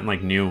have just meant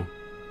like new.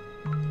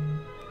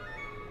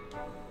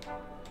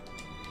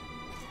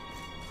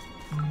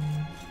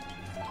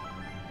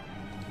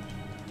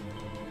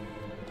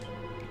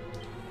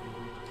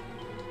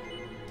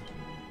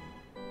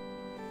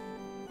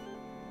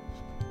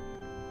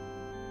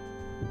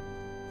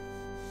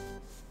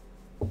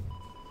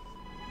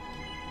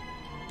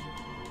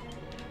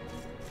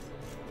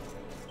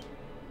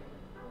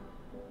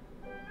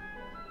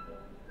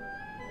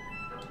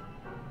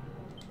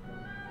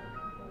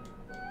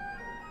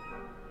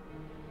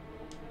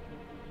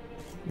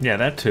 Yeah,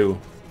 that too.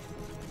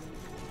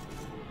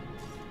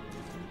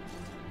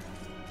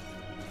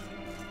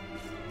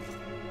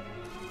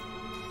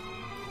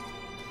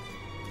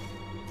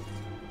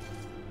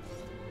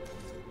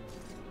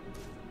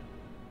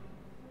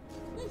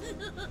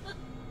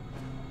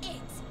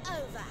 It's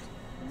over.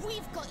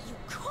 We've got you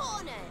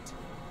cornered.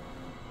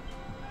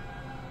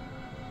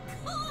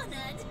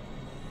 Cornered?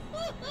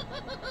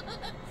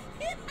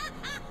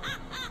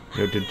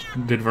 Yo,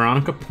 did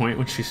Veronica point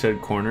when she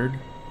said cornered?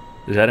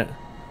 Is that it?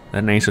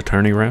 That Ace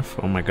Attorney ref?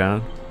 Oh my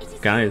god.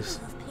 Guys.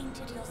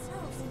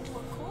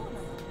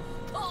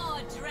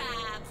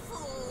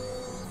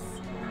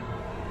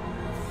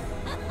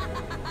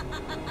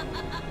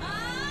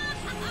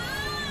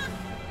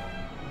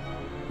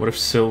 What if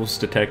Sylv's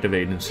detective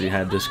agency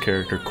had this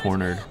character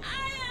cornered?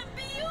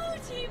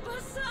 Beauty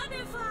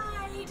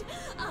personified,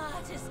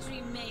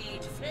 artistry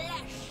made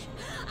flesh.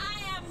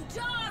 I am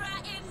Dora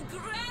in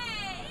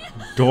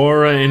Grey.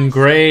 Dora in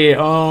Grey.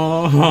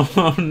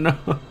 Oh no.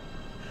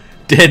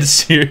 Dead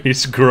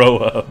serious, grow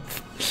up.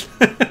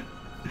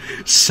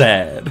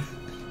 Sad.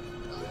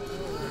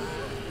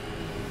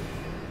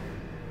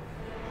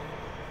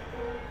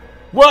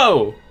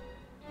 Whoa!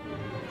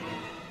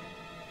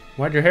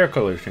 Why'd your hair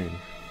color change?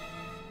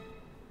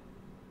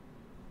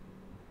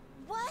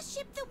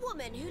 Worship the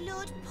woman who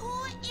lured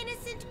poor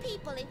innocent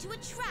people into a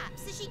trap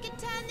so she could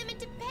turn them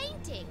into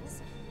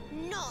paintings?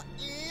 Not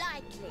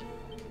likely.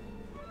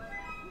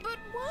 But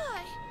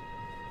why?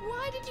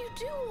 Why did you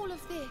do all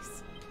of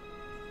this?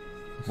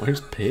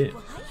 Where's Pit?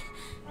 Why?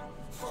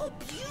 For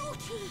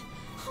beauty,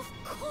 of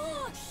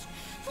course.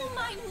 For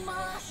my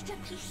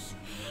masterpiece.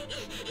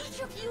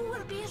 Each of you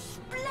will be a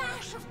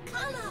splash of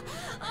color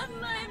on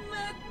my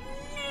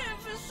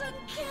magnificent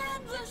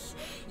canvas.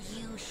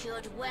 You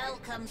should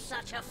welcome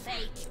such a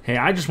fate. Hey,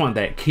 I just want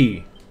that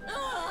key.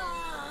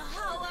 Ah,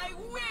 how I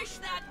wish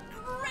that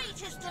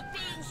greatest of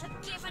beings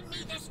had given me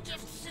this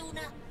gift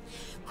sooner.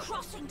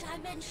 Crossing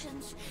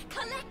dimensions,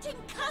 collecting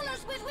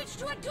colors with which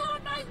to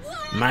adorn my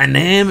world. My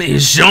name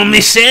is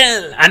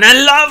Jean-Michel, and I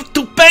love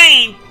to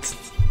paint.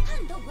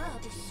 And the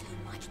world is so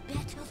much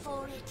better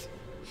for it.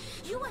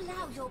 You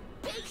allow your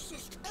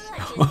basest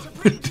urges to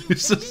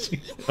produce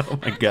me, Oh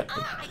my god.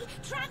 and I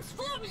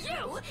transform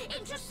you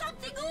into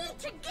something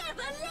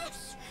altogether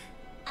less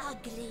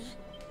ugly.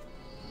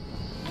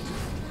 I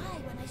don't lie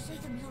when I say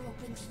the mural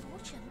brings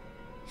fortune.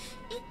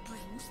 It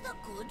brings the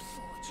good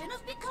fortune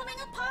of becoming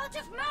a part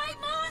of my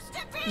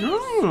masterpiece.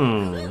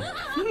 Oh.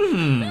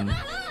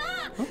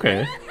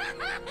 Okay.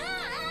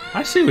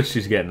 I see what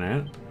she's getting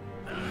at.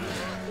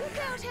 Look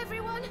out,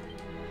 everyone!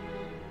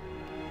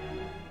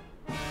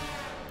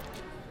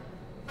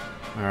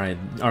 Alright,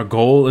 our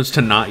goal is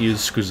to not use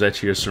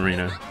Scuzetti or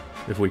Serena,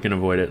 if we can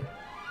avoid it.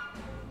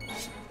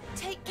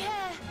 Take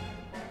care!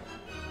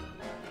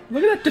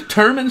 Look at that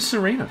determined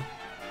Serena.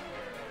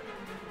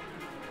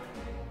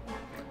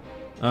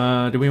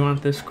 Do we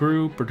want this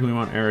group, or do we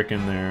want Eric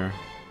in there?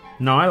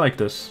 No, I like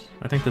this.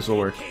 I think this will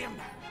work.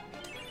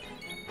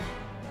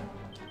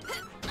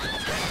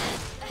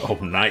 Oh,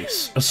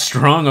 nice. A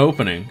strong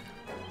opening.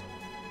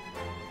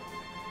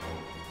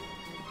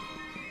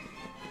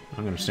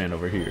 I'm gonna stand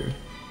over here.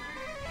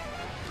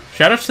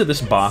 Shoutouts to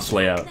this boss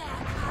layout.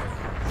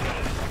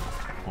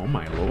 Oh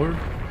my lord.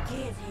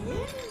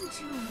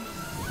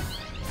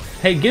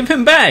 Hey, give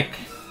him back!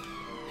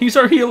 He's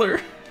our healer!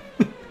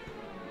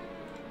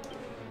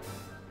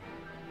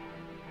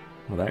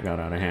 Well, that got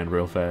out of hand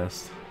real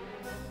fast.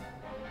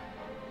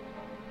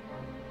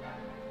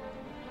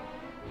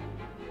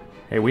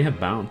 Hey, we have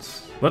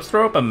bounce. Let's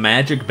throw up a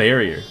magic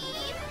barrier.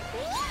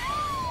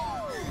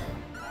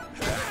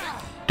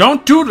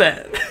 Don't do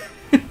that!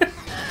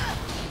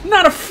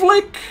 Not a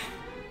flick!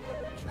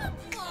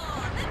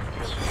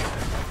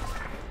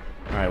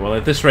 Alright, well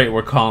at this rate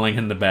we're calling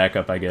in the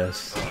backup, I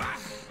guess.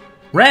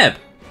 Reb!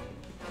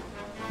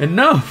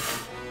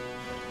 Enough!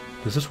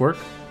 Does this work?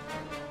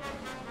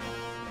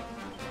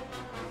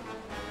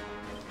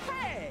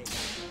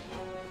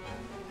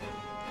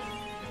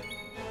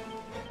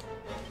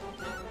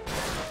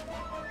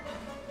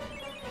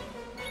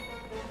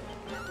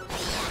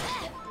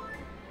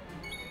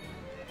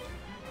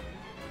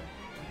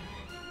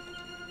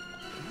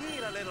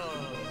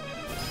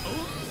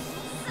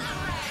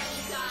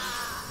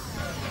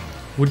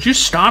 Would you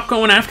stop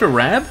going after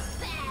Reb?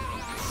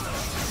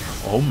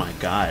 Oh my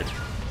god.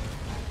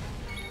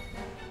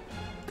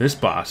 This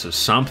boss is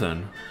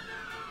something.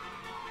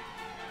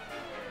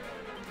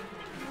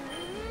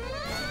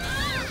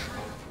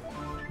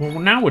 Well,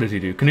 now what does he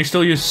do? Can he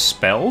still use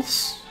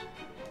spells?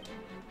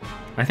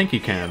 I think he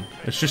can.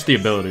 It's just the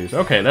abilities.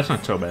 Okay, that's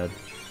not so bad.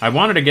 I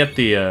wanted to get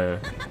the,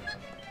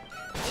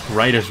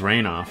 Right as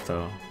Rain off,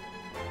 though.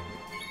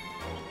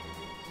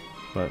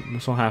 But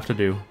this will have to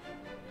do.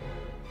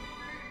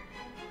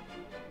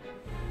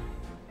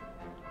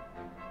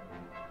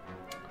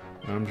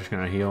 I'm just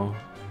gonna heal.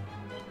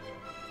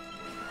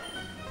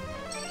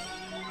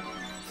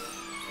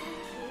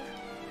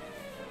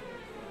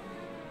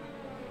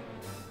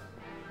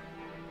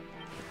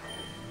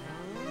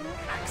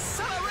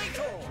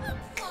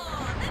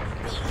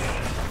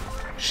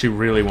 She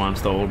really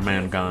wants the old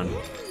man gone.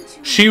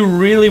 She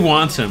really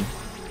wants him.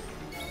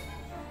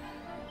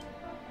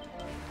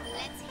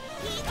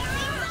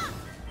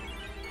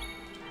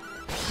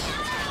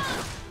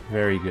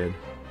 Very good.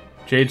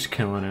 Jade's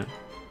killing it.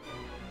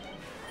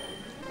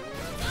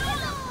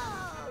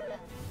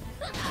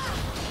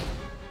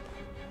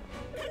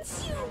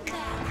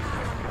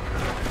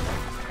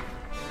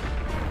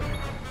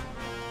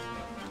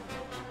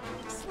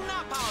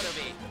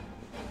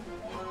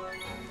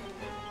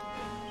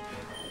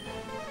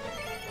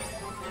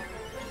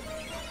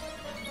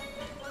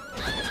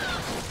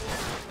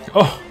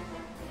 Oh!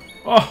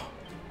 Oh!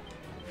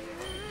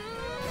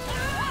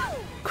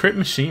 Crit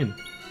machine.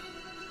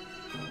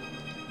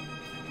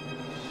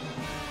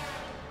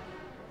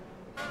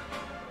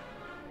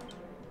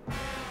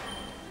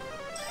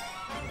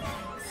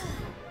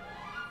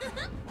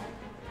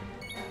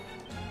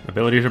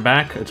 Abilities are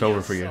back. It's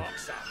over for you.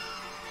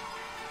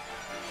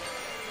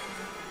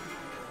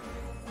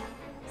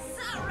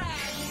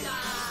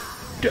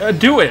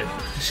 Do it!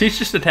 She's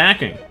just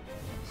attacking.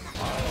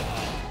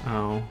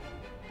 Oh.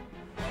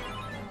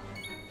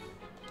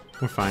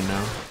 We're fine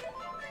now.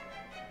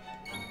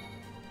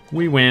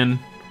 We win.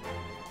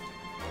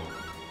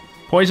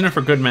 Poisoner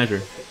for good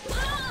measure.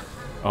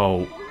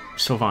 Oh,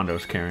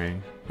 Sylvando's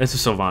carrying. It's a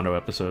Sylvando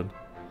episode.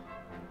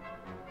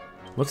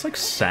 Looks like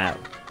sap.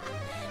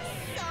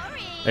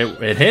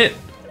 It hit.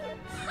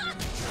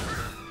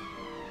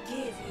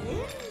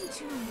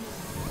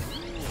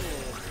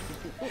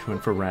 She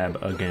went for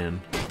Rab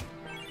again.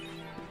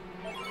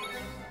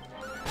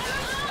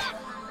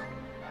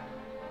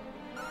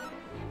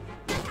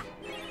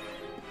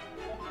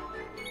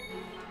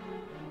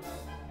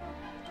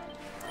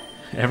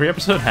 Every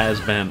episode has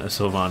been a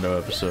Sylvando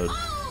episode.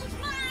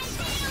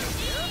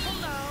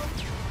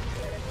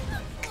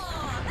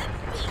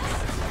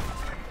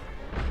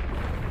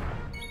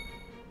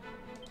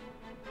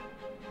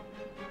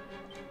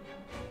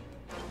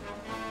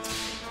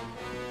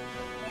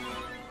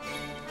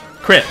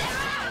 Crit!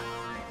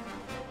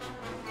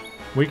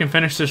 We can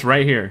finish this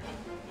right here.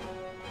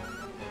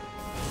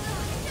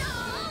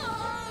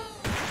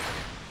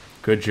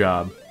 Good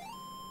job.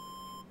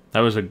 That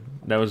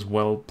was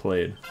well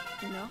played.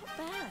 Not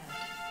bad.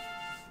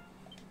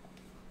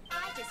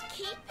 I just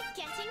keep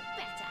getting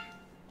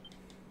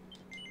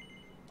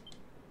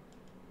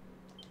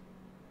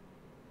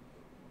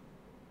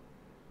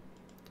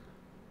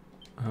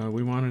better.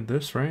 We wanted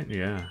this, right?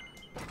 Yeah.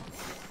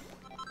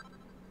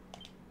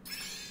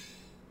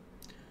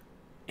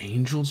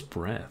 Angel's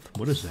Breath.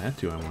 What does that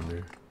do, I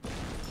wonder?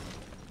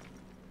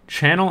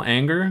 Channel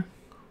Anger?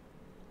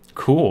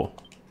 Cool.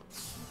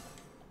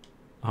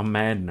 I'm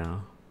mad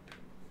now.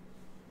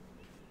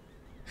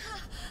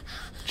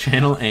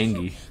 Channel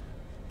Angie.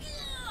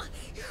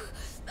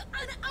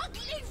 An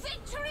ugly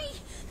victory!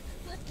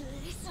 But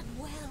listen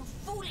well,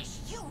 foolish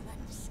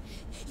humans.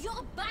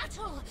 Your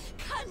battle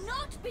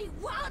cannot be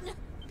won!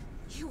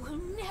 You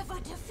will never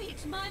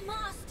defeat my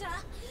master,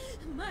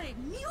 my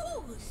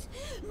muse,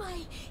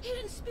 my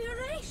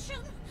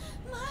inspiration,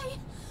 my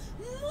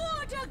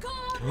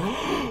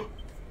Mordegon!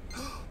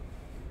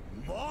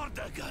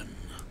 Mordegon!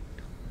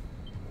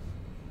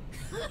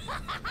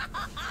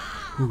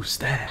 Who's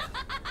that?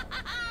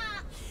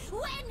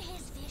 When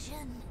his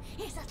vision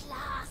is at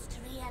last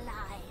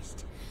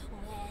realized,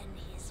 when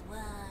his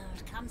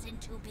world comes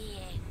into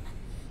being,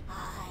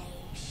 I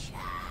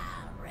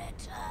shall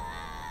return.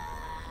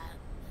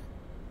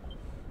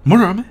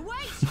 Murame?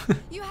 Wait!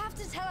 You have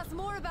to tell us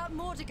more about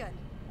Mordegon.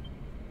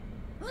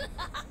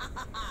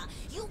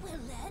 You will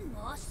learn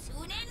more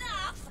soon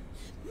enough.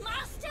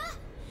 Master,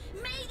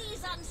 may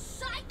these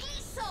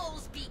unsightly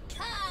souls be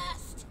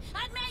cursed,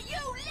 and may you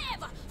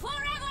live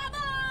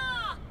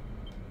forevermore!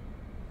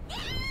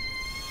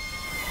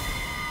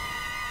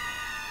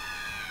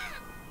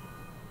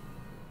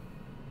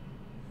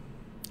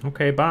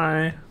 Okay,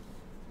 bye.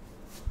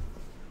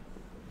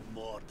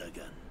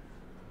 Mordegon.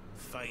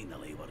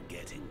 Finally, we're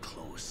getting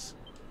close.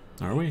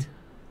 Are we?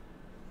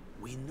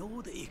 We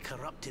know that he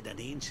corrupted an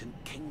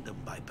ancient kingdom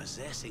by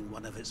possessing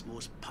one of its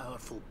most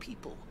powerful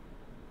people.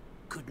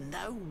 Could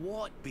now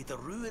what be the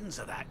ruins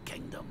of that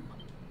kingdom?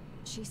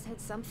 She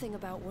said something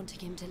about wanting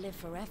him to live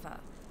forever.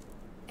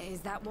 Is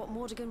that what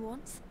Mordegon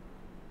wants?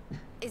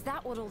 Is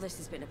that what all this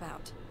has been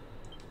about?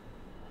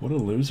 What a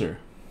loser.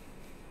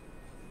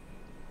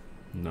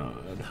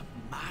 Nod. The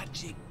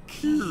magic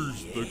key.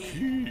 Here's the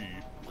key.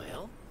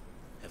 Well,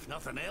 if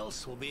nothing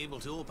else, we'll be able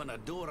to open a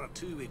door or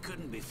two we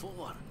couldn't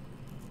before.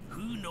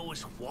 Who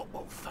knows what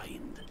we'll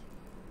find?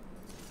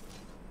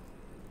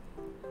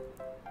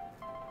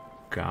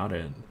 Got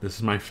it. This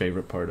is my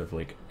favorite part of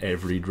like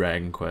every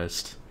Dragon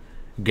Quest.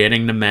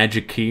 Getting the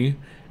magic key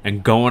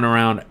and going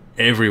around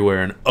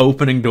everywhere and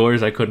opening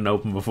doors I couldn't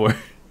open before.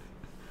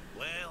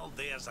 Well,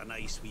 there's a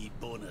nice wee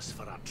bonus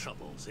for our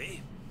troubles, eh?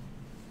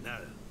 Now,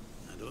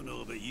 I don't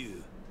know about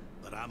you,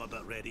 but I'm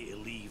about ready to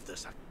leave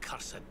this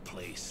accursed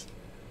place.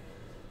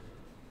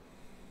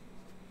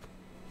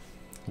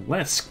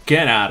 Let's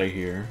get out of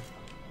here.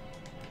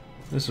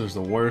 This was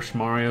the worst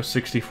Mario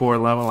 64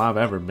 level I've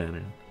ever been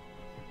in.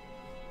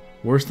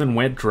 Worse than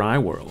Wet Dry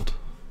World.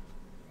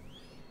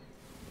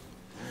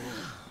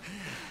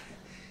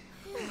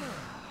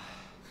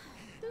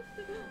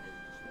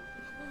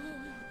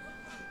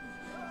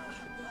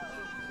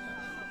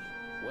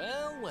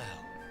 Well, well.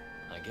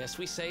 I guess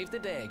we saved the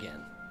day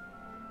again.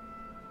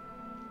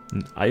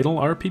 An idle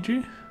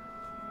RPG?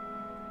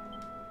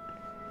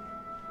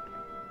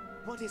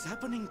 What is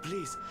happening,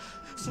 please?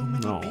 So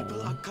many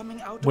people are coming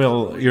out.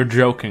 Will, you're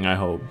joking, I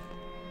hope.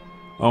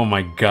 Oh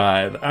my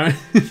god.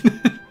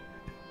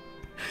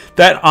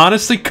 That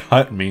honestly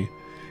cut me.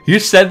 You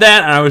said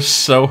that and I was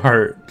so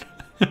hurt.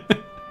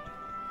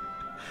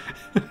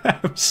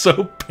 I'm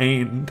so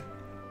pained.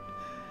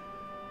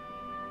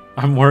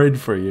 I'm worried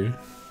for you.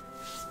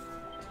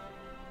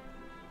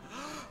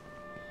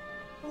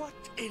 What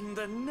in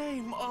the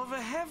name of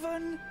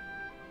heaven?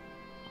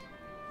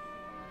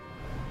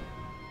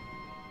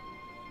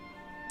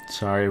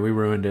 Sorry, we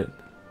ruined it.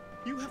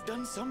 You have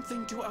done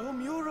something to our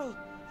mural.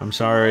 I'm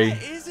sorry.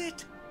 Where is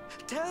it?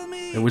 Tell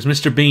me. It was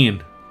Mr.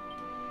 Bean.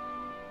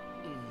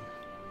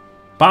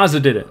 Baza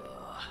did it.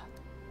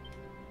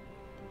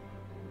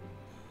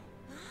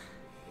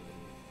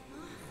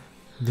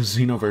 The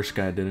Xenoverse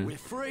guy did We're it.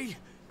 free.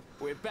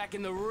 We're back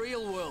in the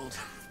real world.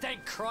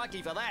 Thank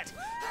crikey for that.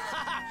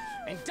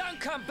 And don't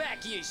come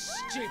back, you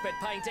stupid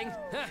painting.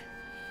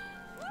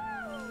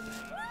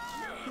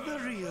 The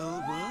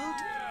real world?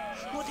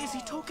 What is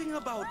he talking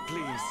about,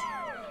 please?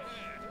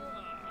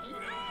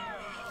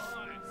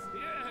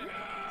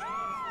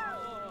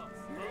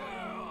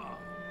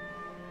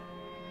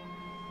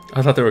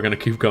 I thought they were gonna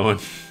keep going.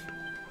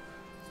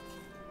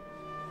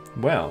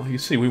 Well, you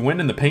see, we went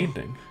in the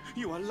painting.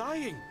 You are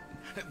lying.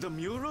 The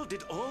mural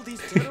did all these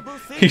terrible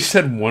things. He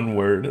said one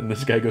word, and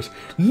this guy goes,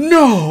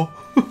 "No!"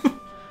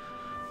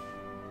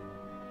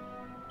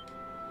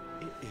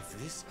 If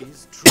this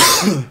is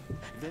true,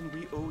 then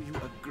we owe you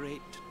a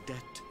great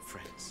debt,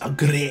 friends. A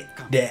great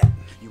Come, debt.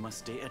 You must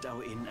stay at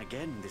our inn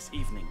again this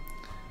evening.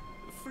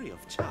 Free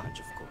of charge,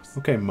 of course.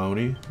 Okay,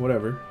 Moni.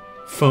 Whatever.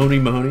 Phony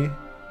Moni.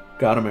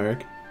 Got him,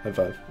 Eric. High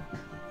five.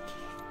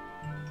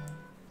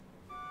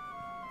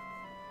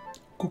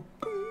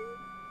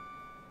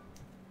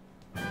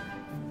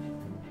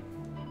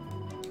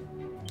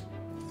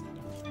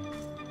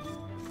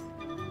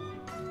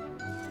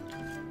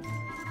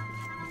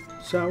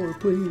 Sour,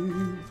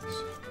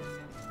 please.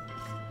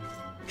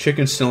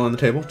 Chicken's still on the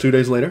table 2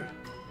 days later.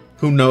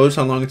 Who knows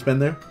how long it's been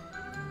there?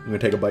 I'm gonna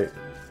take a bite.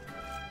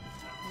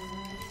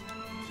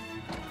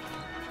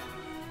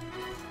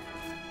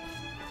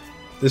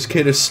 This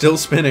kid is still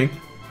spinning.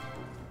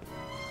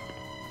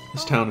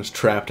 This town is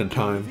trapped in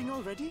time. Leaving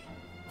already?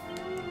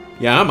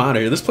 Yeah, I'm out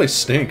of here. This place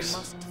I stinks.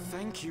 must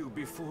thank you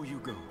before you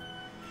go.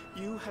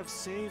 You have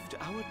saved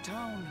our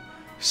town.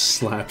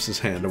 Slaps his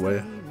hand away.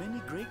 Given me many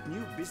great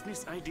new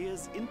business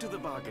ideas into the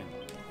bargain.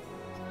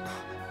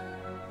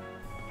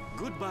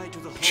 Goodbye to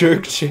the home Jerk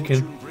of the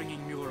chicken.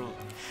 fortune-bringing mural,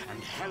 and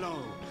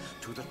hello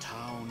to the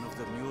town of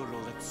the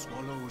mural that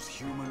swallows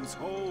humans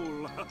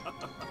whole.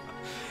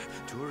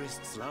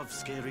 Tourists love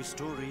scary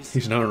stories.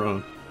 He's not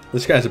wrong.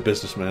 This guy's a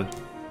businessman.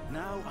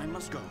 Now I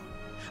must go.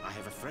 I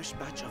have a fresh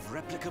batch of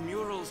replica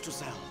murals to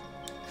sell.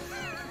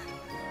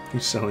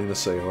 He's selling the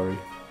Sayori.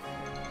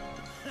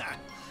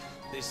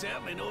 They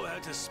certainly know how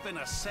to spin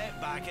a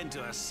setback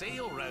into a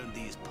sale round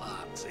these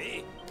parts,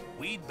 eh?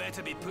 We'd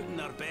better be putting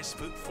our best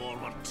foot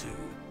forward too.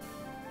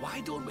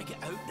 Why don't we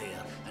get out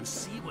there and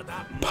see what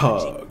that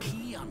magic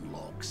key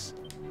unlocks?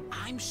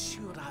 I'm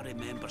sure I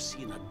remember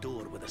seeing a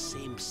door with the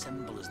same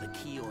symbol as the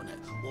key on it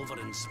over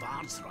in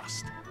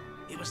Svardsrust.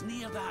 It was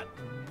near that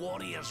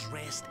Warrior's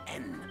Rest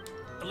Inn.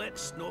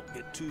 Let's not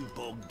get too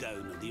bogged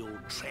down in the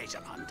old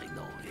treasure hunting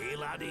though, eh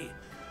laddie?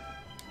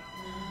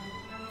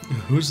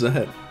 Who's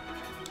that?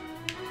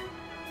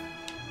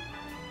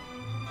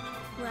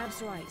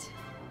 Rab's right.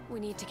 We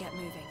need to get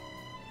moving.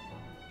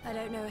 I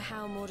don't know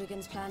how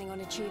Mordegon's planning on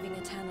achieving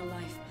eternal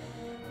life,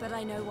 but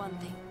I know one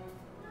thing.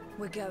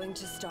 We're going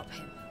to stop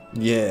him.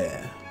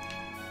 Yeah.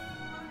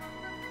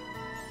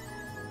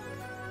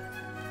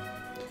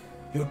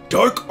 Your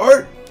dark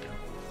art!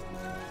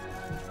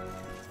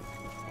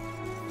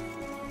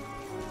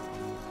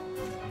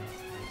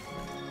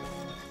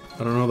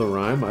 I don't know the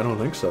rhyme. I don't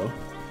think so.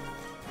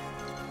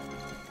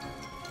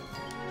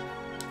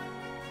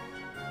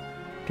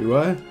 Do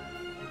I?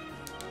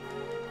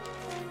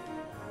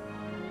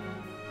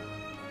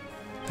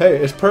 Hey,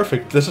 it's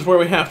perfect. This is where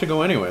we have to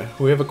go anyway.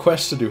 We have a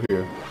quest to do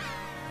here.